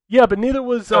 Yeah, but neither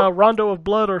was Rondo of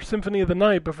Blood or Symphony of the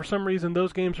Night, but for some reason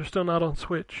those games are still not on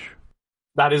Switch.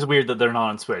 That is weird that they're not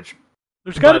on Switch.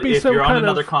 There's got to But be if some you're on kind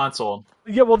another of... console,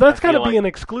 Yeah, well, that's I got to feel be like- an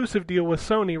exclusive deal with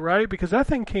Sony, right? Because that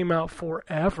thing came out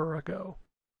forever ago.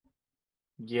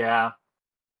 yeah.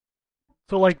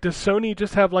 So, like, does Sony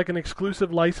just have, like, an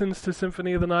exclusive license to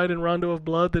Symphony of the Night and Rondo of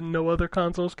Blood that no other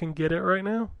consoles can get it right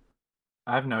now?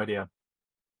 I have no idea.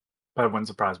 But it wouldn't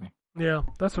surprise me. Yeah,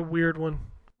 that's a weird one.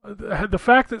 The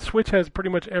fact that Switch has pretty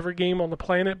much every game on the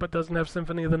planet but doesn't have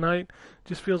Symphony of the Night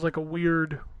just feels like a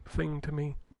weird thing to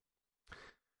me.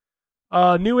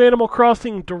 New Animal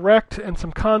Crossing Direct and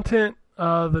some content.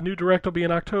 The new Direct will be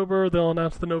in October. They'll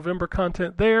announce the November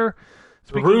content there.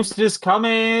 The Roost is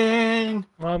coming!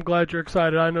 Well, I'm glad you're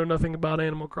excited. I know nothing about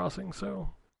Animal Crossing,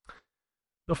 so...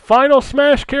 The final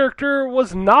Smash character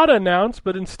was not announced,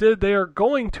 but instead they are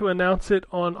going to announce it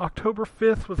on October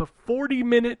 5th with a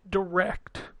 40-minute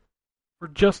Direct for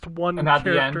just one And at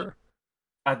the character. end-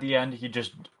 At the end, he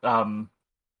just,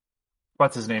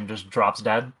 what's his name, just drops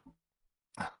dead.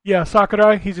 Yeah,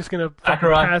 Sakurai, he's just going to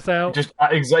Sakurai, pass out. Just,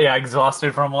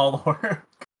 exhausted from all the work.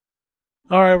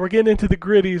 All right, we're getting into the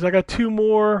gritties. I got two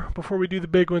more before we do the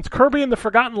big ones. Kirby and the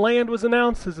Forgotten Land was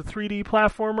announced as a 3D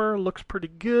platformer. Looks pretty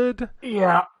good.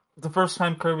 Yeah. The first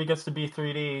time Kirby gets to be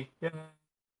 3D. Yeah.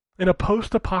 In a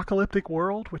post-apocalyptic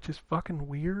world, which is fucking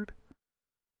weird.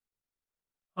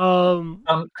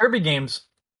 Kirby games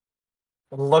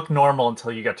look normal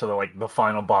until you get to the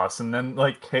final boss, and then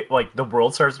the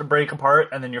world starts to break apart,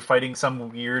 and then you're fighting some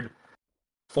weird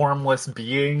formless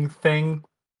being thing.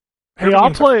 Hey, Kirby I'll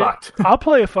games are play. fucked. I'll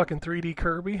play a fucking 3D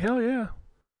Kirby. Hell yeah.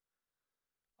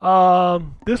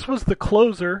 This was the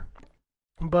closer,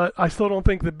 but I still don't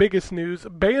think the biggest news.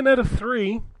 Bayonetta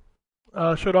 3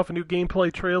 showed off a new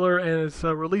gameplay trailer and its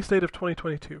release date of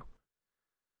 2022.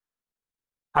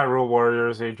 Hyrule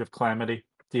Warriors: Age of Calamity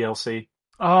DLC.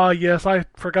 Yes, I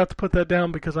forgot to put that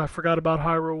down because I forgot about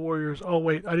Hyrule Warriors. Oh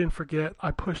wait, I didn't forget.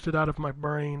 I pushed it out of my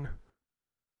brain.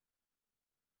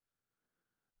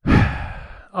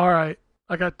 All right,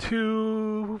 I got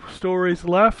two stories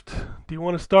left. Do you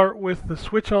want to start with the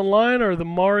Switch Online or the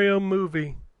Mario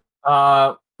movie?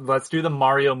 Let's do the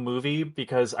Mario movie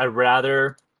because I'd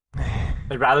rather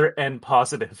end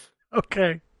positive.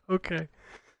 Okay.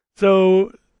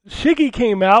 So Shiggy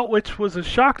came out, which was a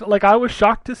shock. Like I was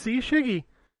shocked to see Shiggy.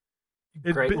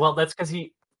 Great. Well, that's because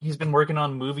he's been working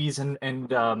on movies and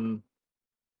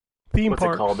theme what's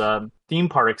parks. it called? Theme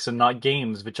parks and not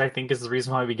games, which I think is the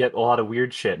reason why we get a lot of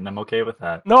weird shit, and I'm okay with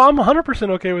that. No, I'm 100%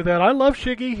 okay with that. I love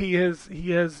Shiggy. He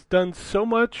has done so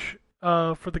much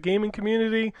for the gaming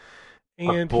community.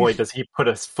 And But boy, he's- does he put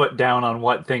his foot down on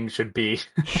what things should be.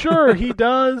 Sure, he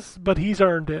does, but he's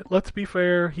earned it. Let's be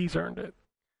fair, he's earned it.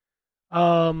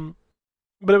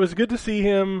 But it was good to see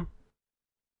him.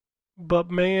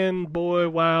 But man, boy,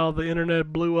 wow, the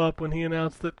internet blew up when he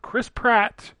announced that Chris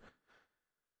Pratt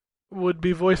would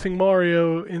be voicing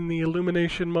Mario in the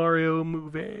Illumination Mario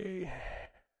movie.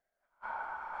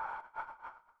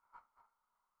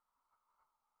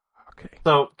 Okay.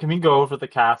 So, can we go over the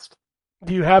cast?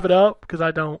 Do you have it up? Because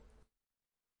I don't.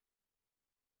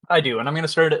 I do, and I'm going to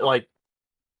start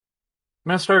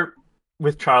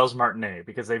with Charles Martinet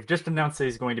because they've just announced that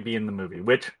he's going to be in the movie.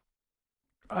 Which,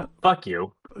 fuck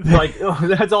you.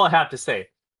 That's all I have to say.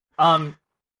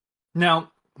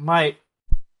 Now my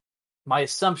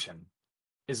assumption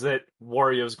is that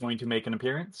Wario is going to make an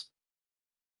appearance.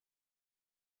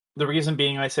 The reason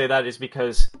being I say that is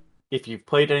because if you've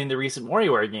played any of the recent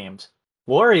WarioWare games,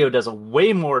 Wario does a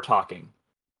way more talking.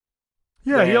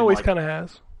 Yeah, he Man, always like- kind of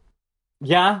has.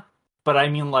 Yeah, but I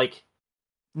mean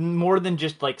more than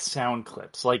just sound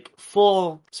clips,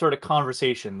 full sort of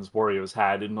conversations Wario's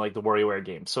had in the WarioWare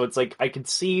games. So it's I could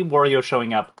see Wario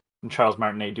showing up and Charles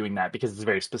Martinet doing that because it's a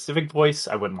very specific voice.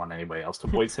 I wouldn't want anybody else to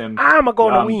voice him. I'm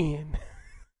gonna win.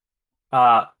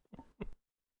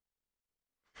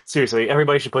 seriously,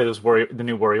 everybody should play the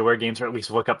new WarioWare games, or at least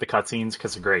look up the cutscenes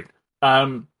because they're great.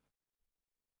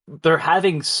 They're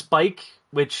having Spike,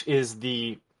 which is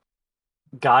the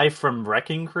guy from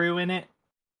Wrecking Crew, in it,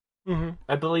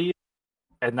 I believe,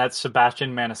 and that's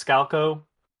Sebastian Maniscalco.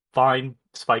 Fine,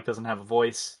 Spike doesn't have a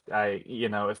voice.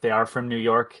 If they are from New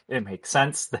York, it makes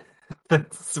sense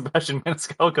that Sebastian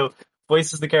Maniscalco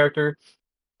voices the character.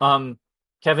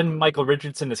 Kevin Michael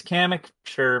Richardson is Kamek,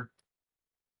 sure.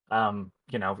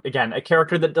 Again, a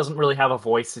character that doesn't really have a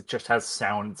voice; it just has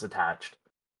sounds attached.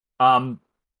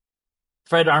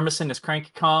 Fred Armisen is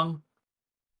Cranky Kong.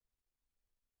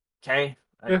 Okay,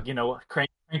 Yeah.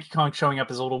 Cranky Kong showing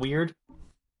up is a little weird.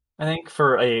 I think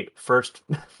for a first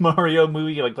Mario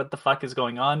movie, like what the fuck is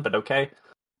going on? But okay.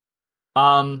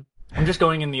 I'm just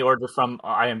going in the order from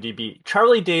IMDb.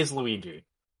 Charlie Day's Luigi.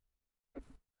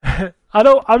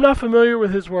 I'm not familiar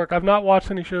with his work. I've not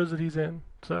watched any shows that he's in.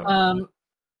 So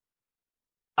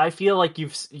I feel like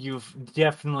you've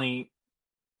definitely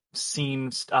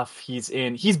seen stuff he's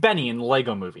in. He's Benny in the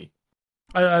Lego Movie.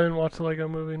 I didn't watch the Lego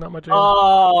Movie. Not much.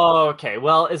 Oh, okay.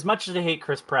 Well, as much as I hate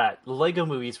Chris Pratt, the Lego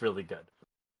Movie's really good.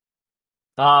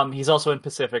 He's also in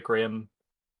Pacific Rim.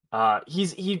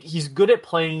 He's good at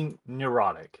playing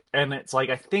neurotic, and it's like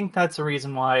I think that's the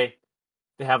reason why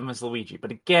they have him as Luigi.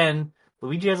 But again,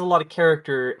 Luigi has a lot of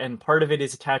character, and part of it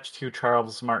is attached to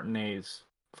Charles Martinet's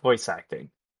voice acting.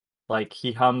 Like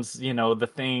he hums,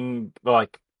 the thing,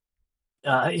 like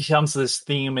he hums this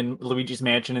theme in Luigi's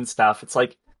Mansion and stuff. It's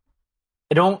like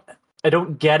I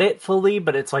don't get it fully,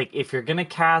 but it's like if you're gonna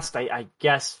cast, I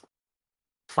guess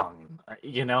fine.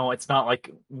 It's not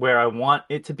like where I want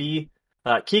it to be.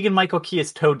 Keegan-Michael Key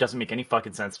as Toad doesn't make any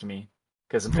fucking sense to me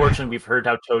because unfortunately we've heard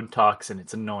how Toad talks and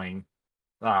it's annoying.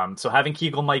 So having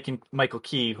Michael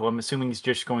Key, who I'm assuming is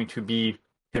just going to be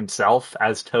himself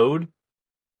as Toad.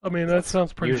 I mean, that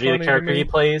sounds pretty usually funny the character to me. he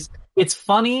plays. It's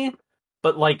funny,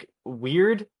 but like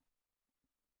weird.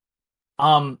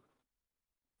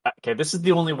 Okay, this is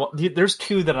the only one. There's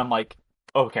two that I'm like,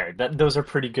 okay, those are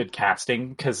pretty good casting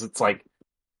because it's like,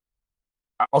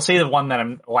 I'll say the one that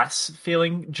I'm less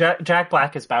feeling. Jack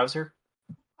Black as Bowser.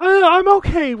 I'm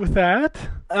okay with that.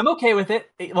 I'm okay with it.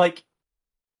 Like,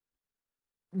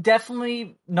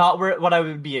 definitely not what I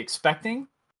would be expecting,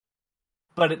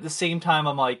 but at the same time,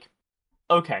 I'm like,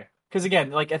 okay, because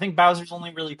again, like I think Bowser's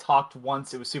only really talked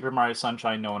once. It was Super Mario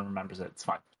Sunshine. No one remembers it. It's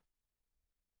fine.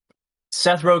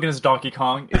 Seth Rogen as Donkey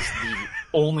Kong is the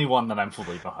only one that I'm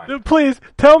fully behind. Please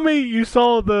tell me you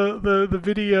saw the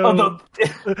video. Oh, no.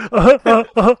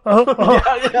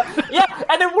 Yeah,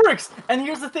 and it works. And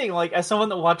here's the thing: like, as someone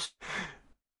that watched,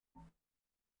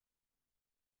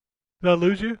 Did I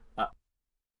lose you?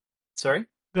 sorry,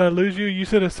 Did I lose you? You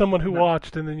said as someone who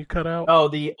watched, and then you cut out. oh,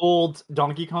 the old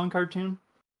Donkey Kong cartoon,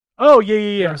 Oh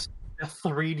yeah. There's the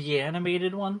 3D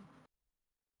animated one.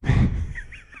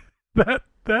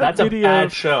 That's a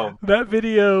bad show. That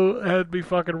video had me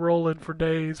fucking rolling for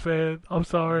days, man. I'm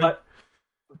sorry.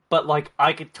 But like,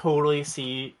 I could totally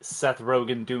see Seth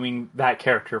Rogen doing that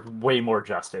character way more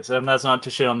justice. And that's not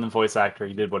to shit on the voice actor.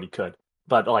 He did what he could.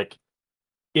 But like,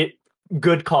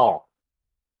 good call.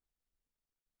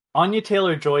 Anya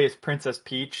Taylor-Joy is Princess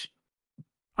Peach.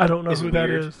 I don't know is who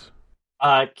weird. that is.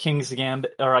 King's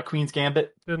Gambit or Queen's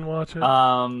Gambit. Didn't watch it.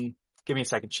 Give me a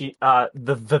second.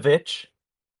 The Vivitch.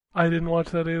 I didn't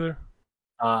watch that either.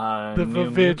 The New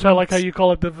Vivitch. Mutants. I like how you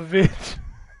call it the Vivitch.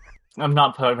 I'm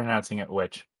not pronouncing it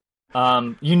which.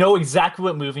 You know exactly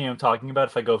what movie I'm talking about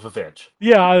if I go Vivitch.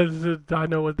 Yeah, I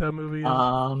know what that movie is.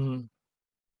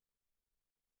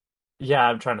 Yeah,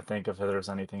 I'm trying to think if there's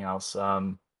anything else.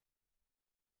 There's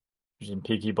in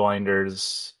Peaky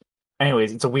Blinders.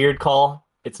 Anyways, it's a weird call.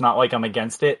 It's not like I'm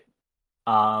against it.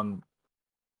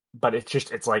 But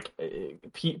it's like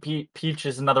Peach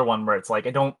is another one where it's like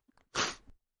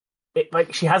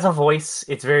like she has a voice.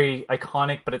 It's very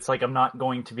iconic, but it's like I'm not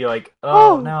going to be like,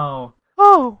 oh no.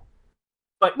 Oh.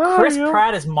 But Mario. Chris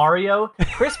Pratt as Mario.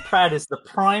 Chris Pratt is the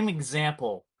prime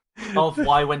example of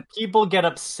why when people get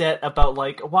upset about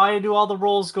like why do all the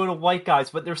roles go to white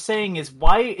guys, what they're saying is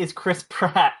why is Chris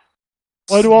Pratt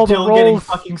why do all the still roles getting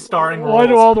fucking starring roles? Why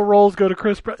do all the roles go to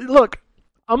Chris Pratt? Look,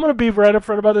 I'm going to be right up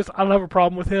front about this. I don't have a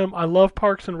problem with him. I love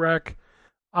Parks and Rec.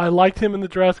 I liked him in the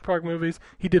Jurassic Park movies.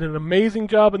 He did an amazing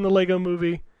job in the Lego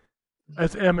movie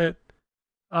as Emmett.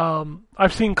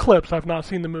 I've seen clips. I've not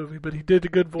seen the movie, but he did a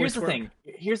good voice work.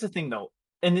 Here's the thing, though.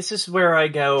 And this is where I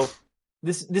go...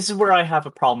 This is where I have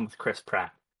a problem with Chris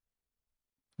Pratt.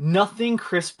 Nothing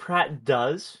Chris Pratt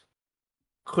does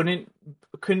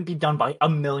couldn't be done by a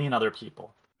million other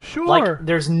people. Sure. Like,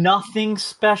 there's nothing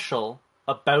special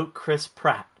about Chris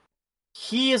Pratt.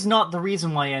 he is not the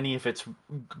reason why any of it's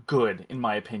good, in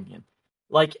my opinion.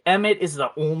 Like, Emmett is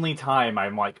the only time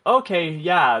I'm like, okay,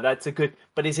 yeah, that's a good,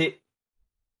 but is it,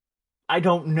 I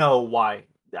don't know why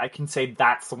I can say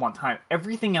that's the one time.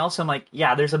 Everything else, I'm like,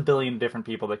 yeah, there's a billion different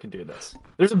people that can do this.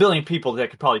 There's a billion people that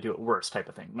could probably do it worse, type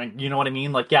of thing. Like, you know what I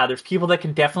mean? Like, yeah, there's people that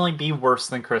can definitely be worse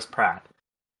than Chris Pratt.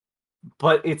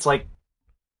 But it's like,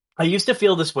 I used to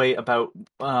feel this way about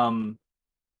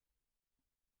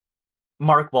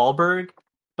Mark Wahlberg,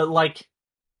 but like,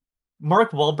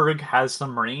 Mark Wahlberg has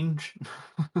some range.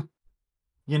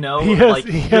 You know, He has like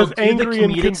he he'll has do the angry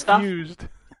and comedic stuff. confused.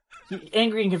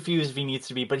 Angry and confused if he needs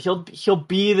to be, but he'll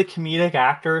be the comedic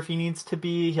actor if he needs to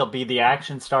be. He'll be the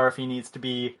action star if he needs to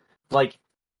be. Like,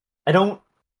 I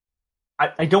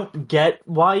don't get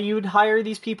why you'd hire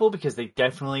these people, because they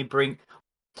definitely bring.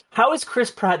 How is Chris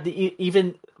Pratt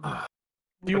even?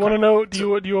 Do you want to know? Do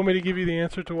you want me to give you the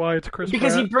answer to why it's Chris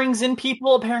Because Pratt? he brings in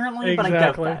people apparently, but I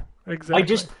doubt that. Exactly. I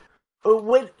just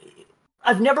what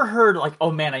I've never heard like,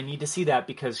 oh man, I need to see that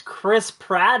because Chris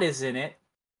Pratt is in it.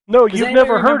 No, Does you've anybody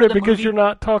never heard remember it the because movie- you're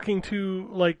not talking to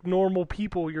like normal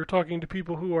people. You're talking to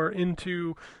people who are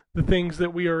into the things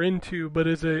that we are into. But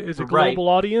as a Right. global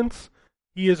audience,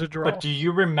 he is a draw. But do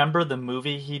you remember the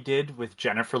movie he did with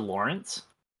Jennifer Lawrence?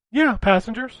 Yeah,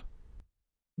 Passengers.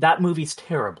 That movie's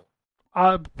terrible.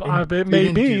 It may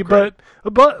didn't be, do great.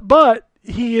 but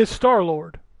he is Star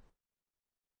Lord.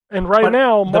 And right But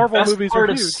now, the Marvel best movies part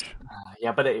are is- huge.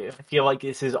 Yeah, but I feel like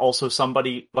this is also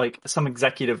somebody, like, some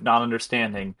executive not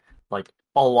understanding, like,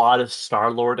 a lot of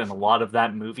Star-Lord and a lot of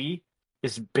that movie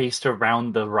is based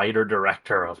around the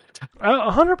writer-director of it.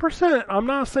 100%. I'm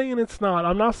not saying it's not.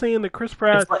 I'm not saying that Chris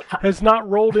Pratt It's like, has not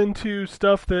rolled into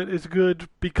stuff that is good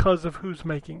because of who's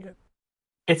making it.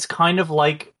 it's kind of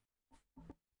like,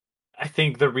 I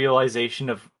think, the realization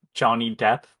of Johnny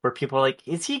Depp, where people are like,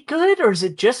 is he good, or is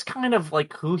it just kind of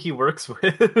like who he works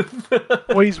with?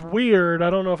 Well, he's weird. I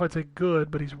don't know if I'd say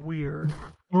good, but he's weird.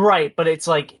 Right, but it's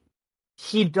like,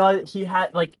 he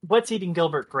had, like, What's Eating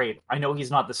Gilbert, great. I know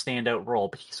he's not the standout role,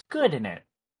 but he's good in it.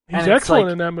 He's And it's excellent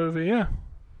like- in that movie, yeah.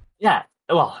 Yeah,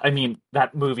 well, I mean,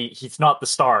 that movie, he's not the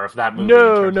star of that movie. in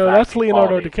No, terms of that's acting Leonardo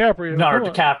quality. DiCaprio.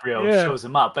 Leonardo Come on. DiCaprio Yeah. shows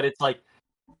him up, but it's like,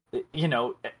 you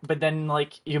know, but then,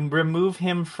 like, you remove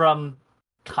him from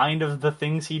kind of the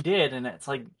things he did, and it's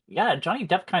like, yeah, Johnny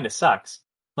Depp kind of sucks.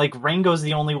 Like, Rango's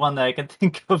the only one that I can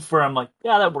think of where I'm like,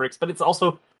 yeah, that works, but it's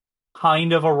also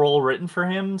kind of a role written for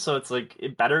him, so it's like, he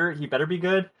better be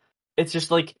good. It's just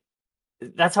like,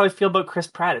 that's how I feel about Chris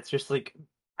Pratt. It's just like,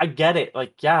 I get it.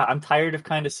 Like, yeah, I'm tired of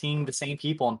kind of seeing the same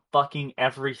people in fucking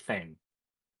everything.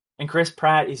 And Chris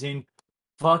Pratt is in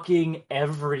fucking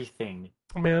everything.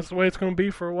 I mean, that's the way it's going to be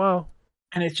for a while.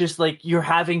 And it's just like, you're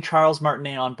having Charles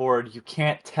Martinet on board. You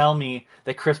can't tell me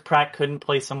that Chris Pratt couldn't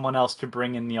play someone else to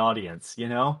bring in the audience, you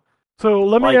know? So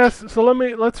let me Like- ask. So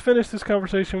let's finish this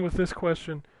conversation with this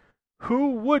question: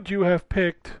 who would you have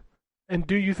picked, and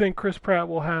do you think Chris Pratt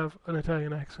will have an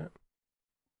Italian accent?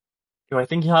 Do I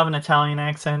think he'll have an Italian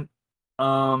accent?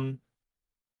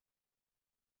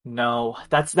 No.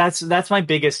 That's my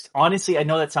biggest. Honestly, I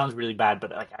know that sounds really bad,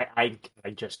 but like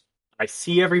I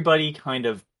see everybody kind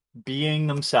of being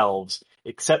themselves,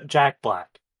 except Jack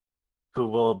Black, who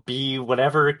will be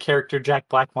whatever character Jack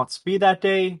Black wants to be that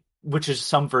day, which is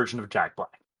some version of Jack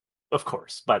Black, of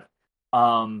course. But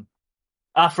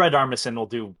Fred Armisen will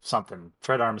do something.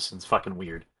 Fred Armisen's fucking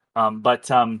weird.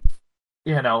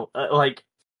 You know, like,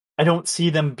 I don't see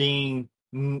them being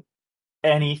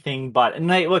anything but.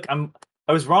 And I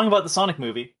was wrong about the Sonic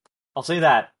movie. I'll say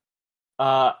that.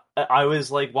 I was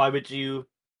like, why would you?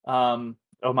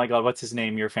 Oh my god, what's his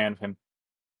name? You're a fan of him.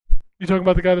 You talking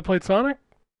about the guy that played Sonic?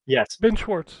 Yes, Ben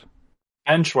Schwartz.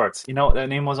 Ben Schwartz. You know, that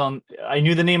name was on. I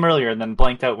knew the name earlier and then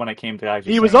blanked out when I came to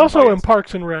actually. He was saying also it. in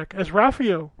Parks and Rec as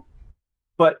Raphael.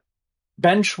 But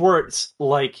Ben Schwartz,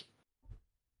 like,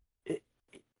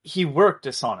 he worked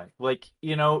as Sonic. Like,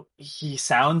 you know, he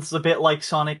sounds a bit like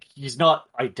Sonic. He's not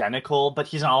identical, but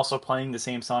he's also playing the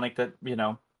same Sonic that, you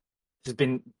know, has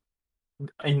been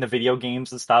in the video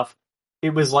games and stuff.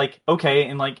 It was like, okay,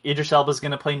 and like Idris Elba's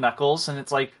gonna play Knuckles, and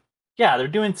it's like, yeah, they're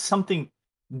doing something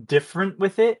different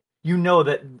with it. You know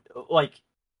that, like,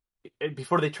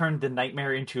 before they turned the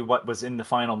nightmare into what was in the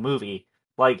final movie,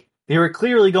 like, they were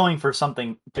clearly going for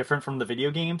something different from the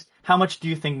video games. How much do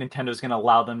you think Nintendo's going to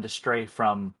allow them to stray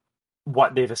from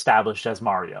what they've established as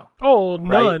Mario? Oh,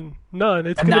 Right? none.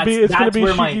 It's And gonna be that's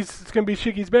where my- Shiggy's, it's gonna be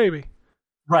Shiggy's baby.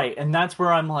 Right, and that's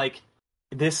where I'm like,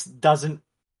 this doesn't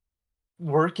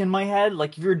work in my head.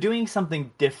 Like, if you're doing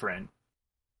something different,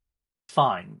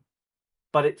 fine.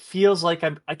 but it feels like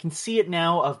I can see it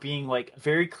now of being like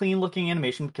very clean looking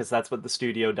animation because that's what the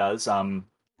studio does.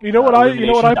 You know what I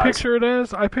Illumination does. picture it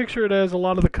as? I picture it as a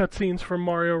lot of the cutscenes from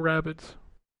Mario Rabbids.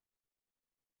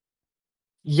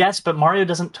 Yes, but Mario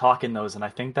doesn't talk in those, and I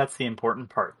think that's the important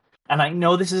part. And I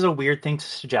know this is a weird thing to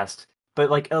suggest,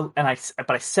 but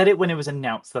I said it when it was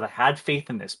announced that I had faith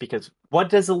in this because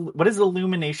what is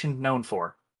Illumination known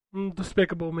for?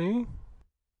 Despicable Me.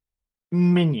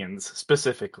 Minions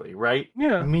specifically, right?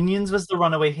 Yeah. Minions was the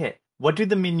runaway hit. What do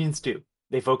the Minions do?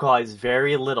 They vocalize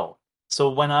very little. So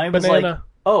when I was like, Banana.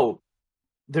 oh,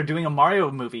 they're doing a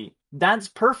Mario movie, that's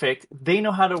perfect. They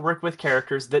know how to work with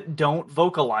characters that don't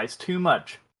vocalize too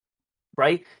much.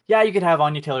 Right? Yeah, you could have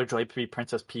Anya Taylor-Joy be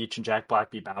Princess Peach and Jack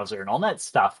Black be Bowser and all that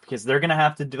stuff because they're going to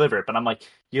have to deliver it. But I'm like,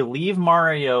 you leave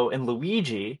Mario and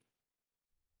Luigi,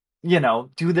 do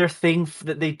their thing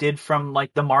that they did from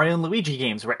like the Mario and Luigi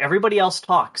games where everybody else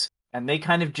talks and they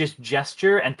kind of just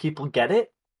gesture and people get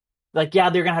it. Like, yeah,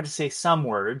 they're going to have to say some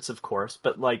words, of course,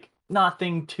 but like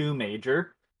nothing too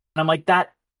major. And I'm like,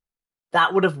 that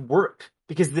would have worked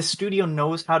because this studio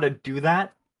knows how to do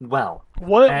that well.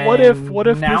 What if now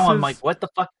this I'm is, like, what the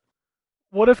fuck?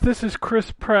 What if this is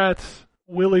Chris Pratt's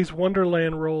Willy's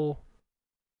Wonderland role?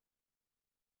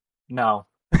 No.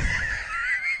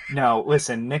 No,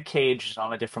 listen, Nick Cage is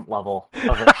on a different level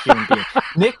of a human being.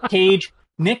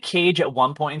 Nick Cage at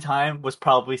one point in time was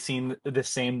probably seen the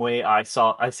same way I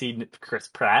see Chris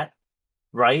Pratt,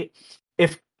 right?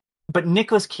 But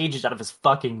Nicolas Cage is out of his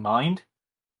fucking mind.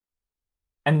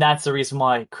 And that's the reason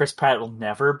why Chris Pratt will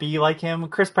never be like him.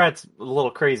 Chris Pratt's a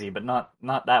little crazy, but not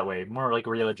that way. More like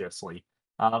religiously.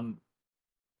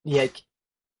 Yeah.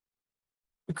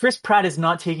 Chris Pratt is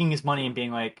not taking his money and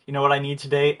being like, you know what I need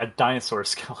today? A dinosaur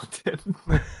skeleton.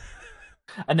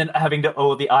 And then having to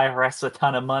owe the IRS a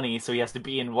ton of money, so he has to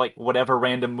be in like whatever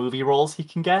random movie roles he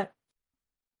can get.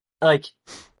 Like,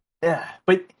 yeah.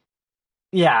 But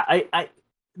yeah, I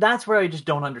that's where I just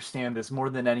don't understand this more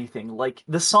than anything. Like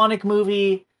the Sonic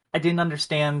movie, I didn't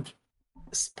understand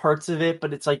parts of it,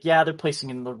 but it's like, yeah, they're placing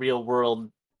it in the real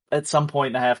world. At some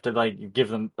point, I have to like give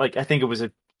them like I think it was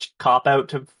a cop out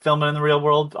to film it in the real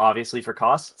world, obviously for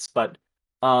costs. But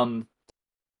like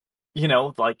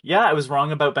yeah, I was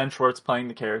wrong about Ben Schwartz playing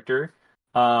the character.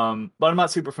 But I'm not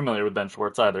super familiar with Ben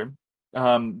Schwartz either.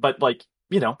 But like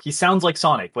he sounds like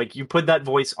Sonic. Like you put that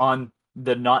voice on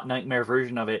the Not Nightmare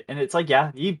version of it, and it's like,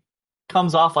 yeah, he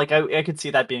comes off like I could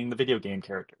see that being the video game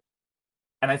character.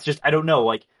 And it's just I don't know,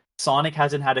 like Sonic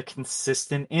hasn't had a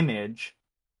consistent image,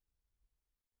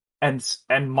 and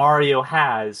Mario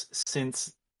has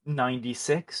since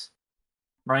 '96,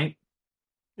 right?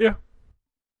 Yeah.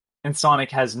 And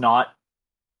Sonic has not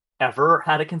ever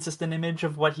had a consistent image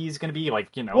of what he's going to be like.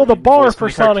 Well, the bar voiced in for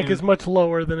the Sonic cartoon. is much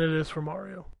lower than it is for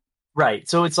Mario. Right.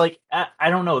 So it's like, I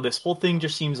don't know. This whole thing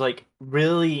just seems like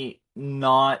really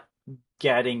not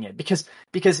getting it. Because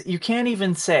you can't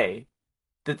even say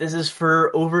that this is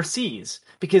for overseas.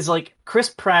 Because, like, Chris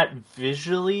Pratt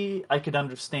visually, I could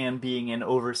understand being an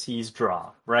overseas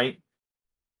draw, right?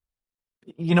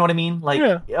 You know what I mean? Like,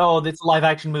 Yeah. oh, it's a live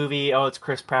action movie. Oh, it's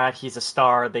Chris Pratt. He's a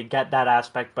star. They get that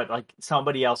aspect. But, like,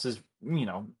 somebody else is,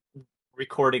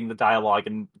 recording the dialogue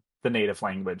in the native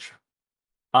language.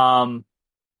 But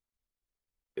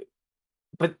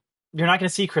you're not going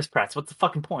to see Chris Pratt. So what's the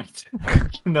fucking point?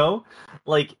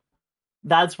 Like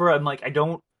that's where I'm like, I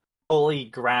don't fully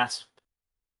grasp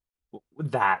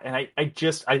that, and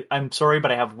I'm sorry,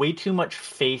 but I have way too much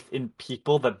faith in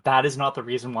people that is not the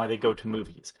reason why they go to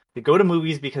movies. They go to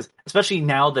movies because, especially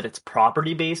now that it's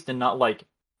property based and not like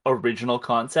original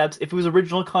concepts. If it was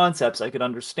original concepts, I could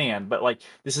understand, but like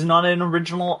this is not an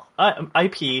original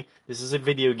IP. This is a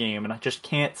video game, and I just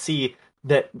can't see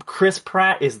that Chris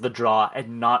Pratt is the draw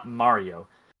and not Mario,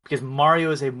 because Mario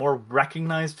is a more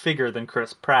recognized figure than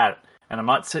Chris Pratt, and I'm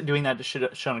not doing that to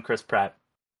shit on Chris Pratt.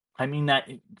 I mean that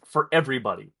for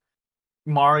everybody.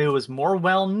 Mario is more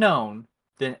well known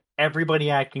than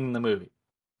everybody acting in the movie.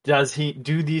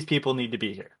 Do these people need to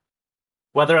be here?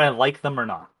 Whether I like them or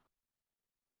not.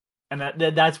 And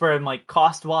that's where I'm like,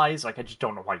 cost-wise, like I just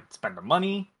don't know why you'd spend the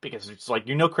money, because it's like,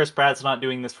 Chris Pratt's not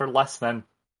doing this for less than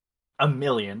 $1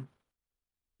 million.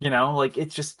 Like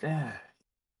it's just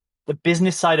the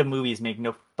business side of movies make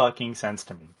no fucking sense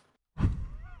to me.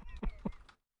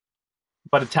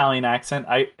 But Italian accent,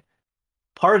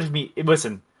 part of me,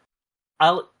 listen,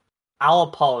 I'll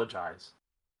apologize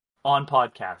on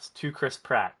podcast to Chris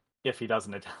Pratt if he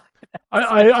doesn't Italian.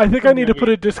 I think I need to put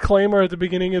a disclaimer at the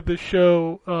beginning of the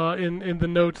show in the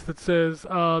notes that says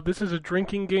this is a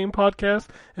drinking game podcast,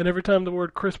 and every time the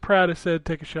word Chris Pratt is said,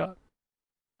 take a shot.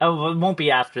 Oh, it won't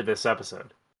be after this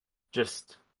episode.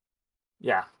 Just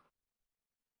Yeah.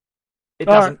 It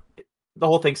All doesn't. The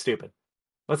whole thing's stupid.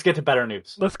 Let's get to better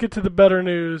news. Let's get to the better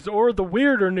news, or the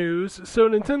weirder news. So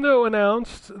Nintendo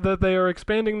announced that they are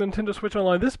expanding the Nintendo Switch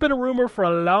Online. This has been a rumor for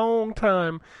a long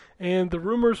time, and the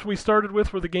rumors we started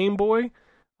with were the Game Boy.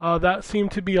 That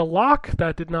seemed to be a lock.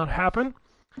 That did not happen.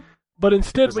 But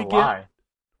instead It's we a get... lie.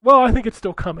 Well, I think it's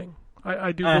still coming.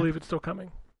 I do believe it's still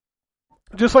coming.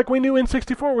 Just like we knew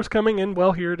N64 was coming, and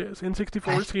well, here it is.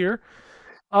 N64 is here.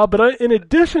 But in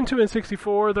addition to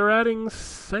N64, they're adding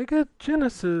Sega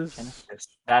Genesis.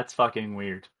 That's fucking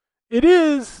weird. It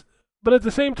is, but at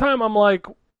the same time, I'm like,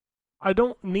 I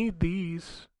don't need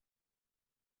these.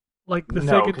 Like, the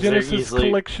No, Sega 'cause they're Genesis easily-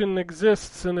 collection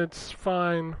exists, and it's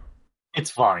fine.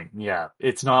 It's fine, yeah.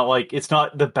 It's not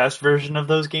the best version of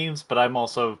those games, but I'm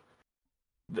also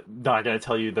not going to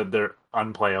tell you that they're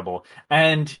unplayable.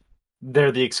 And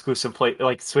they're the exclusive place,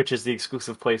 like, Switch is the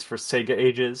exclusive place for Sega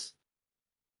ages.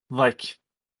 Like,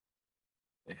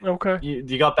 Okay.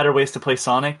 you got better ways to play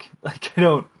Sonic? Like,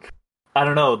 I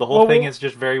don't know. The whole Well, thing we'll- is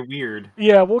just very weird.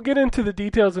 Yeah, we'll get into the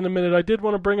details in a minute. I did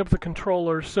want to bring up the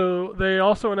controllers. So they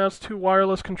also announced 2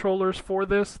 wireless controllers for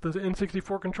this, the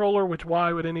N64 controller, which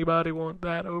why would anybody want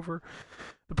that over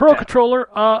the Pro Yeah. controller,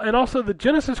 and also the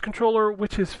Genesis controller,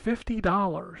 which is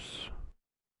 $50.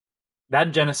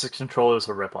 That Genesis controller is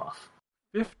a ripoff.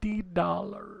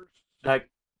 $50. That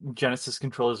Genesis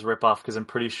controller is a ripoff because I'm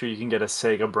pretty sure you can get a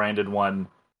Sega branded one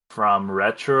from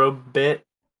Retrobit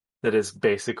that is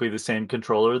basically the same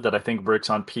controller that I think works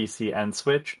on PC and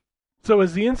Switch. So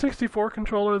is the N64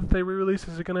 controller that they re-released,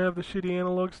 is it going to have the shitty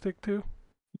analog stick too?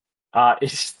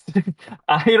 It's,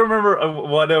 I don't remember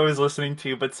what I was listening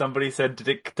to, but somebody said,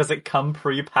 does it come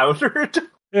pre-powdered?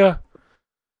 Yeah,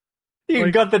 You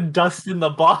Like- got the dust in the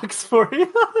box for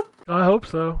you? I hope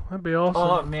so. That'd be awesome.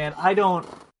 Oh man, I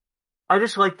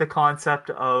just like the concept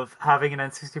of having an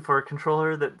N64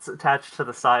 controller that's attached to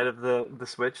the side of the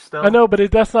Switch still. I know, but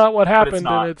that's not what but it's happened,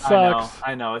 not. and it sucks.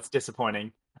 I know, it's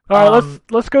disappointing. All right,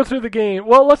 let's go through the game.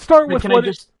 Well, let's start with Can what. I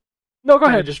just No, go Can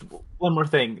I ahead. just one more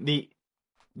thing. The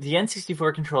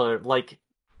N64 controller, like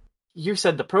you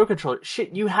said, the Pro controller,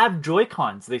 shit, you have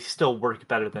Joy-Cons. They still work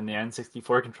better than the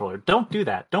N64 controller. Don't do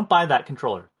that. Don't buy that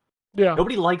controller. Yeah.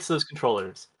 Nobody likes those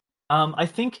controllers. I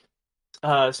think,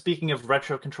 speaking of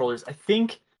retro controllers, I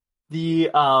think there's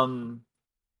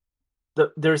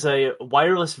a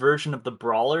wireless version of the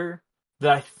Brawler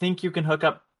that I think you can hook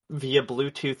up via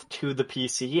Bluetooth to the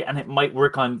PC, and it might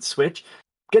work on Switch.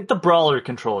 Get the Brawler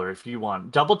controller if you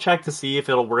want. Double check to see if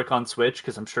it'll work on Switch,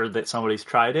 because I'm sure that somebody's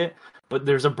tried it. But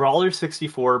there's a Brawler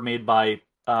 64 made by,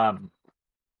 God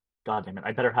damn it,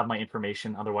 I better have my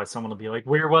information, otherwise someone will be like,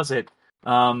 where was it?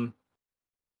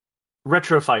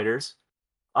 Retro Fighters.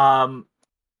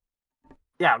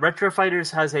 Retro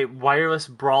Fighters has a wireless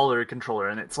Brawler controller,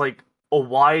 and it's like a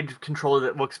wide controller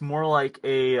that looks more like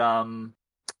a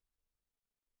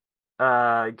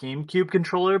GameCube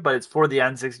controller, but it's for the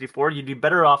N64. You'd be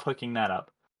better off hooking that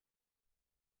up.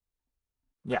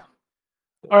 Yeah.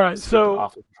 All right, Just so-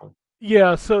 off the controller.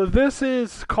 Yeah, so this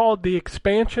is called the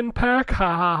expansion pack,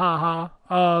 ha ha ha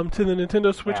ha, to the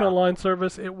Nintendo Switch Yeah. Online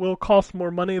service. It will cost more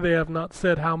money. They have not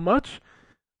said how much.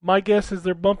 My guess is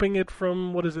they're bumping it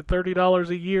from, what is it, $30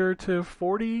 a year to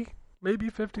 $40,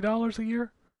 maybe $50 a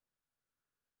year.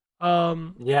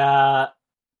 Yeah,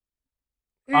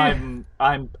 Eh,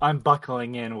 I'm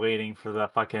buckling in, waiting for the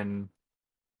fucking.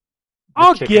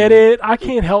 I'll chicken. get it. I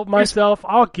can't help myself.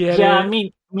 I'll get Yeah,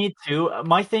 it. me too.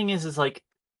 My thing is like,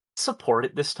 support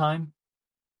it this time.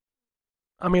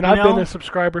 I mean, you I've been know? a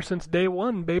subscriber since day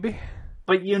one, baby.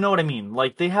 But you know what I mean.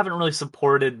 Like, they haven't really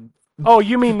supported. Oh,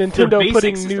 you mean Their Nintendo basic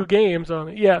putting system. new games on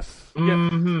it? Yes. Yeah.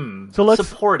 Mm-hmm. So let's-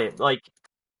 support it. Like,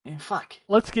 fuck.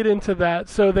 Let's get into that.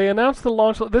 So they announced the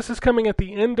launch. This is coming at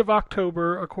the end of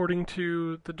October, according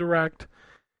to the Direct.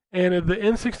 And the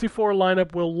N64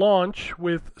 lineup will launch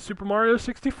with Super Mario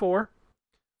 64,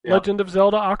 Yeah. Legend of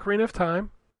Zelda Ocarina of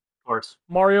Time, Of course,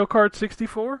 Mario Kart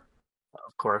 64,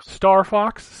 of course. Star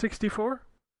Fox 64,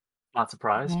 Not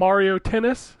surprised. Mario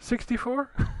Tennis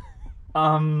 64,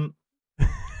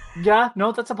 Yeah,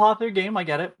 no, that's a popular game. I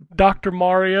get it. Dr.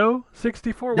 Mario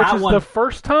 64, which That is one- the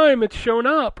first time it's shown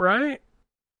up, right?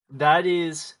 That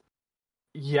is,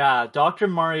 yeah. Dr.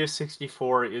 Mario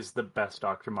 64 is the best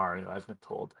Dr. Mario I've been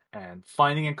told, and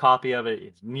finding a copy of it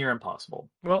is near impossible.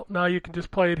 Well, now you can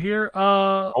just play it here.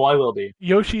 Oh, I will be.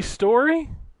 Yoshi's Story.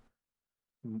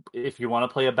 If you want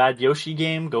to play a bad Yoshi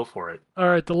game, go for it. All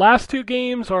right, the last two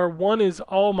games are, one is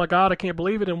oh my god, I can't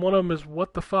believe it, and one of them is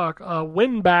what the fuck.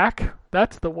 Win Back,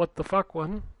 that's the what the fuck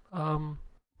one.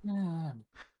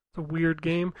 It's a weird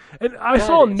game. And I Yeah,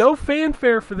 saw it is. no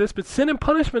fanfare for this, but Sin and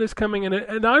Punishment is coming in it.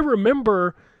 And I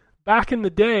remember back in the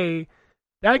day,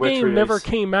 that Which game never release?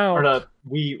 came Or out.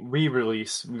 the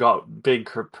re-release got big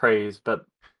praise, but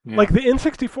yeah. Like the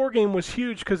N64 game was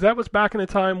huge because that was back in a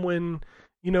time when,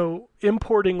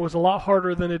 importing was a lot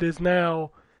harder than it is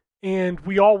now. And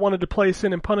we all wanted to play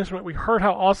Sin and Punishment. We heard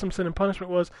how awesome Sin and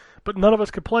Punishment was, but none of us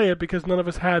could play it because none of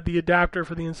us had the adapter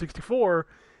for the N64.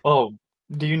 Oh,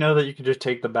 do you know that you could just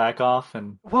take the back off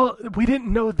and Well, we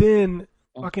didn't know then,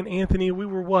 fucking Anthony, we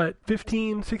were what,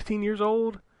 15, 16 years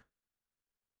old?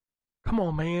 Come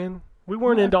on, man. We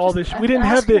weren't into all this. We didn't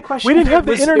have the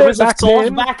internet it was back assault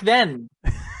then. back then.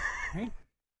 Right?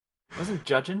 Wasn't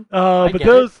judging. But get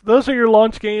those are your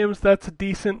launch games. That's a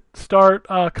decent start.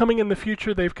 Coming in the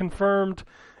future, they've confirmed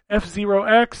F-Zero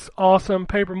X, awesome.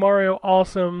 Paper Mario,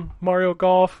 awesome. Mario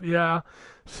Golf, yeah.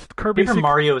 Kirby Paper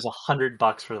Mario is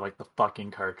 $100 for like the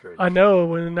fucking cartridge. I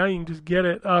know, and now you can just get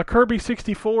it. Kirby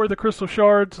 64, The Crystal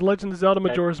Shards, Legend of Zelda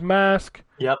Majora's Mask,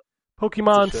 Yep.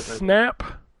 Pokemon That's a shit right Snap.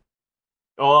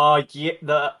 Oh yeah,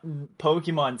 the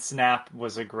Pokemon Snap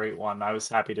was a great one. I was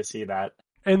happy to see that.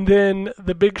 And then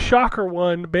the big shocker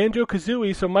one,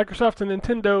 Banjo-Kazooie, so Microsoft and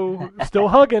Nintendo still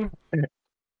hugging.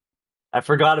 I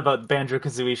forgot about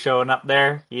Banjo-Kazooie showing up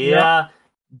there. Yeah.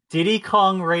 Diddy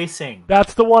Kong Racing.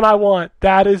 That's the one I want.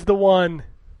 That is the one.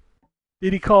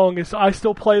 Diddy Kong is. I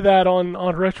still play that on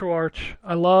RetroArch.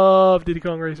 I love Diddy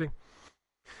Kong Racing.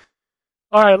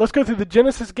 All right, let's go through the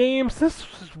Genesis games. This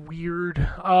is weird.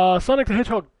 Sonic the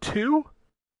Hedgehog 2,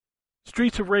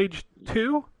 Streets of Rage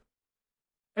 2,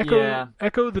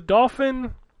 Echo the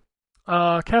Dolphin,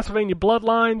 Castlevania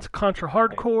Bloodlines, Contra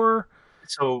Hardcore.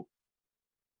 So,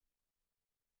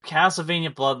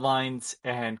 Castlevania Bloodlines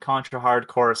and Contra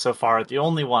Hardcore so far are the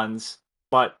only ones,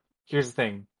 but here's the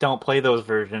thing. Don't play those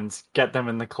versions. Get them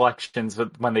in the collections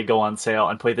when they go on sale,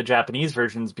 and play the Japanese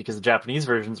versions because the Japanese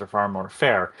versions are far more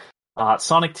fair.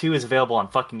 Sonic 2 is available on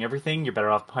fucking everything. You're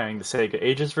better off playing the Sega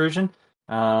Ages version.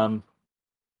 What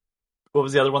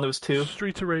was the other one that was 2?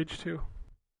 Streets of Rage 2.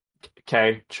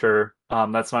 Okay, sure.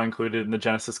 That's not included in the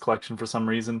Genesis collection for some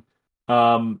reason.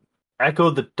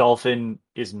 Echo the Dolphin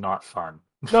is not fun.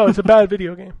 No, it's a bad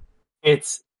video game.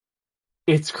 It's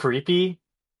creepy.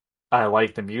 I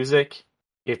like the music.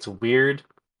 It's weird.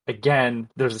 Again,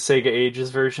 there's a Sega Ages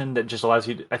version that just allows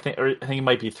you to, I think it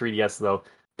might be 3DS though,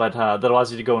 but that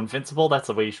allows you to go invincible. That's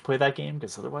the way you should play that game,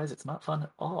 because otherwise it's not fun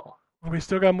at all. We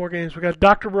still got more games. We got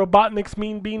Dr. Robotnik's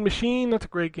Mean Bean Machine. That's a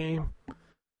great game.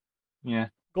 Yeah.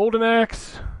 Golden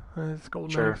Axe. It's Golden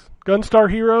Sure. Axe.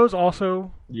 Gunstar Heroes,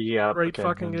 also Yeah. great okay,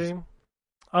 fucking then.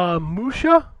 game.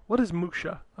 Musha? What is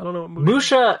Musha? I don't know what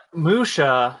Musha is.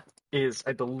 Musha is,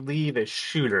 I believe, a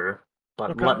shooter,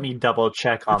 but Okay. let me double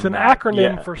check on It's an that.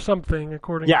 acronym Yeah. for something,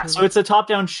 according Yeah, to... so it's a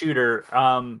top-down shooter,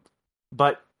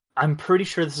 but I'm pretty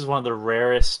sure this is one of the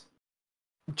rarest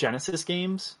Genesis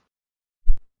games.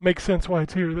 Makes sense why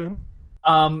it's here, then.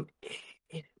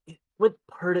 What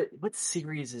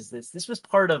series is this? This was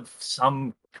part of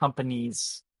some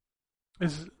company's.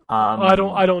 I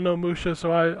don't know Musha,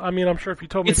 so I mean, I'm sure if you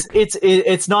told me...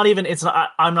 It's not even.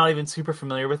 I'm not even super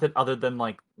familiar with it, other than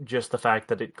like just the fact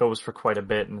that it goes for quite a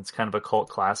bit and it's kind of a cult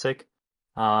classic.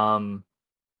 But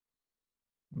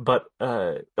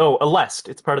Aleste.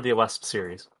 It's part of the Aleste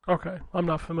series. Okay, I'm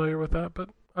not familiar with that, but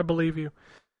I believe you.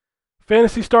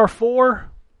 Phantasy Star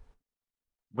 4.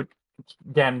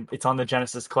 Again, it's on the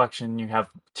Genesis collection. You have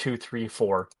 2, 3,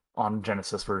 4 on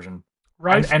Genesis version,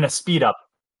 Rice, and a speed up.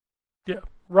 yeah.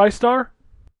 Rice Star.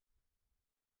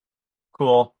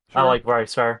 Cool. Sure. I like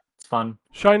Rystar. It's fun.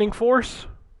 Shining Force.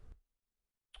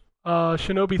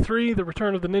 Shinobi 3, The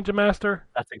Return of the Ninja Master.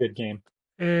 That's a good game.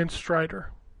 And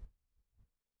Strider.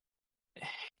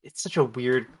 It's such a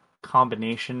weird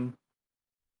combination.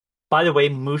 By the way,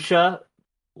 Musha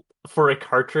for a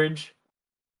cartridge,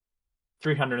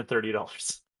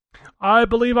 $330. I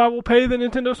believe I will pay the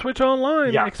Nintendo Switch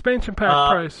Online Yeah. expansion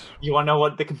pack price. You want to know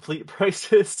what the complete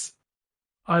price is?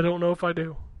 I don't know if I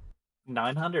do.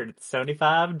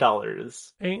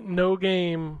 $975. Ain't no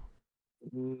game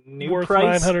New worth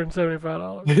price.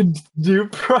 $975. New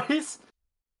price.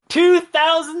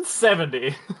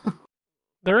 $2,070.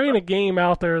 There ain't a game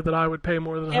out there that I would pay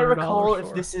more than $100 I can't recall for.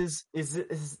 if this is.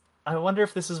 I wonder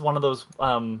if this is one of those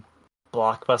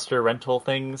Blockbuster rental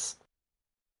things.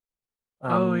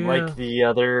 Oh, yeah. Like the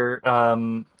other.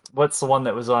 What's the one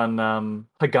that was on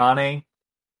Pagane?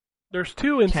 There's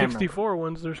two N64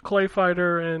 ones. There's Clay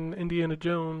Fighter and Indiana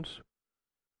Jones.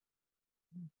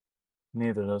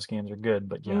 Neither of those games are good,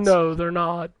 but yes. No, they're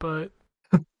not, but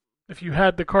if you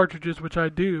had the cartridges, which I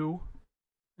do,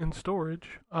 in storage,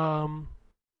 I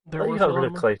there thought you was got a rid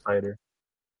of lot Clay Fighter.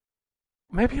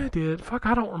 Maybe I did. Fuck,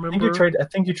 I don't I think remember. you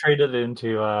traded it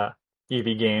into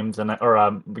EV Games or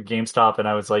GameStop, and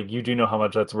I was like, "You do know how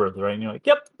much that's worth, right?" And you're like,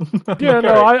 "Yep." I'm Yeah, like,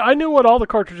 no, "All right." I knew what all the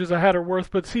cartridges I had are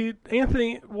worth, but see,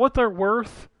 Anthony, what they're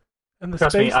worth and the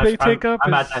Trust me, space they take up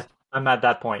I'm is I'm at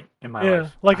that point in my yeah,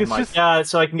 life. like I'm it's like, just yeah,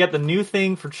 so I can get the new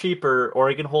thing for cheaper, or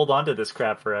I can hold on to this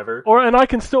crap forever. and I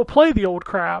can still play the old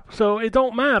crap, so it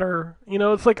don't matter. You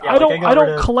know, it's like Yeah, like I I got rid don't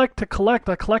of collect to collect,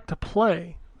 I collect to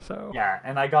play. So yeah,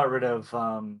 and I got rid of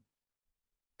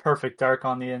Perfect Dark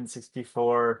on the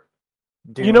N64,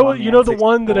 you know Doom on what? the You know the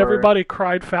one that N64. everybody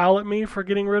cried foul at me for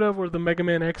getting rid of were the Mega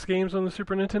Man X games on the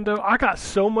Super Nintendo. I got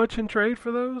so much in trade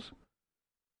for those.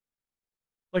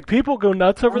 Like people go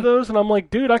nuts over those, and I'm like,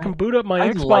 dude, I can boot up my I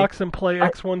Xbox like and play I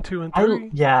X1, 2, and 3.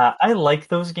 yeah, I like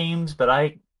those games, but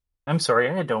I'm sorry,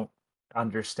 I don't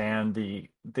understand the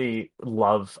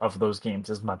love of those games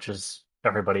as much as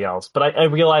everybody else. But I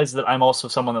realize that I'm also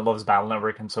someone that loves Battle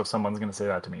Network, and so someone's gonna say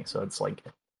that to me. So it's like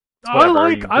it's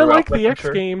whatever you I grew up like with, the I'm X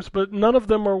sure. games, but none of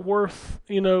them are worth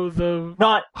the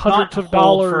Not hundreds of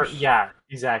hold for dollars. yeah,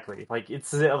 exactly. Like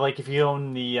it's like if you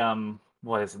own the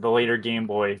what is it, the later Game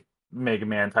Boy Mega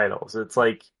Man titles, it's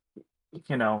like you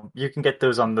can get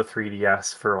those on the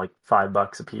 3DS for like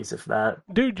 $5 a piece, if that.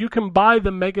 Dude, you can buy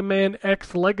the Mega Man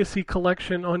X Legacy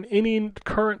Collection on any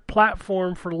current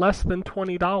platform for less than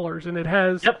 $20, and it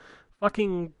has Yep,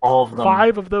 fucking all of them.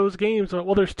 5 of those games.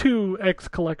 Well, there's 2 X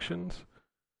collections.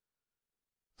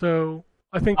 So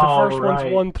I think the Oh, first one's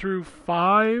right. 1 through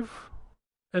 5,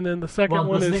 and then the second Well,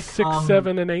 one doesn't is it 6, come?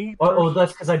 7, and 8. Oh,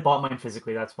 that's because I bought mine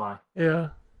physically. That's why. Yeah.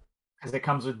 Because it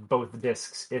comes with both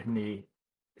discs in the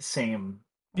same.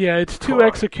 Yeah, it's 2 Core.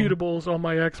 executables on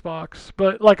my Xbox.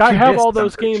 But like I 2 have all discs, I'm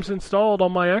those pretty games installed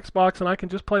on my Xbox, and I can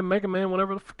just play Mega Man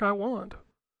whenever the fuck I want.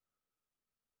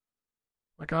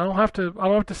 Like I don't have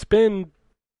to spend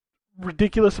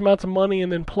ridiculous amounts of money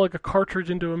and then plug a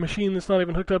cartridge into a machine that's not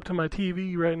even hooked up to my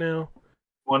TV right now.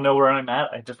 Want to know where I'm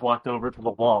at? I just walked over to the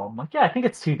wall. I'm like, yeah, I think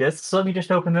it's 2 discs. So let me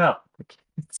just open it up. It's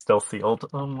still sealed.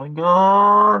 Oh my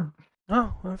god.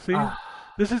 Oh, let's see. Ah,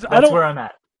 This is I that's don't. where I'm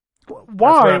at.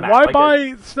 Why? I'm at. Why Like,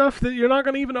 buy stuff that you're not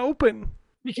going to even open?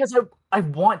 Because I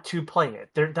want to play it.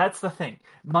 That's the thing.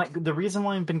 The reason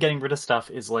why I've been getting rid of stuff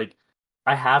is like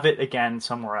I have it again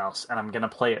somewhere else, and I'm gonna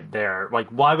play it there. Like,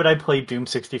 why would I play Doom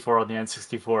 64 on the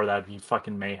N64? That'd be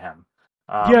fucking mayhem.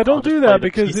 Yeah, I'll don't just do play that the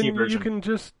because PC then version.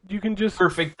 you can just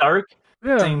Perfect Dark,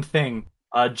 yeah. same thing.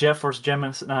 Jet Force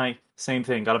Gemini, same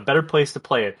thing. Got a better place to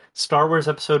play it. Star Wars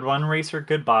Episode 1 Racer,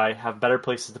 goodbye. Have better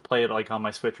places to play it, like on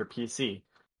my Switch or PC.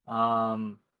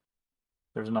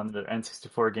 There's another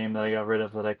N64 game that I got rid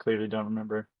of that I clearly don't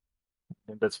remember. I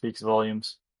think that speaks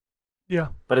volumes. Yeah.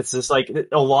 But it's just like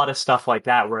a lot of stuff like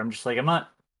that where I'm just like, I'm not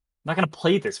gonna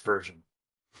play this version.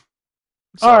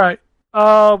 So, All right.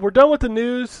 We're done with the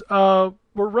news.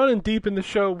 We're running deep in the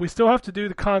show. We still have to do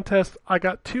the contest. I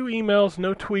got 2 emails,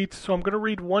 no tweets, so I'm going to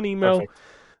read one email. perfect.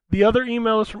 The other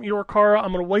email is from Iorkara.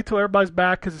 I'm going to wait till everybody's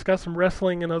back because it's got some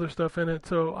wrestling and other stuff in it,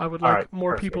 so I would All like right,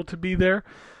 more perfect. people to be there.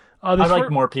 I'd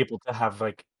like more people to have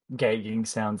like gagging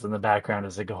sounds in the background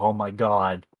as they go, oh my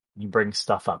god, you bring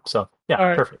stuff up. So yeah, All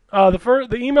right. perfect.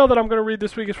 The email that I'm going to read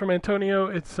this week is from Antonio.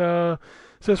 It's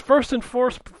says first and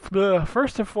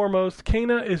foremost,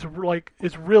 Kana is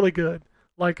really good.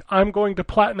 Like I'm going to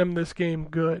platinum this game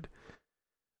good.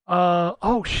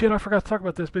 Oh shit, I forgot to talk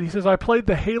about this, but he says I played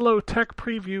the Halo Tech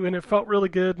preview and it felt really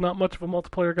good. Not much of a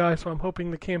multiplayer guy, so I'm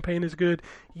hoping the campaign is good.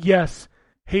 Yes,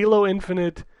 Halo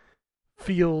Infinite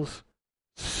feels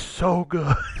so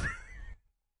good.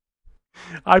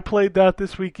 I played that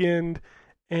this weekend,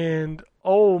 and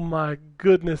oh my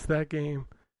goodness, that game.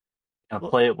 I'll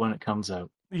play it when it comes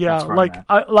out. Yeah, That's where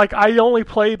I'm like I only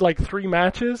played like 3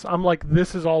 matches. I'm like,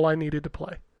 this is all I needed to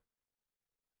play.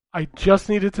 I just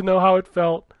needed to know how it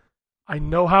felt. I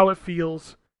know how it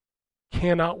feels.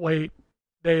 Cannot wait.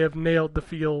 They have nailed the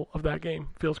feel of that game.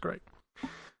 Feels great.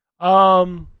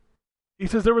 He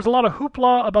says there was a lot of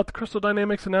hoopla about the Crystal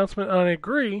Dynamics announcement, and I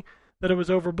agree that it was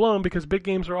overblown because big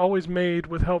games are always made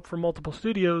with help from multiple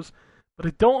studios, but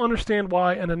I don't understand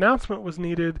why an announcement was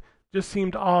needed. Just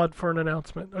seemed odd for an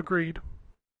announcement. Agreed.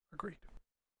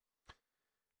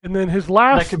 And then his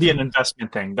last... That could be an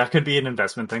investment thing.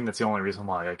 That's the only reason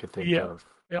why I could think of.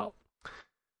 Yeah.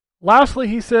 Lastly,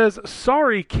 he says,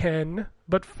 sorry, Ken,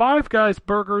 but Five Guys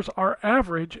burgers are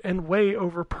average and way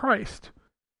overpriced.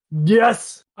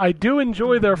 Yes! I do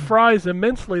enjoy their fries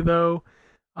immensely, though.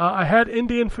 I had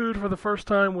Indian food for the first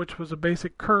time, which was a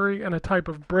basic curry and a type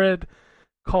of bread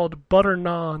called butter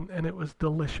naan, and it was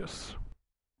delicious.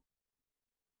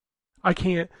 I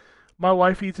can't... My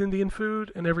wife eats Indian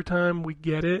food, and every time we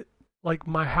get it, like,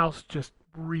 my house just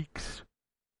reeks.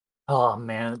 Oh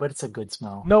man, but it's a good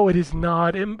smell. No, it is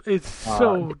not. It's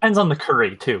so. Depends on the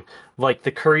curry too. Like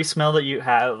the curry smell that you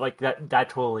have, like that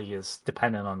totally is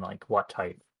dependent on like what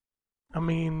type. I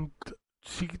mean,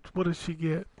 she. What does she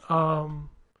get?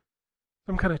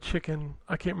 Some kind of chicken.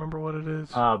 I can't remember what it is.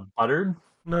 Buttered?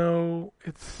 No,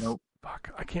 it's. Nope.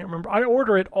 Fuck, I can't remember. I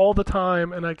order it all the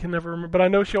time, and I can never remember. But I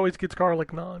know she always gets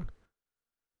garlic naan.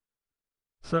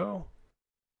 So.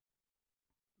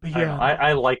 But yeah.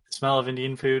 I like the smell of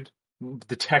Indian food.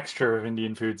 The texture of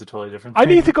Indian food is a totally different I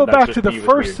thing. need to go That's back just to the me with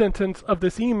first weird. sentence of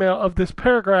this email, of this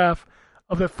paragraph,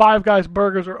 of that Five Guys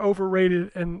burgers are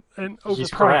overrated and overpriced. He's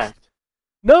correct.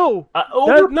 No,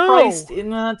 Overpriced,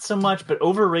 not so much, but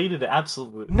overrated,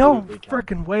 absolutely. no Ken.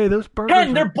 freaking way. Those burgers.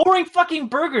 Ken, are- they're boring fucking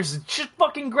burgers. It's just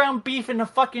fucking ground beef in a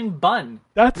fucking bun.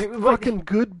 That's Like, fucking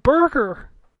good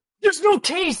burger. There's no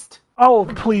taste. Oh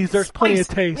please, there's plenty of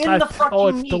Spice taste. in the fucking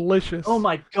it's meat. delicious. Oh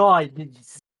my god,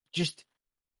 it's just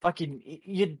fucking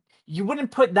you wouldn't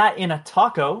put that in a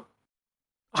taco.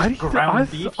 Just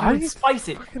ground beef. You would spice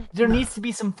it. There needs to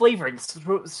be some flavoring.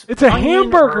 It's a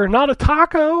hamburger, not a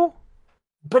taco.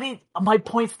 But my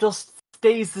point still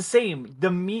stays the same. The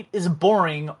meat is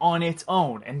boring on its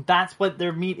own, and that's what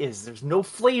their meat is. There's no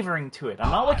flavoring to it.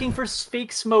 I'm not looking for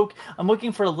fake smoke. I'm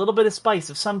looking for a little bit of spice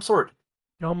of some sort.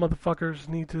 Y'all motherfuckers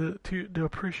need to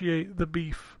appreciate the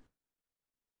beef.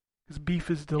 Because beef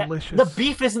is delicious. The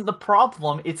beef isn't the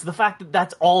problem. It's the fact that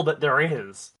that's all that there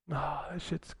is. Ah, that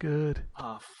shit's good.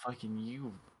 Oh, fucking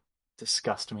you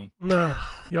disgust me. Nah,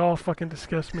 y'all fucking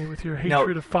disgust me with your No,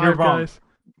 hatred of you're Five wrong. Guys.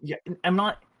 Yeah, I'm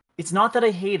not. It's not that I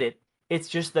hate it. It's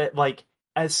just that, like,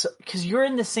 because you're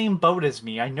in the same boat as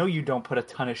me. I know you don't put a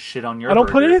ton of shit on your. I don't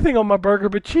put burger. anything on my burger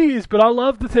but cheese, but I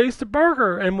love the taste of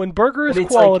burger. And when burger is But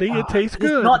it's quality, like, it tastes it's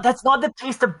good. That's not the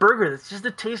taste of burger. That's just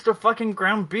the taste of fucking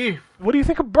ground beef. What do you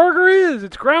think a burger is?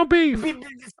 It's ground beef.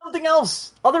 It's something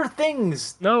else. Other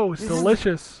things. No, it's This is-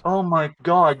 delicious. Oh my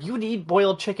god! You'd eat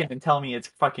boiled chicken and tell me it's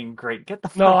fucking great. Get the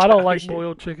fuck No, I out don't of like here.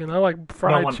 boiled chicken. I like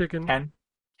fried no one, chicken.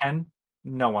 Ken,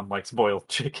 no one likes boiled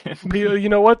chicken. You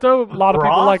know what though? A lot of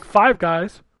people Broth? like Five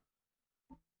Guys.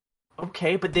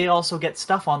 Okay, but they also get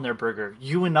stuff on their burger.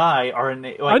 You and I are in.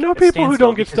 Like, I know a people who standstill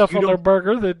don't get because stuff you on their don't-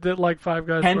 burger that like Five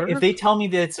Guys Ken, burgers. if they tell me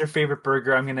that it's their favorite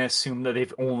burger, I'm going to assume that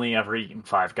they've only ever eaten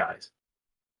Five Guys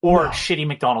or No. shitty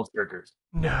McDonald's burgers.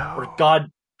 No. Or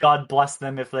God bless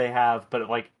them if they have, but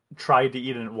like tried to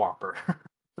eat a Whopper.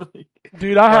 Like,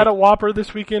 Dude, I had like- a Whopper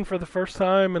this weekend for the first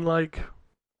time in like,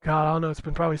 God, I don't know, it's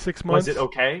been probably 6 months. was it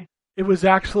okay? It was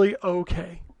actually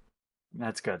okay.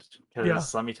 That's good. Because Yeah.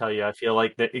 let me tell you, I feel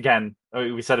like that again.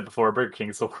 We said it before. Burger King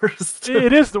is the worst.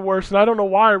 It is the worst, and I don't know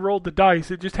why I rolled the dice.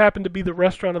 It just happened to be the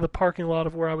restaurant in the parking lot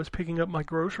of where I was picking up my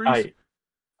groceries.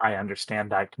 I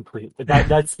understand that completely.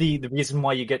 That's the reason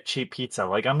why you get cheap pizza.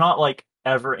 Like I'm not like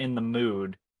ever in the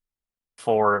mood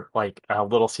for like a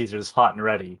Little Caesars hot and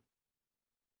ready,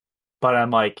 but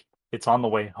I'm like it's on the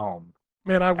way home.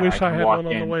 Man, I and wish I can had walk one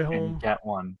on the in way and home. get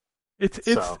one.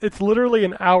 It's literally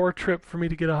an hour trip for me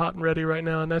to get a hot and ready right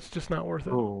now, and that's just not worth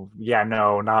it. Oh yeah,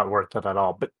 no, not worth it at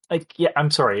all. But like, yeah, I'm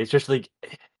sorry. It's just like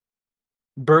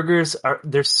burgers are.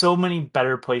 There's so many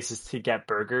better places to get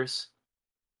burgers,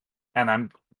 and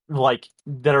I'm like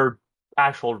that are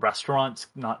actual restaurants,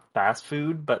 not fast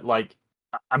food. But like,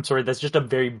 I'm sorry, that's just a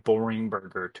very boring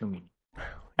burger to me.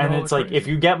 And Y'all it's are like crazy. if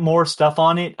you get more stuff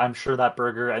on it, I'm sure that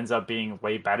burger ends up being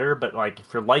way better. But like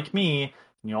if you're like me,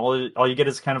 you know, all you get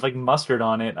is kind of like mustard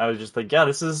on it. I was just like, yeah,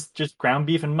 this is just ground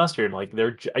beef and mustard. Like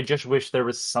I just wish there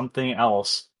was something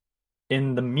else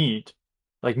in the meat,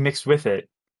 like mixed with it,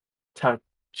 to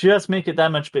just make it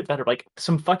that much bit better. Like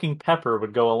some fucking pepper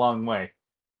would go a long way.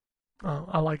 Oh,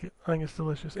 I like it. I think it's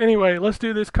delicious. Anyway, let's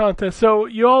do this contest. So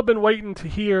you all been waiting to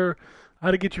hear how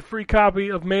to get your free copy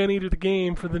of Maneater the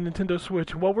game for the Nintendo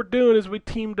Switch. And what we're doing is we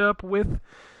teamed up with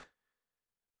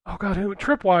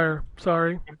Tripwire.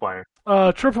 Sorry. Wire.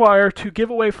 Tripwire to give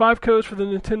away 5 codes for the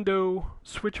Nintendo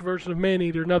Switch version of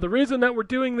Maneater. Now, the reason that we're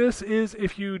doing this is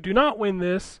if you do not win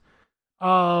this,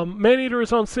 Maneater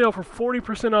is on sale for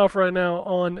 40% off right now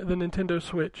on the Nintendo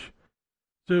Switch.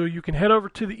 So you can head over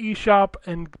to the eShop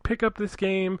and pick up this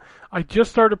game. I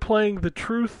just started playing the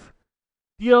Truth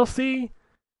DLC.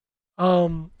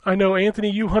 I know, Anthony,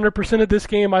 you 100% of this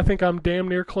game. I think I'm damn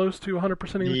near close to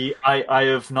 100%. I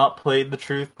have not played the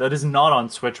Truth. That is not on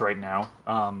Switch right now.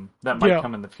 That might Yeah.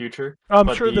 come in the future. I'm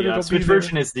But sure the that it'll Switch be there.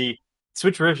 version is the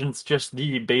Switch version's just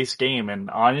the base game,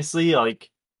 and honestly, like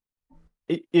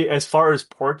as far as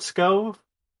ports go,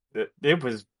 it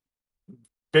was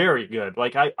very good.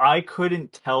 Like I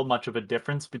couldn't tell much of a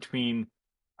difference between.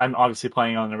 I'm obviously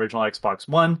playing on the original Xbox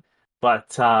One.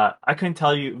 But I couldn't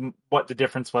tell you what the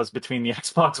difference was between the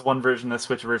Xbox One version and the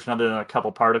Switch version other than a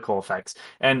couple particle effects.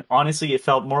 And honestly, it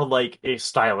felt more like a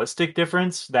stylistic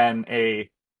difference than a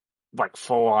like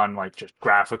full-on like just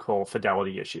graphical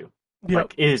fidelity issue. Yep.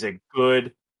 Like, it is a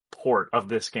good port of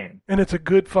this game. And it's a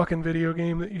good fucking video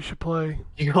game that you should play.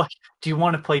 You're like, do you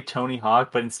want to play Tony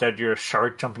Hawk, but instead you're a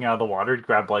shark jumping out of the water to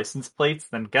grab license plates?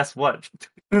 Then guess what?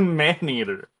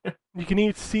 Maneater. You can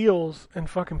eat seals and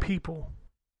fucking people.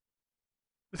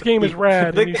 This game is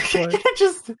rad, and you should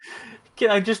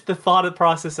play. just the thought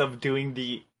process of doing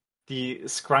the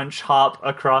scrunch hop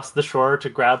across the shore to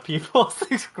grab people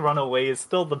run away is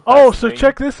still the best Oh, so thing.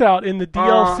 check this out. In the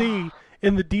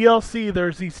DLC,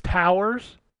 there's these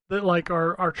towers that like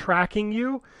are tracking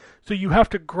you. So you have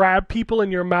to grab people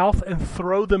in your mouth and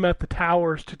throw them at the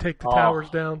towers to take the towers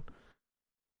down.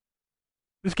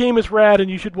 This game is rad,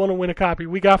 and you should want to win a copy.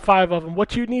 We got 5 of them.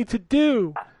 What you need to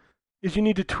do is you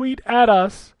need to tweet at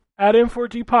us, at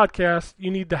M4G Podcast. You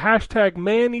need the hashtag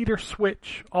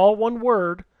ManeaterSwitch, all one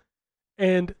word,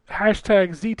 and hashtag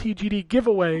ZTGD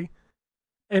giveaway.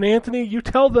 And Anthony, you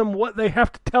tell them what they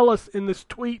have to tell us in this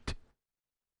tweet.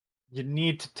 You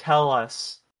need to tell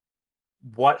us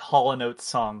what Hall & Oates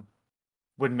song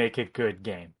would make a good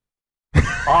game.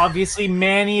 Obviously,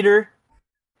 Maneater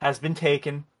has been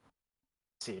taken,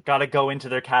 so you gotta go into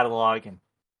their catalog, and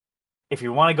if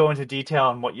you want to go into detail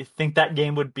on what you think that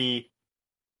game would be,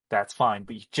 that's fine.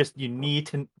 But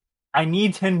I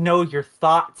need to know your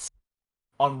thoughts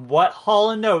on what Hall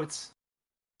 & Oates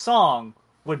song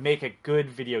would make a good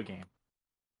video game.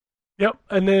 Yep,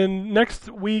 and then next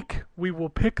week we will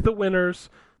pick the winners.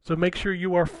 So make sure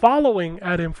you are following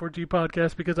at M4G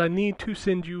Podcast because I need to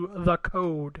send you the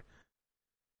code.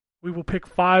 We will pick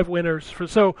 5 winners.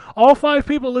 So all 5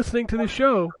 people listening to this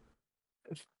show,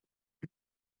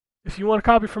 if you want a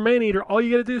copy for Maneater, all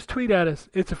you got to do is tweet at us.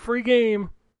 It's a free game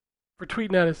for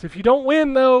tweeting at us. If you don't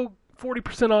win, though,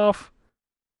 40% off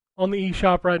on the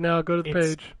eShop right now. Go to the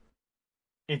page.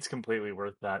 It's completely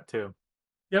worth that, too.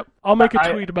 Yep, I'll make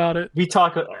a tweet about it. We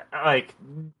talk, like,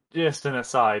 just an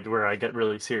aside where I get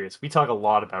really serious. We talk a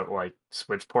lot about, like,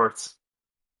 Switch ports.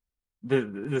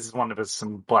 This is one of us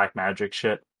some black magic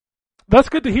shit. That's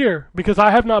good to hear, because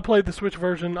I have not played the Switch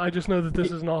version. I just know that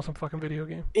this is an awesome fucking video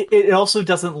game. It also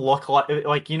doesn't look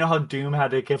like, you know how Doom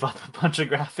had to give up a bunch of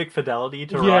graphic fidelity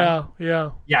to run?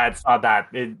 Yeah. Yeah, it's not that.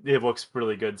 It looks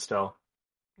really good still.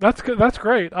 That's good. That's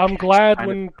great. I'm glad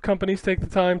when companies take the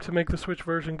time to make the Switch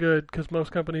version good, because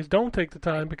most companies don't take the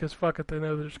time because fuck it, they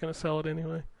know they're just going to sell it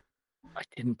anyway. I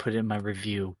didn't put it in my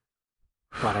review,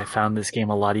 but I found this game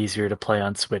a lot easier to play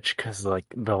on Switch because like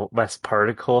the less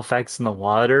particle effects in the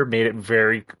water made it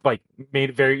very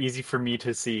easy for me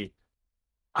to see.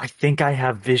 I think I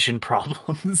have vision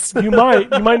problems. You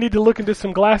might need to look into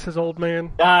some glasses, old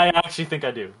man. I actually think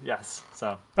I do. Yes.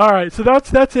 So. All right, so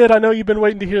that's it. I know you've been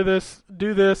waiting to hear this.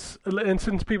 Do this, and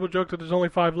since people joke that there's only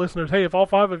 5 listeners, hey, if all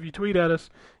 5 of you tweet at us,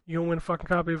 you'll win a fucking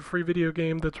copy of a free video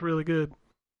game that's really good.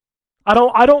 I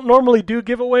don't normally do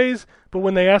giveaways, but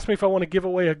when they ask me if I want to give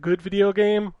away a good video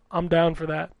game, I'm down for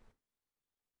that.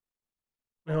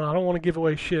 You know, I don't want to give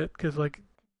away shit because like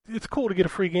it's cool to get a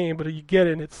free game, but you get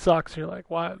it and it sucks. And you're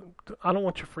like, why? I don't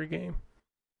want your free game.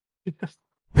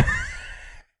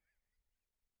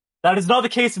 That is not the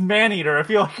case in Maneater. I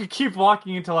feel like you keep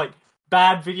walking into like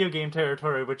bad video game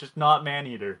territory, which is not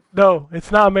Maneater. No,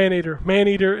 it's not Maneater.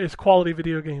 Maneater is quality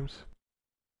video games.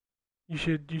 You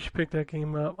should pick that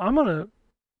game up. I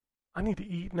need to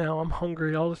eat now. I'm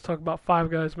hungry. All this talk about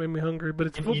Five Guys made me hungry, but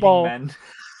it's And football eating men.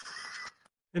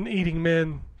 and eating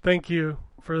men. Thank you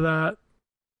for that.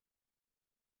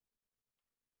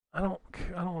 I don't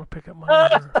want to pick up my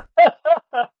order.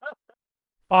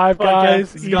 Five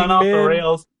Guys It's eating gone off the men.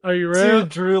 rails. Are you See, ready?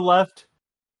 Drew left.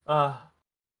 I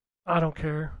don't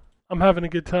care. I'm having a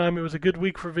good time. It was a good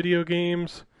week for video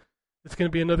games. It's going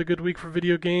to be another good week for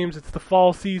video games. It's the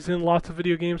fall season. Lots of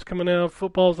video games coming out.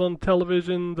 Football's on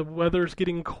television. The weather's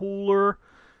getting cooler.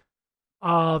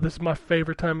 This is my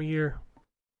favorite time of year.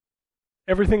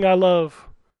 Everything I love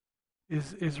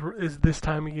is this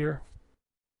time of year.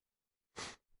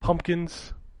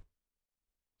 Pumpkins,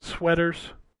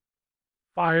 sweaters,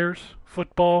 fires,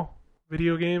 football,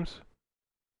 video games.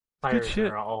 Fires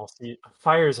shit. are all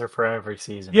fires are for every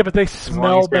season. Yeah, but they long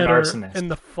smell as you're an better arsonist. in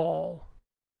the fall.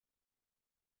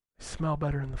 They smell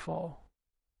better in the fall.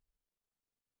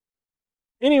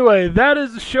 Anyway, that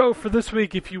is the show for this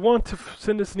week. If you want to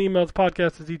send us an email, it's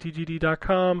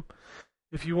podcast@ztgd.com.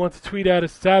 If you want to tweet at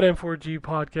us, it's at M4G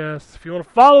Podcast. If you want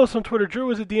to follow us on Twitter, Drew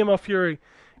is at DML Fury.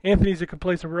 Anthony's a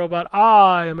Complacent Robot.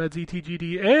 I am at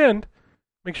ZTGD. And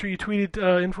Make sure you tweet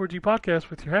N4G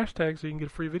Podcast with your hashtag so you can get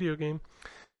a free video game.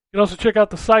 You can also check out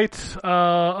the site's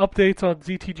updates on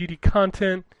ZTGD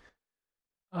content.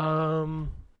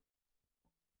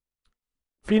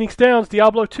 Phoenix Downs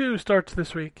Diablo 2 starts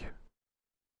this week.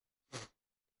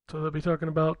 So they'll be talking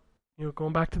about,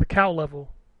 going back to the cow level.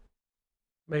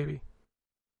 Maybe.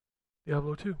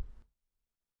 Diablo 2.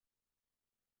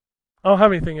 I don't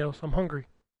have anything else. I'm hungry.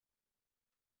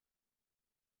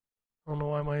 I don't know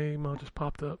why my email just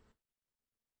popped up.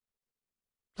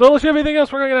 So unless you have anything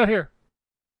else, we're going to get out of here.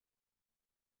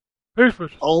 Peace,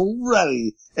 bitches.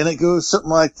 Alrighty. And it goes something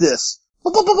like this.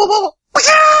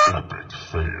 Epic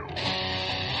fail.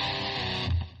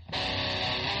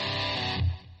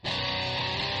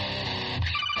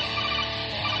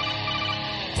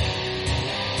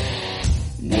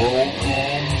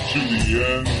 Welcome to the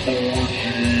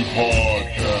N4G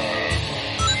Podcast.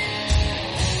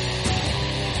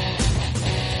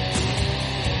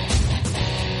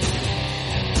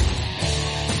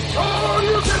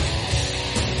 $0.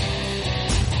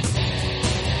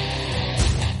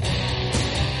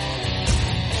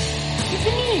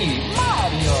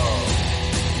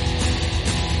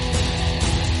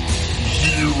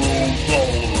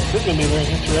 This is going to be a very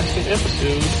interesting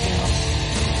episode.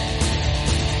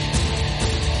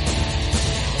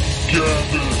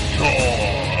 Gavin Con.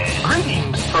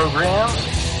 Greetings, programs.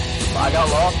 I got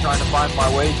lost trying to find my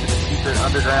way to the secret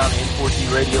underground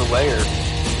N4G radio lair.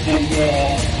 The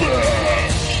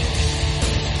Wombat.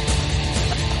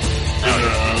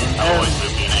 And Always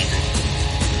with being angry.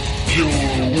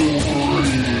 Killer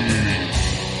Wolverine.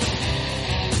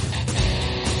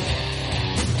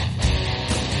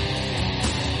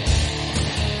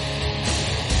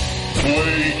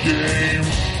 Play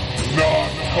games, not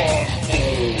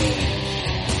consoles.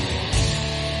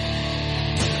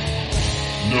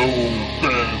 No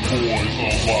fanboys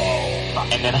allowed.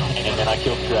 And then I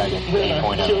killed the dragon.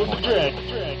 8.0. Killed the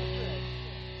dragon.